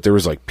old as shit. There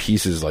was like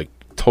pieces like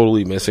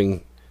totally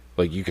missing.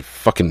 Like you could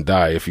fucking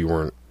die if you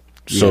weren't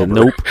sober.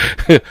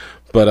 nope.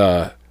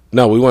 But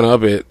no, we went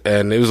up it,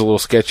 and it was a little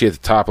sketchy at the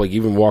top. Like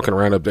even walking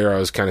around up there, I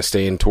was kind of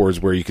staying towards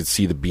where you could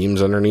see the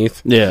beams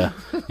underneath. Yeah.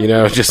 You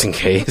know, just in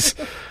case.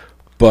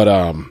 But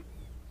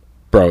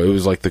bro, it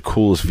was like the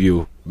coolest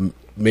view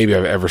maybe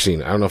I've ever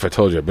seen. I don't know if I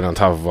told you, I've been on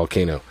top of a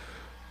volcano.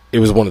 It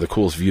was one of the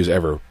coolest views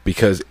ever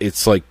because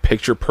it's like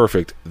picture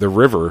perfect. The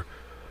river,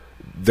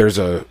 there's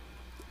a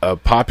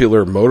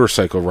popular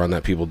motorcycle run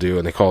that people do,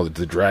 and they call it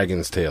the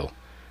Dragon's Tail.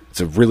 It's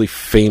a really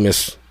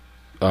famous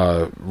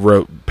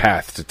road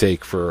path to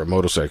take for a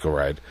motorcycle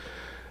ride.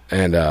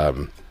 And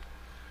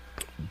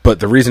but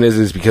the reason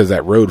is because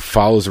that road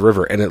follows the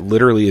river, and it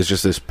literally is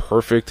just this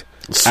perfect,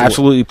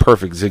 absolutely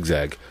perfect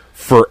zigzag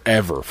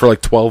forever for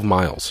like 12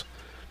 miles.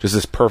 Just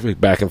this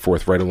perfect back and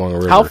forth right along a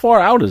river. How far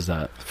out is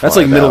that? That's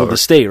like middle of the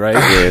state, right?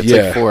 Yeah, it's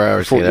like 4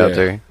 hours to get out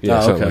there. Yeah,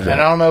 Oh, something okay. like that.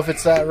 And I don't know if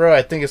it's that road.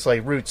 I think it's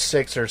like Route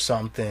 6 or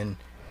something.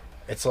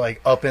 It's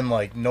like up in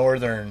like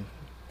northern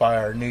by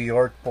our New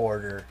York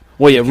border.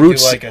 Well, yeah, You Route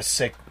do like a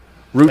sick.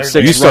 Route there's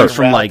 6 You start runs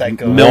from route like that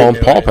goes Mill and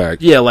into Paul it. Pack.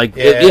 yeah, like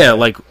Yeah.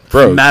 like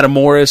Bro. from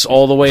Matamoros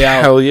all the way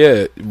out. Hell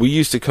yeah. We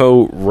used to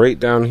go right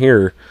down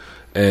here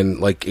and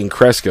like in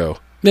Cresco.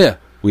 Yeah.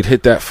 We'd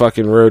hit that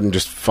fucking road and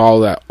just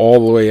follow that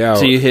all the way out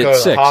So you hit Go to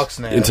the 6. Hawks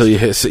Nest. until you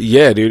hit.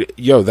 Yeah, dude.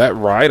 Yo, that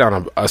ride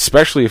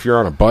especially if you're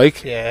on a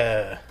bike,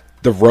 Yeah.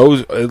 the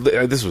roads.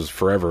 This was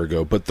forever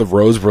ago, but the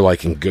roads were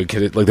like in good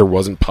condition. Like there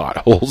wasn't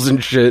potholes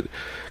and shit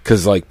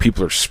because like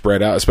people are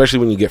spread out. Especially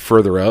when you get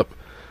further up,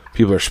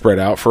 people are spread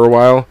out for a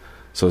while,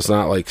 so it's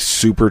not like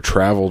super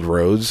traveled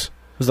roads.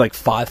 It was like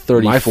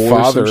 5:34. My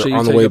father, or some shit you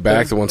on the take way up there?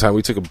 back, the one time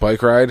we took a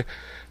bike ride,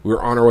 we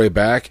were on our way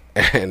back,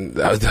 and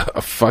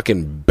a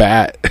fucking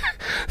bat.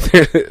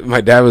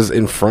 My dad was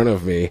in front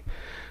of me,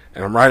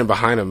 and I'm riding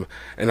behind him,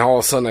 and all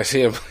of a sudden I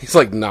see him. He's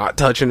like not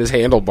touching his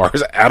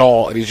handlebars at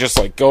all, and he's just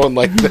like going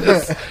like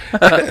this.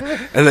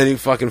 And then he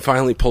fucking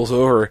finally pulls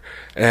over,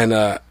 and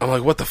I'm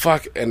like, "What the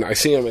fuck?" And I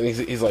see him, and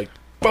he's like,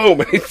 "Boom!"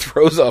 And he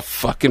throws a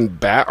fucking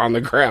bat on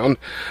the ground.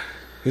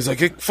 He's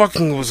like, it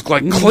fucking was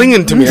like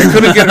clinging to me. I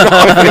couldn't get it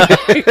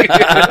off me.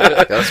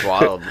 That's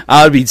wild.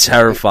 I would be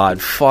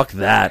terrified. Fuck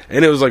that.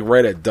 And it was like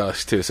right at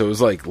dusk too, so it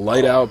was like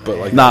light out, but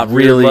like Not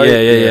weird really. light.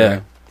 Yeah.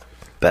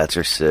 Bats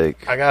are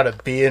sick. I got a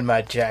bee in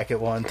my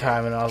jacket one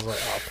time, and I was like,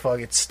 oh, fuck,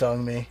 it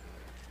stung me.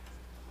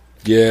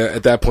 Yeah,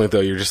 at that point though,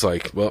 you're just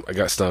like, well, I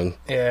got stung.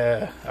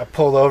 Yeah. I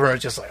pulled over and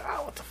was just like,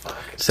 oh, what the fuck?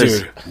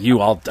 Says Dude. you,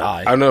 I'll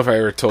die. I don't know if I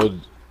ever told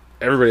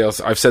everybody else.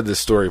 I've said this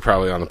story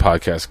probably on the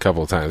podcast a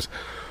couple of times,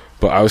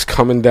 but I was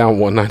coming down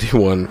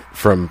 191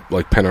 from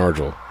like Penn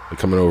Argyl, like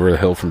coming over the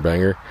hill from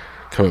Bangor,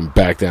 coming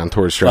back down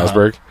towards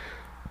Strasbourg,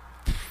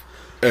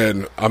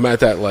 and I'm at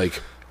that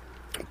like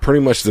pretty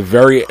much the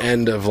very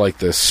end of like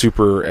the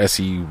super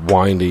SE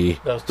windy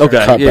Those Okay.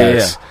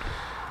 cutbacks.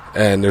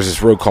 And there's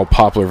this road called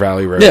Poplar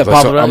Valley Road. Yeah, So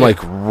Poplar I'm Valley. like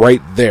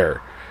right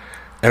there,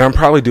 and I'm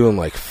probably doing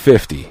like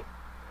 50,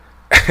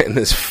 and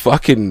this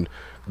fucking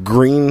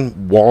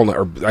green walnut,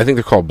 or I think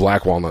they're called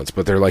black walnuts,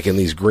 but they're like in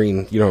these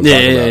green. You know what I'm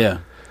talking about? Yeah.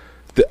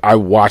 I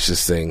watched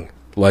this thing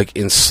like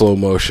in slow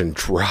motion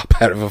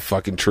drop out of a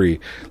fucking tree,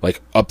 like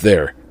up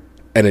there,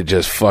 and it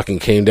just fucking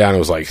came down. It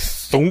was like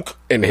thunk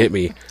and hit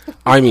me.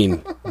 I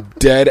mean,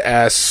 dead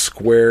ass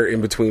square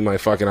in between my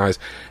fucking eyes.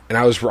 And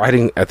I was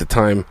riding at the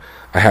time.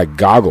 I had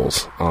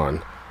goggles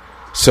on,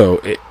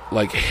 so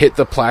like hit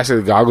the plastic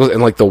of the goggles,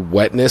 and like the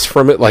wetness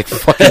from it like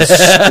fucking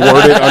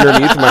squirted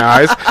underneath my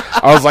eyes.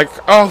 I was like,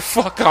 oh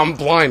fuck, I'm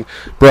blind,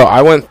 bro.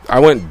 I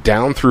went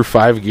down through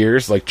 5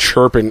 gears, like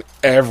chirping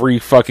every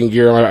fucking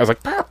gear. I was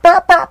like, bah,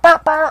 bah, bah, bah,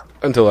 bah,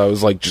 until I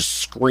was like just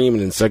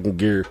screaming in second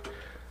gear.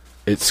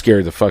 It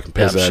scared the fucking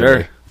piss out of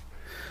me.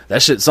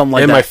 That shit, something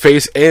like And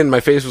that. my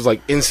face was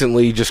like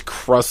instantly just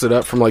crusted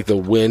up from like the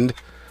wind,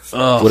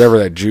 Ugh, whatever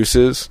that juice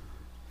is.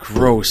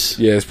 gross.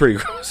 Yeah, it's pretty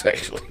gross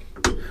actually.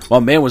 My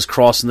man was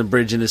crossing the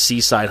bridge into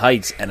Seaside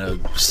Heights, and a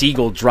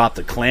seagull dropped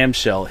a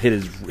clamshell,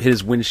 hit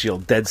his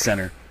windshield dead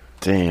center,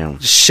 Damn.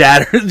 just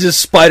shattered,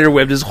 just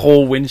spiderwebbed his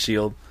whole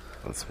windshield.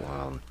 That's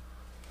wild.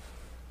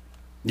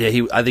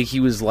 Yeah, I think he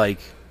was like,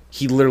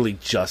 he literally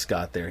just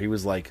got there. He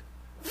was like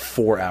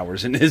 4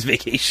 hours into his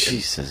vacation.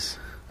 Jesus.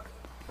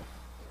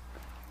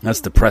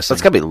 That's depressing.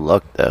 That's gotta be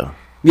luck, though.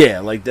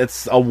 Yeah, like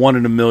that's a 1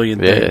 in a million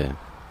thing. Yeah.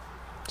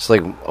 It's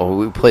like,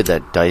 we played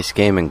that dice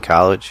game in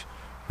college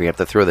where you have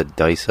to throw the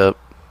dice up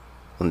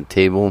on the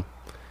table.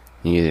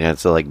 You have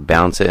to, like,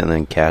 bounce it and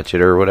then catch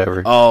it or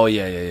whatever. Oh,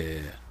 yeah.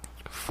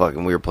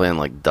 Fucking, we were playing,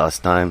 like,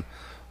 dust time.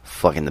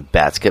 Fucking, the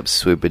bats kept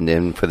swooping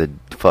in for the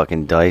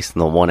fucking dice,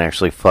 and the one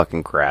actually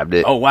fucking grabbed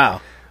it. Oh, wow.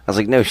 I was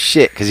like, no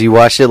shit, because you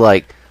watched it,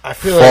 like, I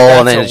feel fall, like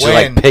and then that's it's a just,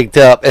 win. like, picked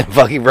up, and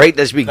fucking right,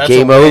 that should be That's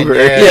game a win, over.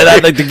 yeah. Yeah,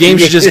 like the game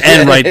should just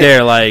end right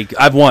there. Like,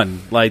 I've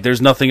won. Like,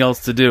 there's nothing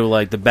else to do.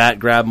 Like, the bat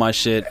grabbed my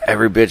shit.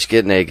 Every bitch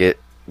get naked.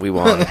 We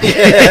won.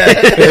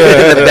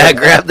 The bat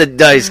grabbed the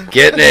dice.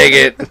 Get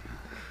naked.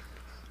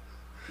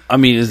 I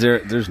mean,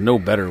 there's no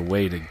better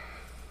way to...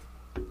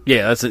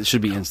 Yeah, it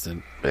should be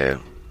instant. Yeah.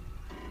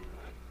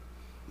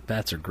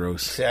 Bats are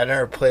gross. See, I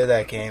never played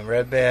that game.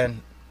 Red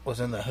Band was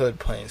in the hood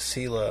playing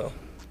CeeLo.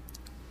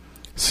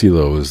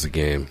 CeeLo is the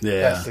game.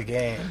 Yeah. That's the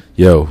game.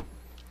 Yo,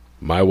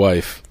 my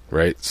wife,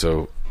 right?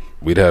 So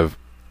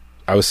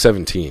I was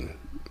 17.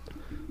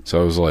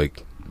 So I was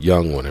like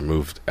young when I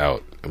moved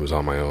out and was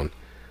on my own.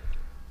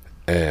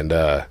 And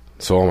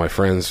so all my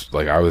friends,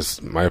 like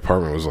my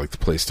apartment was like the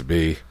place to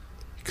be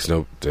because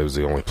it was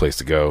the only place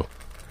to go.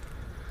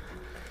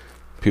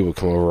 People would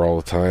come over all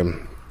the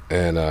time.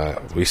 And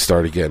we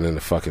started getting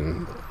into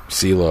fucking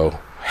CeeLo.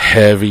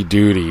 Heavy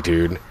duty,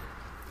 dude.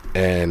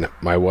 And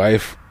my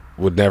wife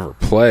would never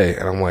play,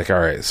 and I'm like, all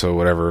right, so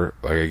whatever,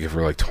 like I give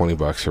her like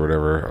 $20 or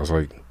whatever. I was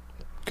like,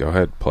 go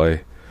ahead,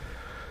 play.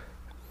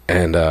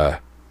 And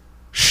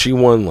she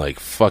won like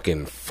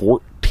fucking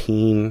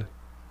 14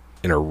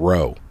 in a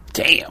row.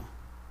 Damn.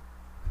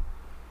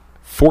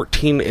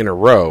 14 in a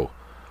row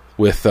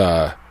with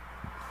what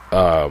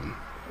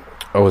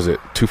was it,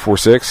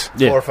 246?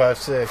 Yeah.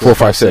 456.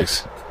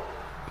 456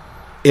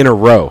 in a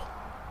row.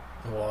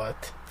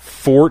 What?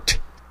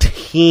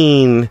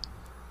 14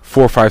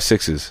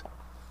 456s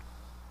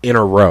in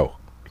a row.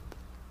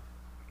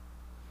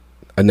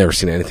 I've never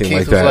seen anything Keith like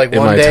was that like, in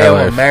one my day entire I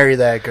will life. marry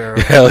that girl.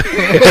 Hell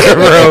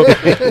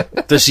yeah,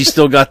 bro. Does she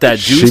still got that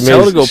juice? Tell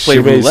her to go play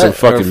she made roulette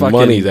some or fucking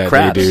money that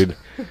craps. day, dude.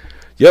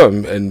 Yo,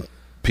 and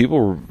people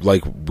were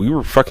like, we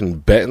were fucking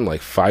betting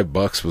like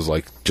 $5 was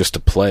like just to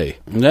play.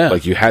 Yeah.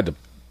 Like you had to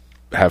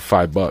have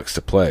 $5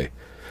 to play.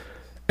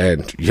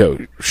 And yo,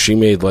 she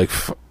made like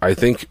I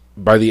think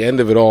by the end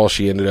of it all,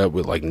 she ended up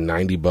with like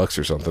 $90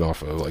 or something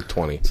off of like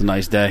 20. It's a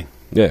nice day.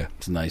 Yeah,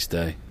 It's a nice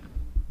day.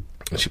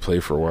 and she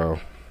played for a while.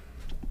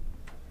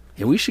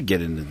 Yeah, we should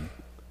get into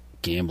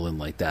gambling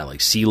like that, like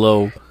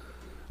CeeLo,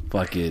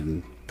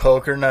 fucking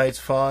Poker night's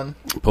fun.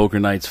 poker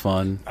night's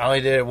fun. I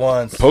only did it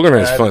once. Poker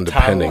night's I had fun, the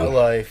time of my depending.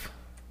 life.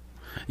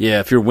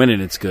 Yeah, if you're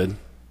winning, it's good.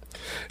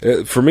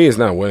 For me, it's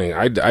not winning.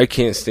 I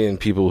can't stand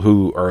people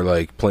who are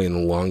like playing the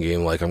long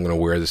game. Like, I'm going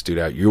to wear this dude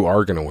out. You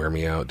are going to wear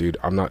me out, dude.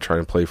 I'm not trying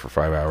to play for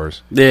 5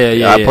 hours.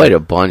 Yeah. I played a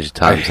bunch of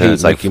times, hate and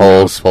it's like Mickey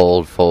fold, Mouse.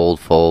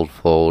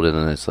 fold, and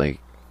then it's like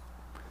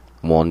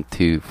 1,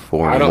 2, 4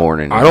 in I the don't-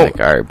 morning. I I'm don't-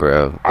 like, all right,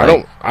 bro. I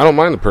don't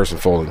mind the person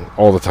folding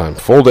all the time.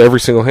 Fold every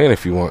single hand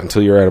if you want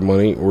until you're out of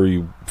money or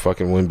you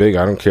fucking win big.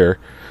 I don't care.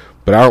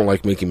 But I don't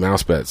like making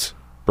mouse bets.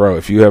 Bro,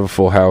 if you have a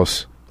full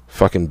house,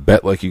 fucking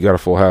bet like you got a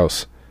full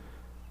house.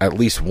 At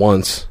least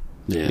once.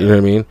 Yeah. You know what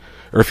I mean?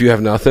 Or if you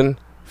have nothing,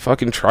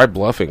 fucking try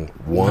bluffing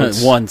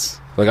once. Once.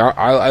 Like,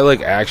 I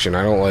like action.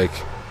 I don't like...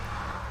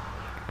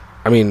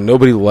 I mean,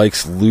 nobody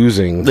likes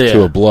losing Yeah.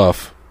 to a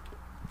bluff.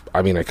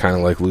 I mean, I kind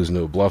of like losing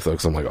to a bluff, though,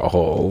 because I'm like,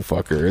 oh,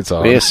 fucker, it's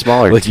on. We have a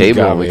smaller Like, you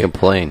table got and we me. can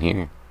play in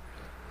here.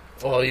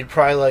 Well, you'd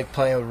probably like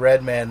playing with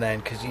Redman then,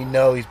 because you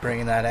know he's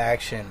bringing that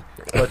action.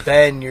 But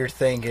then you're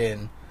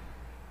thinking,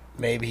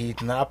 maybe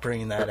he's not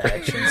bringing that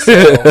action. So,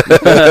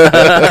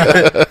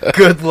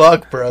 good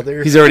luck,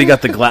 brother. He's already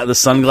got the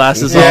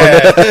sunglasses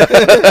yeah.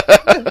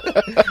 on.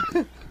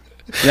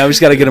 Yeah, we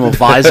just got to get him a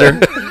visor.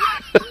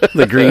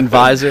 The green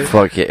visor.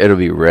 Fuck it, it'll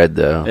be red,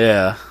 though.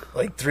 Yeah.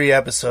 Like 3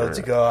 episodes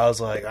ago, I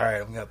was like, all right,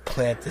 I'm going to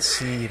plant the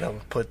seed. I'm going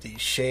to put these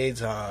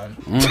shades on.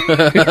 And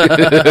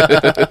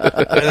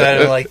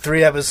then in like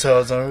 3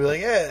 episodes, I'm going to be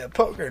like, yeah,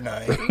 poker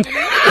night.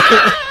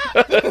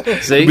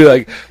 See? Be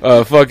like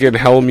fucking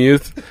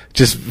Helmuth,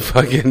 just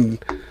fucking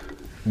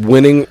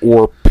winning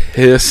or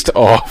pissed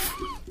off.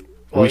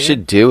 Well, We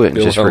should do it and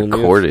Bill just Hellmuth.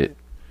 record it.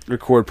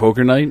 record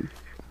poker night?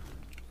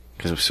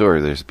 Because I'm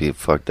sure there's be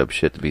fucked up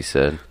shit to be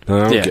said.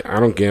 No, Yeah. I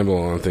don't gamble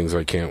on things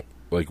I can't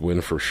like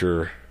win for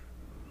sure.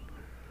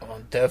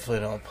 Well,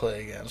 definitely don't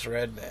play against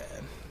Redman.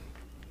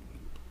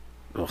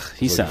 Ugh,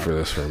 he Looking sounds. for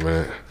this for a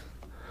minute.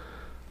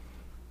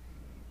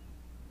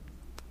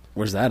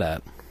 Where's that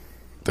at?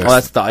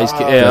 That's the ice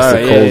cave. Yeah, that's all the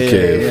right, cold yeah,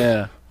 cave.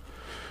 Yeah.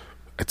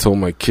 I told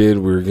my kid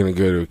we were gonna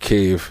go to a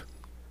cave.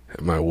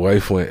 And my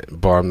wife went and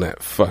bought him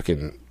that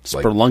fucking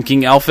like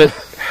Spelunking outfit.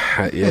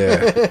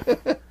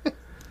 yeah.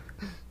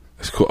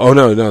 It's cool. Oh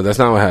no, that's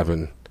not what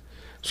happened.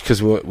 It's because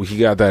he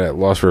got that at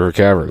Lost River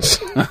Caverns.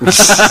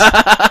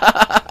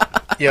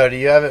 Yo, do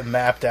you have it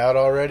mapped out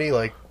already?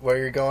 Like where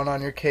you're going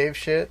on your cave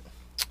shit?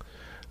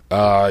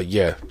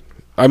 Yeah.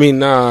 I mean,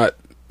 not.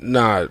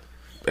 No,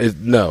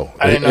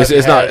 I didn't know if it's you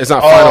not. had It's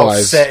not all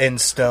finalized. set in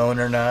stone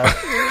or not.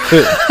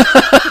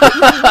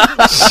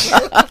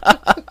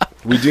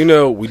 We do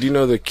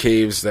know the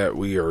caves that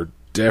we are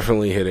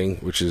definitely hitting,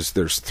 which is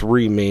there's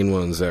 3 main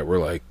ones that we're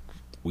like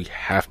we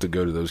have to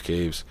go to those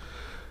caves,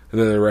 and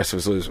then the rest of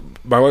us lose.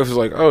 My wife was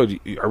like, "Oh, do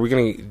you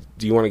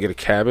want to get a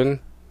cabin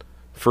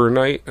for a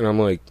night?" And I'm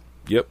like,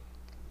 "Yep."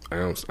 I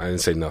didn't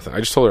say nothing. I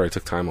just told her I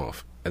took time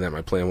off, and that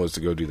my plan was to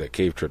go do that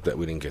cave trip that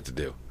we didn't get to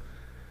do.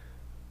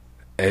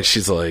 And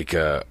she's like,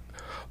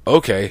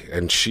 okay.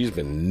 And she's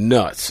been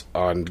nuts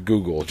on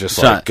Google.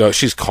 Just like,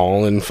 she's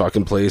calling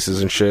fucking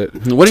places and shit.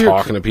 What are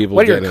talking to people.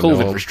 What are your getting to know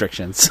COVID them.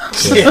 restrictions?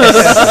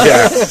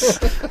 Yeah.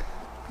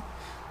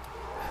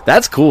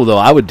 That's cool though.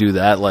 I would do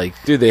that. Like,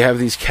 Dude, they have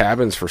these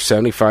cabins for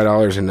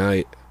 $75 a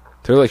night.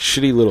 They're like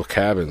shitty little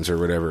cabins or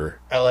whatever.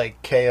 At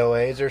like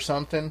KOAs or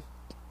something.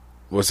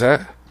 What's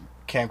that?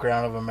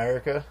 Campground of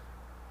America.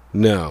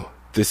 No.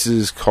 This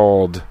is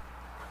called...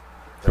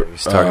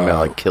 He's talking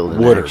about like killed in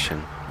Woodard.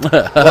 action.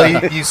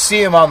 Well, you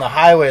see them on the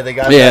highway. They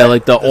got yeah, that,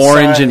 like the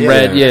orange sign, and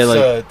red. Yeah, like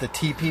so the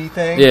TP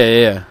thing.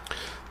 yeah.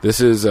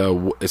 This is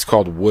it's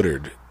called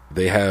Woodard.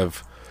 They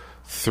have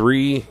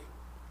 3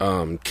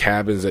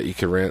 cabins that you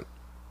can rent,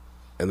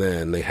 and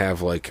then they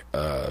have like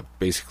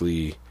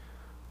basically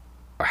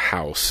a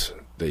house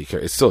that you can.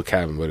 It's still a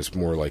cabin, but it's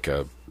more like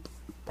a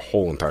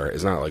whole entire.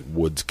 It's not like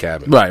Woods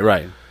cabin,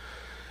 Right.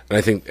 And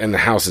I think the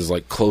house is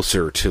like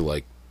closer to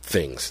like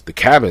things. The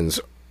cabins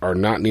are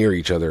not near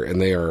each other,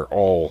 and they are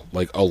all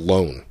like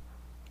alone.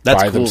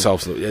 That's by cool.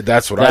 themselves.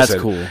 That's what I That's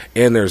said. cool.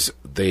 And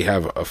they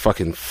have a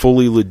fucking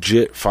fully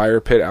legit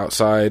fire pit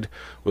outside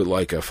with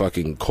like a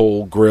fucking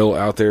coal grill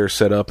out there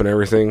set up and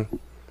everything.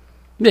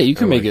 Yeah, you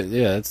can make it.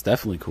 Yeah, that's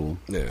definitely cool.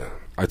 Yeah,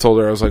 I told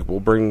her I was like, we'll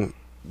bring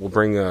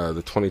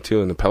the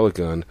 22 and the pellet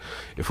gun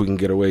if we can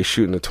get away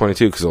shooting the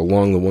 22 because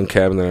along the one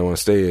cabin that I want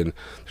to stay in,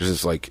 there's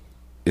this like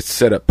it's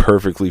set up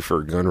perfectly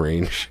for a gun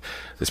range.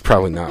 It's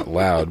probably not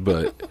loud,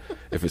 but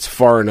if it's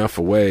far enough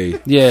away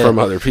from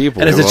other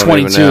people, and it's they a won't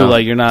 22, even know.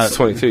 like you're not It's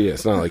 22. Yeah,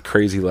 it's not like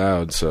crazy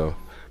loud, so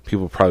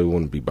people probably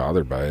wouldn't be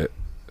bothered by it.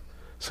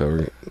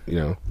 So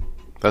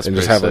That's and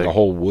just pretty have like sick. a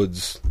whole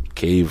woods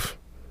cave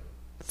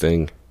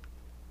thing.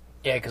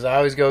 Yeah, because I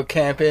always go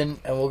camping,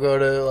 and we'll go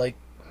to like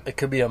it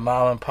could be a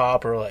mom and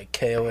pop or like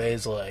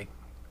KOAs, like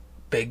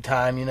big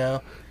time,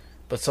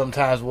 But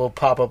sometimes we'll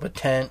pop up a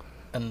tent,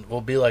 and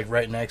we'll be like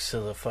right next to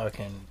the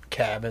fucking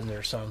cabins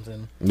or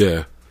something.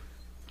 Yeah.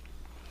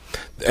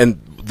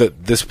 And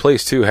this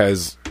place too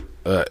has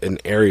an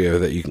area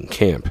that you can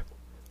camp,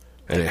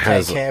 and it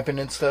has Tent camping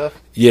and stuff.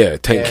 tent Yeah.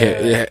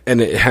 camp,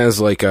 and it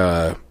has like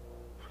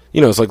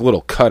it's like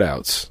little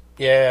cutouts,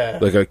 Yeah,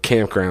 like a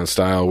campground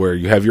style where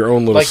you have your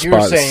own little like you were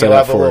spot saying, set you'll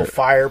up have a for little it.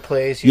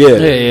 fireplace. Yeah.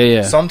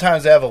 Yeah.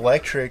 Sometimes they have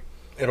electric.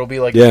 It'll be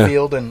like Yeah. a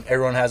field, and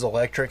everyone has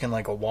electric and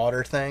like a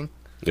water thing.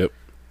 Yep.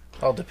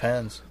 All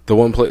depends. The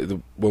one place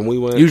when we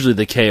went, Usually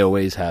the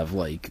KOAs have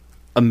like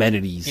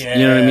amenities. Yeah.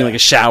 You know what I mean? Like a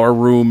shower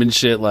room and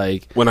shit.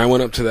 Like when I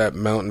went up to that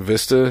Mountain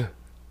Vista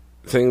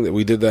thing, that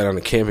we did that on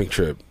a camping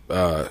trip.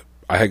 I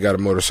had got a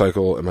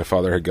motorcycle, and my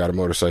father had got a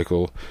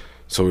motorcycle,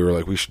 so we were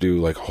like, we should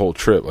do like a whole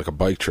trip, like a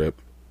bike trip.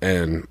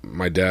 And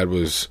my dad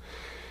was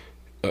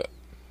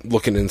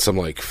looking in some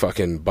like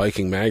fucking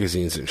biking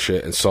magazines and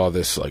shit, and saw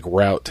this like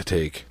route to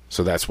take.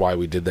 So that's why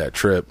we did that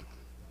trip.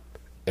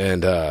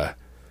 And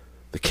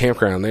the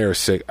campground there is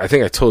sick. I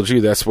think I told you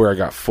that's where I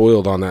got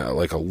foiled on that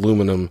like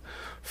aluminum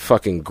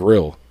fucking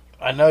grill.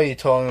 I know you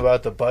told me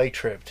about the bike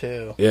trip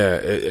too. Yeah,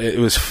 it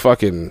was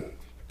fucking.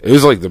 It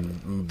was like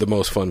the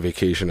most fun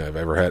vacation I've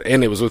ever had,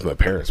 and it was with my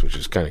parents, which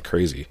is kind of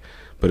crazy,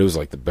 but it was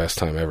like the best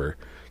time ever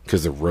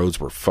because the roads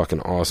were fucking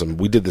awesome.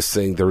 We did this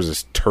thing. There was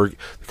this turkey.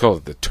 They call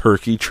it the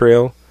Turkey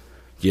Trail.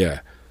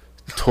 Yeah,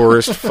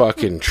 tourist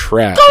fucking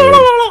trap.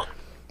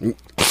 Dude.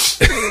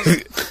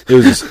 It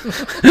was just...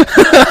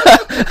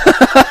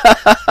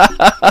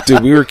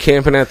 Dude, we were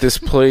camping at this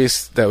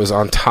place that was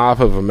on top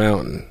of a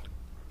mountain,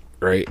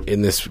 right,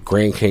 in this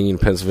Grand Canyon,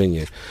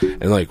 Pennsylvania.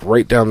 And, like,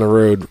 right down the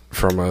road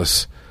from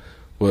us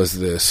was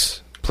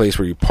this place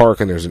where you park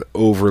and there's an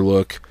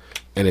overlook,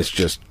 and it's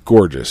just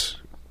gorgeous,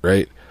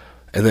 right?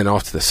 And then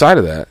off to the side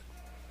of that,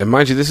 and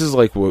mind you, this is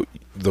like what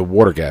the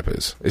Water Gap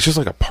is. It's just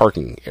like a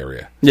parking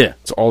area. yeah.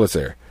 It's all that's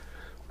there.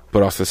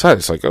 But off to the side,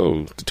 it's like,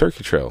 oh, the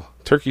Turkey Trail.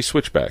 Turkey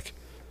switchback.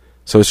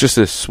 So it's just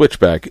this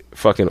switchback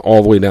fucking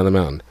all the way down the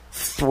mountain.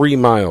 3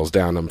 miles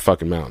down the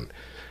fucking mountain.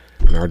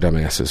 And our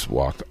dumbasses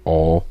walked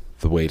all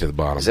the way to the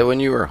bottom. Is that when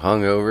you were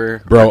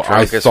hungover? Bro, or I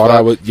drunk as thought I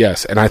fuck? would,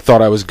 yes, and I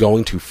thought I was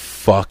going to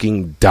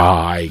fucking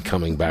die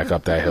coming back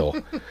up that hill.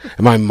 And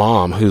my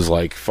mom, who's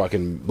like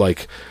fucking,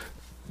 like,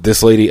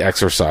 this lady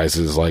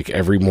exercises like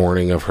every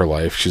morning of her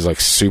life. She's like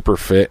super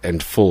fit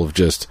and full of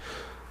just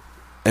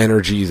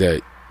energy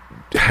that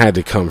had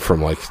to come from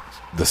like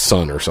the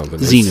sun or something.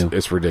 Xenu.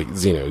 It's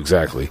ridiculous. Xenu,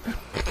 exactly.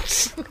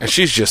 And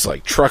she's just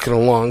like trucking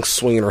along,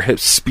 swinging her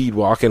hips, speed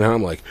walking, and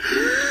I'm like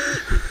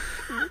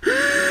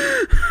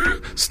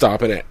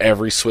stopping at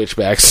every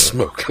switchback,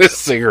 smoking a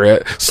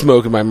cigarette,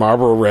 smoking my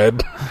Marlboro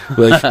Red.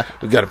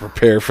 Like, we got to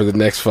prepare for the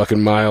next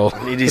fucking mile.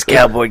 Need these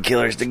cowboy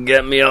killers to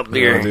get me up Oh,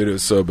 here. dude, it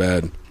was so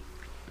bad.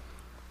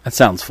 That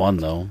sounds fun,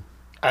 though.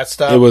 I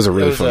stopped. It was a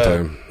really fun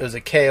time. It was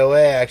a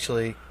KOA,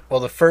 actually. Well,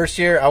 the first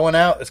year I went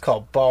out, it's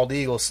called Bald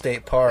Eagle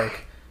State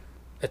Park.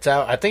 It's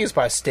out, I think it's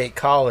by State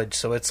College,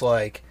 so it's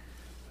like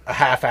a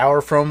half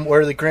hour from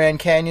where the Grand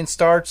Canyon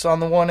starts on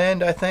the one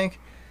end, I think.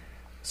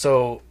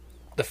 So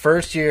the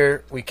first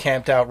year we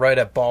camped out right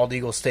at Bald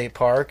Eagle State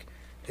Park.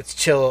 It's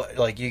chill,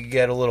 like you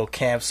get a little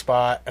camp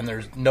spot and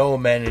there's no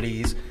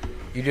amenities.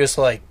 You just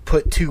like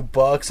put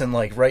 $2 and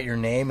like write your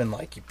name and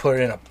like you put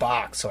it in a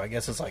box. So I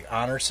guess it's like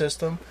honor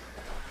system.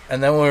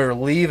 And then when we were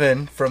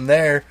leaving from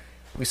there,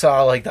 we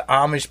saw like the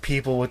Amish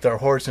people with their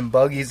horse and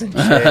buggies and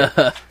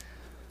shit.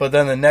 But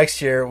then the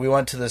next year we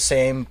went to the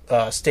same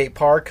state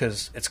park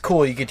because it's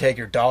cool. You could take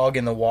your dog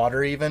in the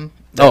water even.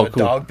 They have a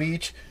cool. dog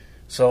beach.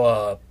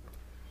 So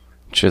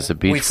Just a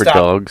beach we for stopped,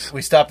 dogs.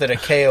 We stopped at a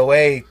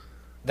KOA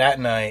that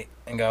night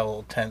and got a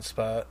little tent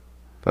spot.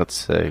 That's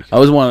sick. I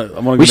want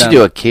to. We should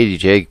do a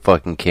KDJ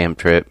fucking camp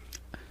trip.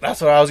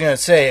 That's what I was gonna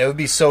say. It would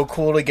be so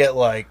cool to get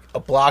like a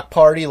block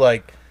party.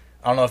 Like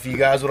I don't know if you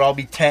guys would all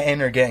be tenting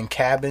or getting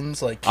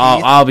cabins. Like Keith.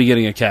 I'll be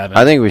getting a cabin.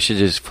 I think we should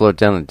just float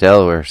down to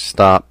Delaware,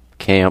 stop,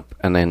 camp,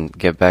 and then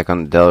get back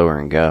on to Delaware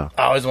and go.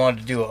 I always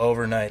wanted to do an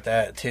overnight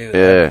that too.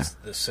 Yeah. That's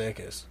the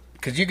sickest.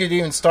 Because you could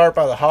even start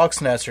by the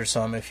Hawk's Nest or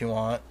something if you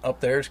want.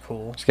 Up there's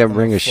cool. Just gotta And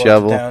bring then a float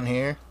shovel. down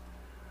here.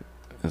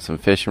 And some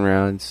fishing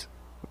rods.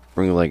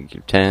 Bring like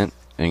your tent,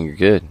 and you're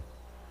good.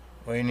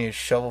 What do you need a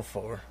shovel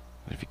for?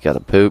 If you gotta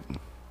poop,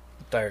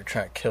 I thought you were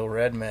trying to kill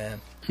Red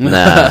Man.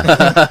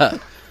 nah.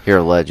 You're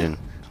a legend.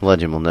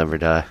 Legend will never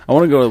die. I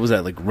want to go. Was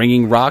that like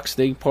Ringing Rock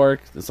State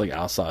Park? It's like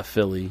outside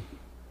Philly.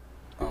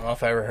 I don't know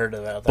if I ever heard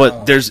of that.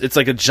 But it's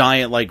like a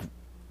giant like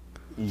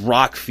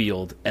rock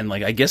field, and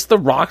like I guess the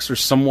rocks are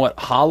somewhat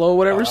hollow, or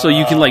whatever. So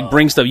you can like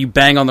bring stuff. You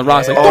bang on the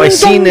rocks. Like, Oh, I dong,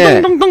 seen dong,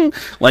 that. dong, dong, dong.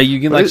 Like you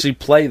can What is- actually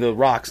play the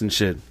rocks and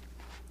shit.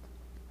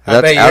 I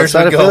That's bet yours outside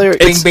would of go Philly. Or-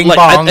 bing, It's bing, like,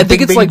 bong. I think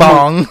bing, it's bing, like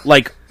bong. more,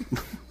 like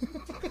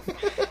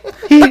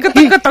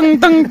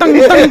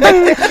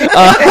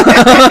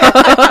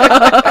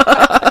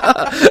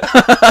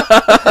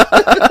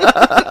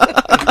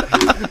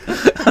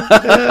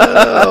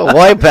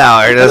White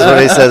power. That's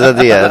what he says at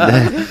the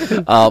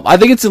end. I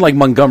think it's in like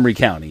Montgomery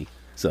County.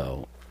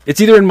 So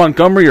it's either in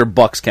Montgomery or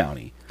Bucks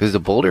County. Because the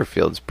Boulder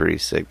Field's pretty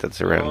sick. That's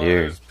around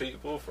here.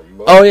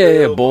 Oh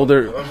yeah,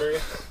 Boulder.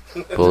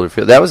 Boulder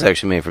Field. That was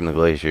actually made from the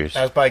glaciers.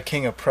 That's by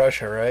King of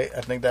Prussia, right?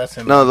 I think that's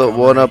in No, the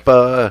Montgomery. one up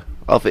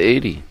off of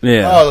 80.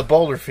 Yeah. Oh, the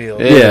Boulder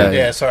Field. Yeah.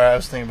 Yeah, sorry, I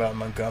was thinking about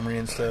Montgomery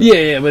and stuff.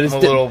 Yeah, but it's I'm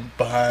a little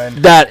behind.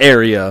 that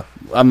area.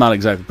 I'm not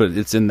exactly, but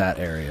it's in that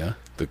area.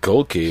 The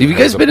Gold Cave. Have you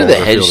has guys a been to the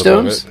boulder field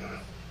above Headstones? it.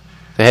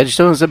 The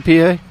Headstones of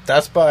PA?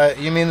 That's by,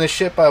 you mean the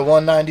shit by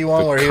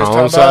 191 The where he was talking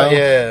about? Commissar?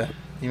 Yeah.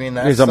 You mean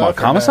that Is that about stuff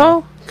or no?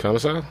 Commissar?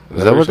 Commissar?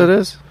 Is that what it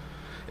is?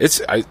 It's.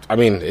 I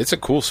mean, it's a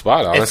cool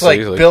spot. Honestly,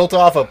 It's like built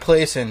off a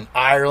place in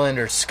Ireland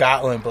or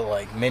Scotland, but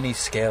like mini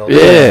scale. I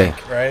Yeah.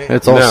 think, right?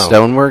 It's all No.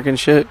 stonework and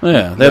shit.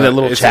 Yeah, they have that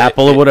little it's-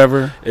 chapel or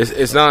whatever.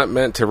 It's not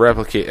meant to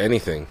replicate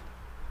anything.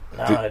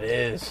 No, it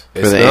is. For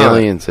It's the not.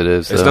 aliens, it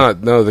is. It's though.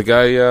 not. No, the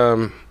guy.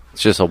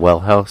 It's just a well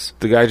house.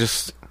 The guy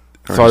just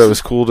Or thought is it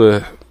was cool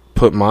to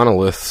put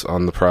monoliths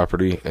on the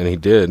property, and he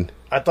did.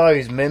 I thought he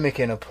was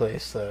mimicking a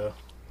place though.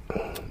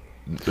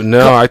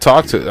 No, I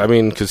talked to. I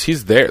mean, because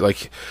he's there.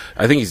 Like,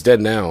 I think he's dead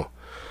now,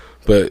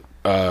 but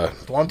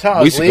One time I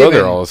we was used to leaving, go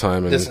there all the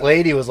time. And this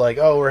lady was like,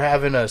 "Oh, we're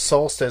having a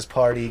solstice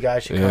party. You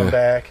guys should Yeah. come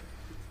back."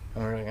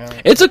 And we're like, "Oh."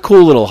 It's a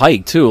cool little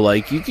hike too.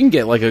 Like you can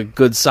get like a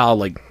good solid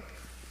like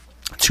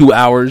 2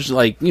 hours,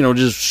 like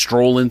just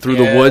strolling through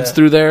the Yeah. woods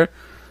through there.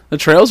 The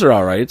trails are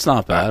all right. It's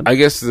not bad. I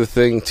guess the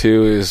thing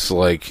too is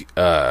like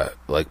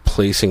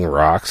placing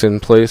rocks in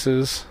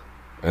places,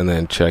 and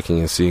then checking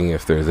and seeing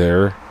if they're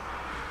there.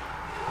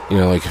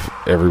 Like if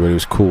everybody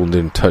was cool and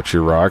didn't touch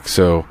your rock.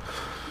 So,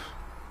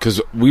 because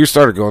we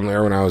started going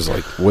there when I was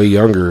like way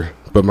younger,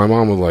 but my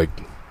mom would like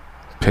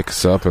pick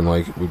us up and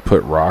like we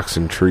put rocks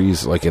and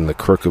trees like in the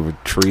crook of a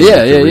tree,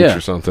 Yeah, we yeah, could reach yeah.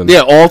 or something.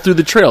 Yeah, all through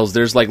the trails.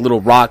 There's like little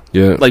rock.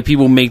 Yeah. Like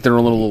people make their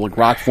own little like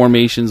rock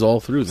formations all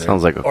through there.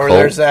 Sounds like a Or cult.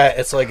 there's that.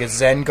 It's like a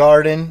Zen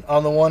garden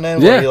on the one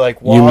end Yeah. where you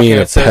like walk You mean and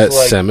a it says pet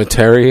like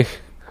cemetery?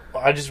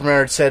 I just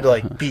remember it said,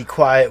 like, be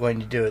quiet when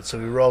you do it. So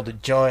we rolled a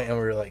joint and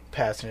we were, like,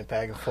 passing it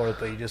back and forth.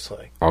 But you just,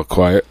 like, All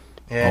quiet.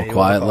 yeah, All you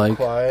quiet, walk all like?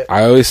 quiet.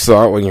 I always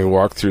thought when you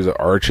walk through the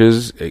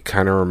arches, it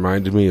kind of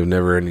reminded me of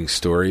Neverending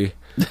Story.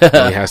 When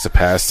he has to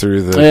pass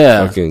through the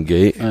Yeah. fucking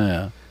gate.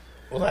 Yeah.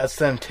 Well, that's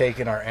them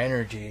taking our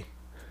energy.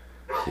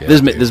 Yeah,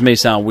 This may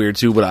sound weird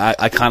too, but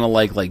I kind of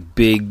like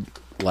big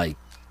like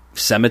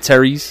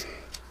cemeteries.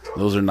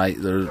 Those are nice.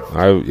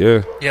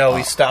 They're Yeah,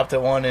 we stopped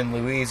at one in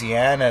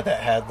Louisiana that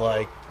had,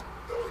 like,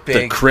 the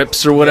big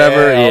crypts or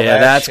whatever. Yeah, all Yeah, that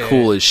that's shit.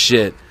 cool as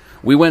shit.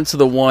 We went to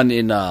the one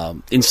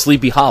in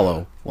Sleepy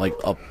Hollow. Like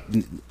up,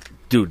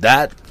 dude,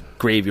 that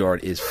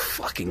graveyard is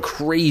fucking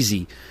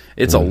crazy.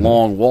 It's a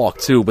long walk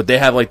too, but they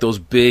have like those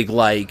big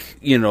like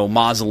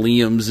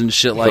mausoleums and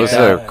shit like Those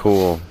that. are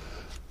cool.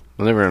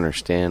 I'll never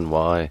understand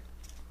why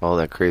all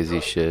that crazy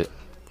shit.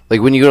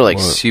 Like when you go to like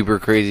super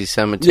crazy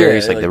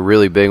cemeteries, Yeah, like like- the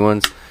really big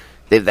ones,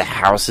 they have the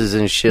houses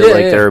and shit Yeah,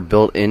 like yeah. that are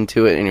built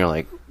into it, and you're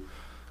like,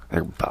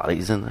 there are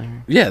bodies in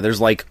there. Yeah,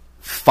 there's like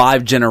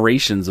 5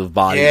 generations of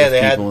bodies. Yeah, of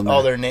they had people in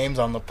all there. their names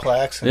on the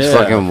plaques. And Yeah. It's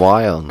fucking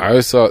wild. I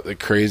always thought the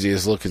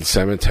craziest looking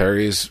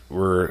cemeteries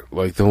were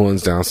like the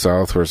ones down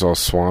south where it's all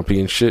swampy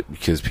and shit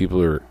because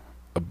people are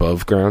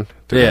above ground.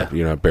 They're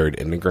Yeah. not buried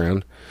in the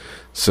ground.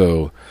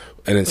 So,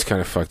 and it's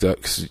kind of fucked up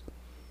because,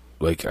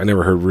 like, I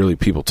never heard really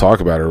people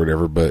talk about it or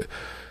whatever, but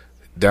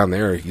down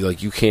there,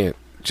 you can't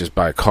just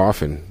buy a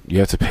coffin. You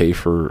have to pay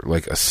for,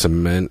 like, a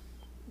cement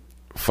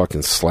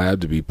fucking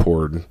slab to be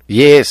poured.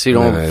 Yeah, so you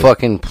don't Yeah.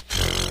 fucking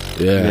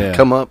Yeah.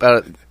 come up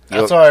out of.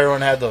 That's why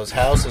everyone had those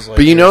houses. Like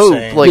But you you were know,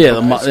 saying. like Yeah,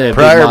 big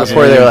prior mausoleums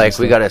before they're and like,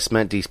 stuff. we gotta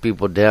cement these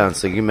people down.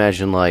 So you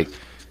imagine like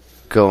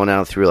going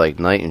out through like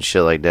night and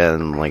shit like that,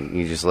 and like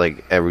you just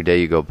like every day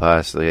you go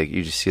past, like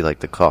you just see like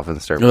the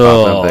coffins start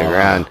popping up the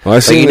ground. Well, I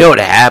Like, seen you it- know what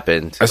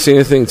happened. I seen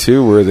a thing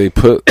too where they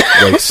put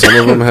like some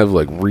of them have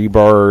like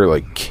rebar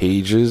like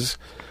cages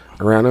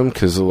around them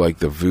because of like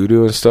the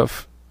voodoo and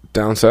stuff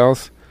down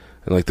south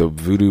and like the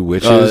voodoo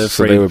witches. they're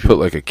So they afraid would put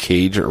like a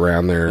cage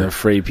around They're their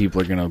afraid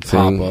people are gonna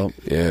thing. pop up.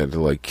 Yeah, to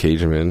like cage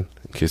them in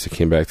case they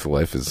came back to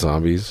life as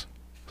zombies.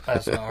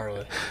 That's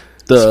gnarly.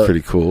 It's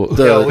pretty cool.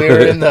 Yo, we were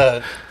in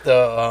the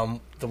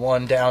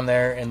one down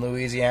there in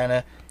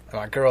Louisiana, and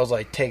my girl's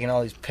like taking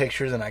all these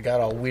pictures, and I got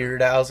all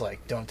weirded out. I was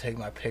like, "Don't take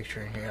my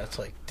picture in here." That's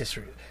like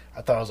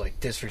I thought it was like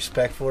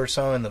disrespectful or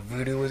something. And the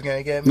voodoo was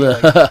gonna get me.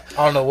 Like, I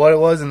don't know what it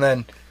was, and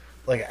then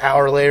like an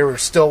hour later, we're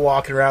still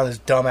walking around this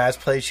dumbass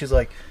place. She's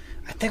like,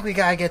 "I think we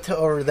gotta get to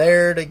over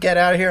there to get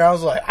out of here." I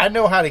was like, "I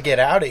know how to get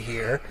out of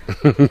here." I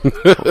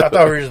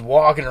thought we were just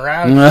walking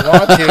around if you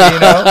want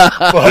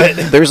to,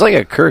 But There's like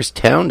a cursed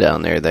town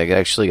down there that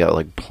actually got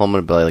like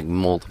plummeted by like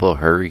multiple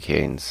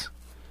hurricanes,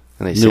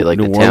 and they say like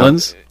New the town.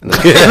 Orleans?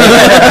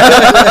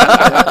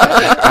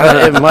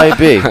 It might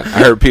be. I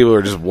heard people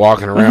are just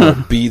walking around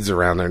with beads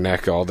around their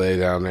neck all day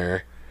down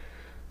there,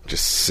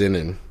 just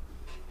sinning,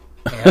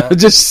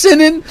 Just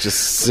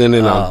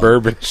sinning. on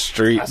Bourbon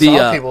Street. I The,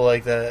 saw people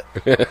like that.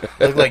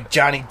 Look like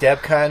Johnny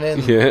Depp kind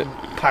of in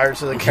Yeah.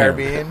 Pirates of the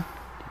Caribbean.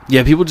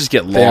 Yeah, people just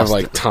get lost. They have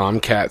like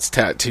tomcats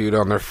tattooed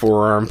on their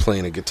forearm,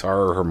 playing a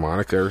guitar or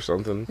harmonica or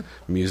something.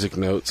 Music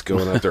notes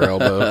going up their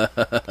elbow.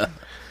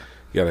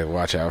 You gotta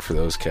watch out for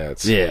those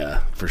cats.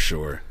 Yeah, for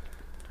sure.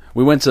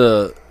 We went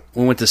to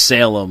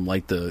Salem.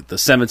 Like the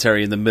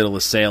cemetery in the middle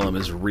of Salem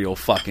is real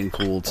fucking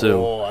cool too.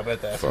 Oh, I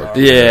bet that's not.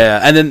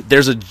 Yeah, and then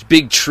there's a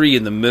big tree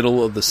in the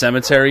middle of the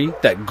cemetery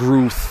that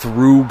grew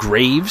through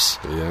graves.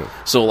 Yeah.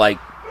 So like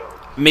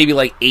maybe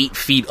like 8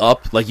 feet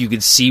up, like you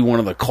could see one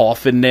of the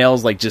coffin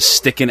nails like just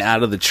sticking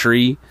out of the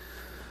tree.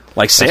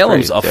 Like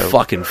Salem's a pretty dope.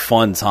 fucking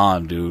fun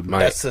time, dude.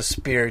 That's the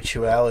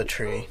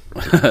spirituality.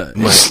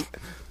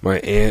 My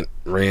aunt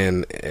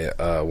ran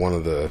one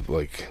of the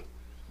like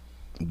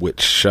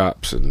witch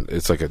shops, and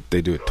it's like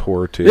they do a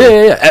tour too.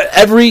 Yeah.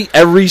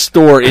 Every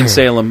store in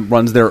Salem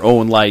runs their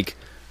own like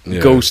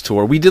Yeah. ghost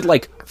tour. We did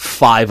like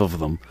 5 of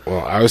them. Well,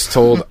 I was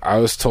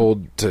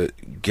told to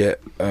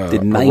get a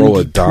Did roll 92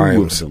 of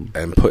dimes of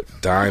them. and put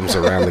dimes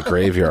around the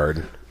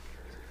graveyard.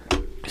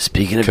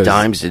 Speaking of 'Cause-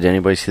 dimes, did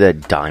anybody see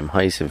that dime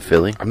heist in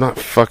Philly? I'm not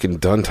fucking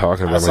done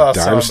talking I about saw my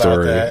something dime about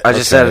story. that. I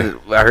just Okay.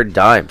 I heard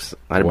dimes.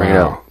 I had to bring it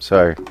Wow. up.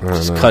 Sorry. I don't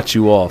Just know. cut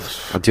you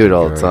off. I do it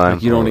all the time.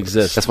 You don't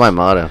exist. That's my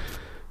motto.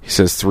 He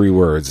says 3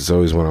 words. It's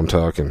always when I'm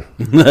talking.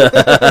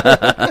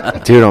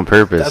 I do it on That's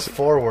purpose.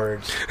 4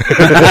 words.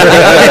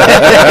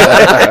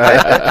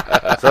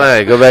 So,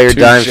 hey, go back to your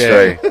dime Touche.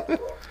 story.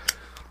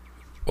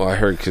 Well, I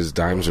heard because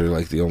dimes are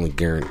like the only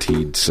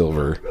guaranteed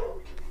silver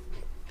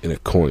in a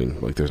coin.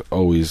 Like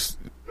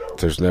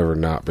there's never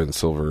not been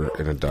silver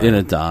in a dime. In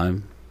a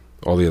dime.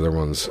 All the other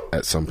ones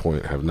at some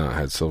point have not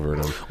had silver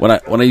in them. When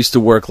I used to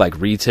work like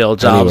retail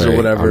jobs Anyway, or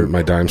whatever.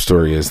 my dime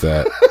story is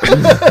that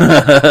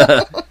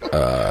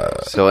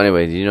So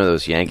anyway, do you know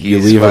those you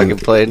Yankees leave fucking them.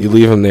 played? You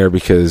leave them there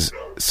because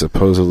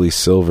supposedly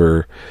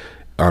silver,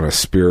 on a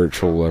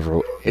spiritual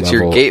level, It's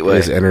your gateway.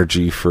 is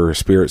energy for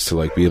spirits to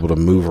like be able to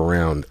move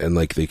around and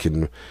like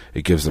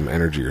it gives them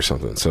energy or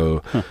something.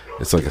 So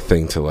it's like a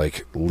thing to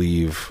like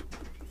leave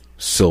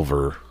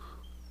silver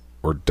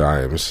or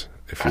dimes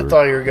I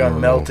thought you were gonna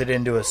melt it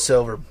into a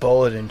silver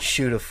bullet and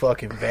shoot a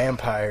fucking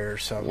vampire or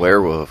something.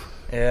 Werewolf.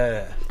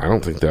 Yeah. I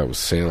don't think that was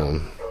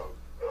Salem.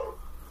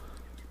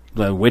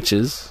 The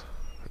witches.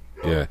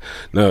 Yeah,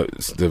 no,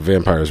 the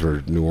vampires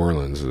were New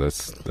Orleans.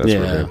 That's Yeah.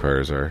 where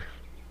vampires are.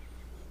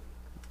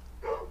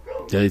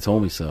 Yeah, they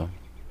told me so.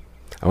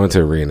 I went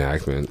to a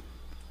reenactment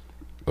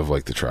of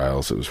like the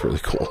trials. It was really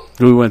cool.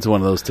 We went to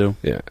one of those too.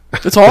 Yeah,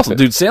 It's awesome,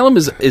 dude. Salem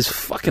is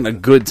fucking a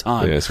good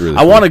time. Yeah, it's really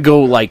I cool. want to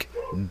go like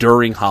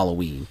during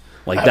Halloween,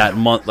 like that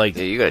month. Like,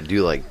 Yeah, you gotta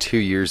do like 2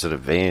 years in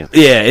advance.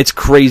 yeah, it's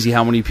crazy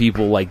how many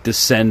people like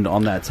descend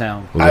on that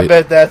town. I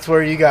bet that's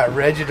where you got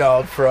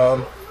Reginald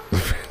from.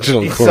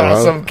 You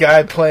saw some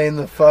guy playing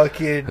the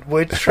fucking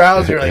witch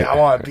trials. You're like, I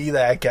want to be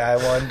that guy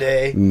one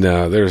day.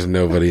 No, there's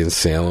nobody in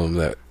Salem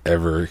that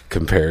ever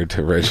compared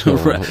to Reginald.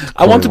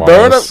 I want to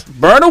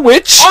burn a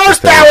witch. Oh,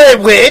 that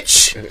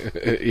witch!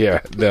 Yeah,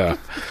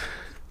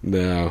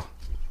 no.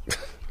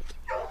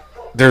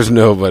 There's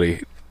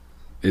nobody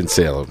in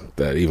Salem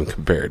that even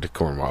compared to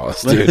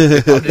Cornwallis,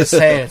 dude. I'm just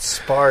saying, it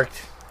sparked.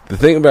 The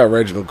thing about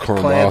Reginald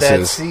Plant Cornwallis that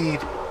is seed.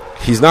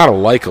 he's not a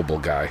likable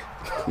guy.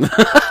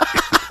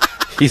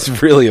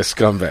 He's really a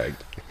scumbag.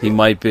 He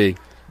might be.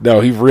 No,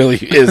 he really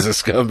is a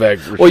scumbag.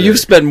 For Well, sure. you've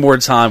spent more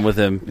time with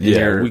him. in Yeah,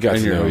 your- we got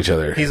in to your- know each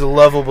other. He's a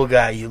lovable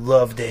guy. You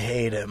love to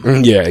hate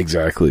him. Yeah,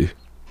 exactly.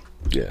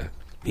 Yeah.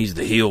 He's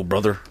the heel,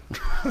 brother.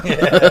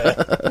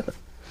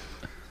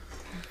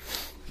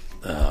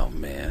 Oh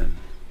man.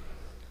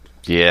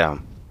 Yeah.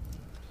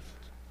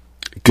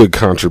 Good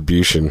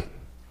contribution.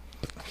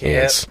 Yep.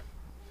 Yes.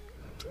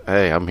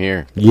 Hey, I'm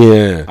here.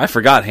 Yeah. I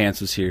forgot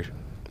Hans was here,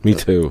 Me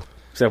too.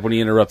 except when he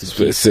interrupted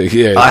Keith. So,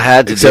 yeah. I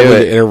had to except do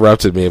when it. they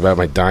interrupted me about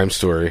my dime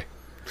story.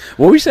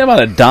 What were you saying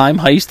about a dime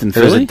heist in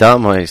There was Philly? a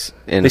dumb ice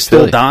in They stole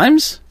Philly.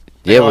 dimes?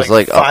 Yeah, it was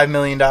like $5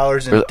 million in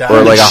dimes.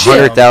 or like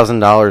Shit.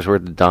 $100,000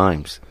 worth of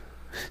dimes.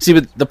 See,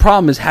 but the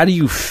problem is, how do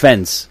you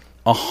fence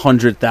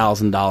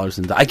 $100,000 in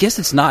dimes? I guess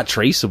it's not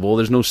traceable.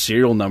 There's no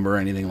serial number or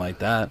anything like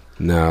that.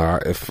 No,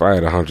 if I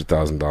had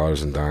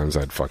 $100,000 in dimes,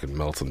 I'd fucking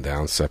melt them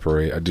down,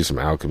 separate. I'd do some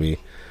alchemy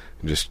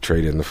and just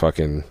trade in the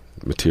fucking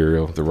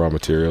material, the raw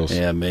materials.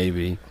 Yeah,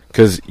 maybe.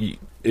 Because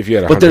if you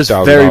had $100,000, But there's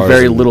very,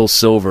 very in- little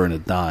silver in a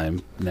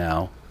dime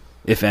now,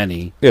 if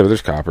any. Yeah, but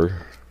there's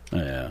copper.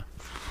 Yeah.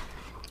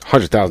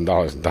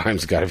 $100,000 in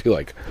dimes got to be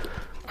like,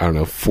 I don't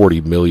know,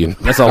 40 million.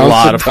 That's a pounds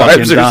lot of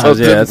fucking or dimes.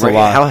 something. Yeah, that's a Right,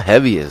 lot. How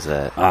heavy is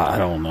that? I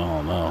don't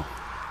know. No.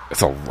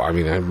 It's a. I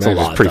mean, I a imagine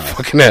lot it's of pretty dimes.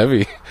 fucking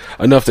heavy.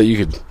 Enough that you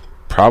could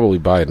probably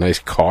buy a nice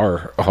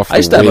car off I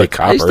used the to have weight of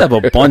copper. I used to have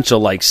a bunch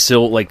of like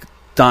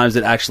dimes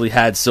that actually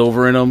had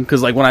silver in them,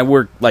 because like when I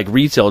worked like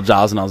retail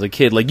jobs when I was a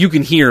kid, like you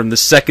can hear them the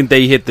second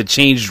they hit the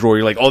change drawer.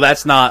 You're like, oh,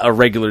 that's not a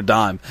regular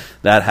dime.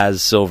 That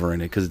has silver in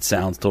it because it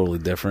sounds totally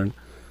different.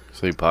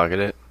 So you pocket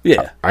it?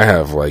 Yeah. I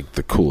have like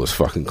the coolest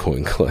fucking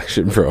coin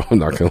collection, bro. I'm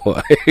not gonna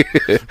lie.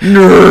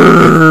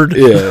 Nerd.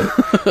 Yeah.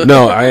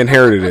 No, I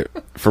inherited it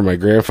from my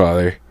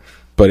grandfather,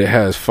 but it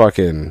has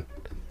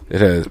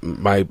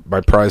my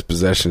prized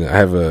possession. I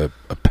have a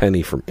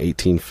penny from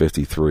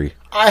 1853.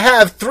 I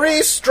have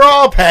 3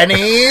 straw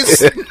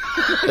pennies.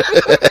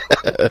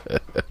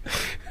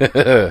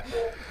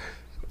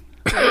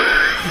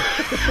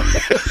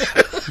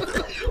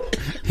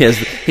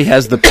 He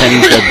has the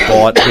pennies that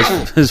bought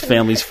his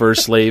family's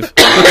first slave.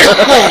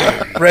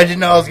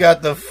 Reginald's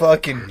got the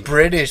fucking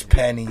British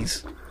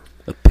pennies.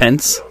 The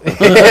pence. He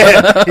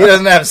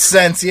doesn't have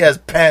cents. He has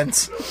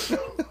pence.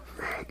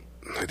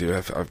 I do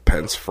have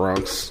pence,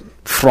 francs.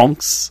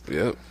 Francs.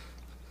 Yep.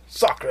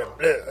 Sacre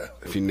bleu.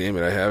 If you name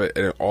it, I have it,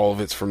 and all of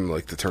it's from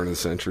like the turn of the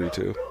century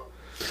too.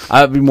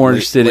 I'd be more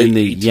interested in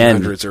the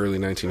yen, 1800s, early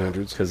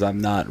 1900s. because I'm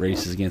not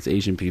racist against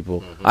Asian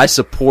people. I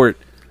support.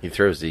 He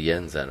throws the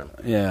yens at him.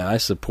 Yeah, I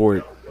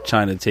support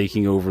China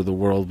taking over the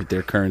world with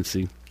their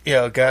currency.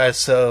 Yo, guys,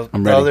 so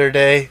I'm the ready. other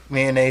day,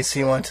 me and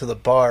AC went to the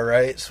bar,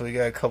 right? So we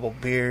got a couple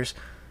beers.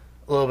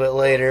 A little bit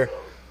later,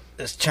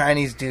 this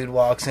Chinese dude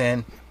walks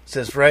in,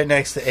 sits right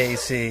next to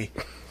AC.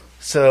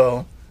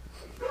 So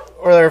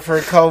we're there for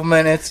a couple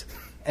minutes,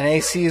 and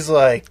AC's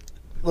like,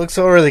 looks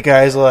over at the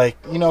guy's like,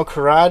 you know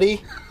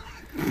karate?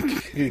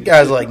 The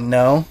guy's like,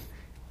 no.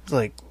 He's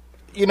like,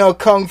 you know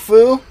kung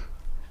fu?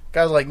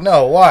 Guy's like,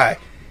 no, why?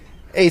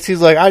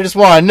 AC's like, I just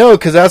want to know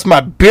because that's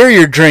my beer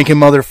you're drinking,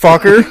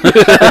 motherfucker.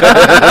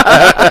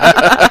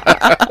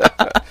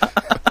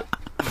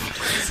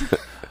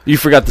 You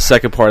forgot the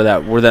second part of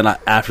that, where then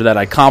after that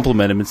I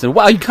complimented him and said,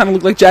 wow, you kind of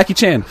look like Jackie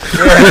Chan.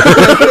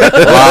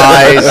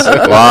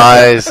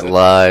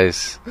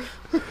 Lies.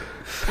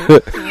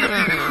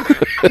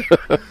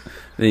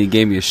 Then he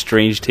gave me a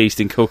strange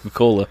tasting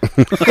Coca-Cola.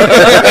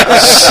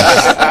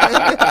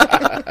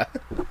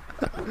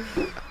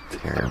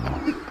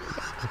 Terrible.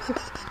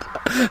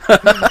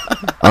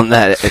 On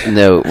that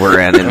note, we're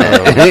ending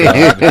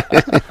it.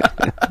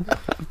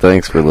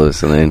 Thanks for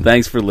listening.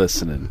 Thanks for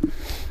listening.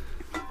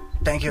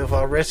 Thank you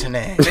for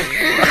listening.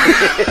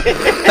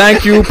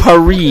 Thank you,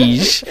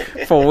 Paris,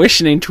 for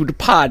listening to the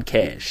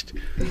podcast.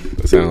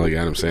 That sounded like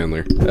Adam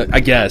Sandler. I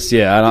guess,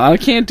 yeah. I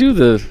can't do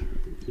the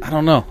I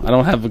don't know. I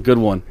don't have a good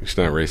one. It's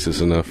not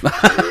racist enough.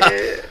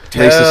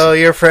 Tell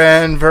your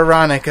friend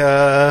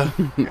Veronica.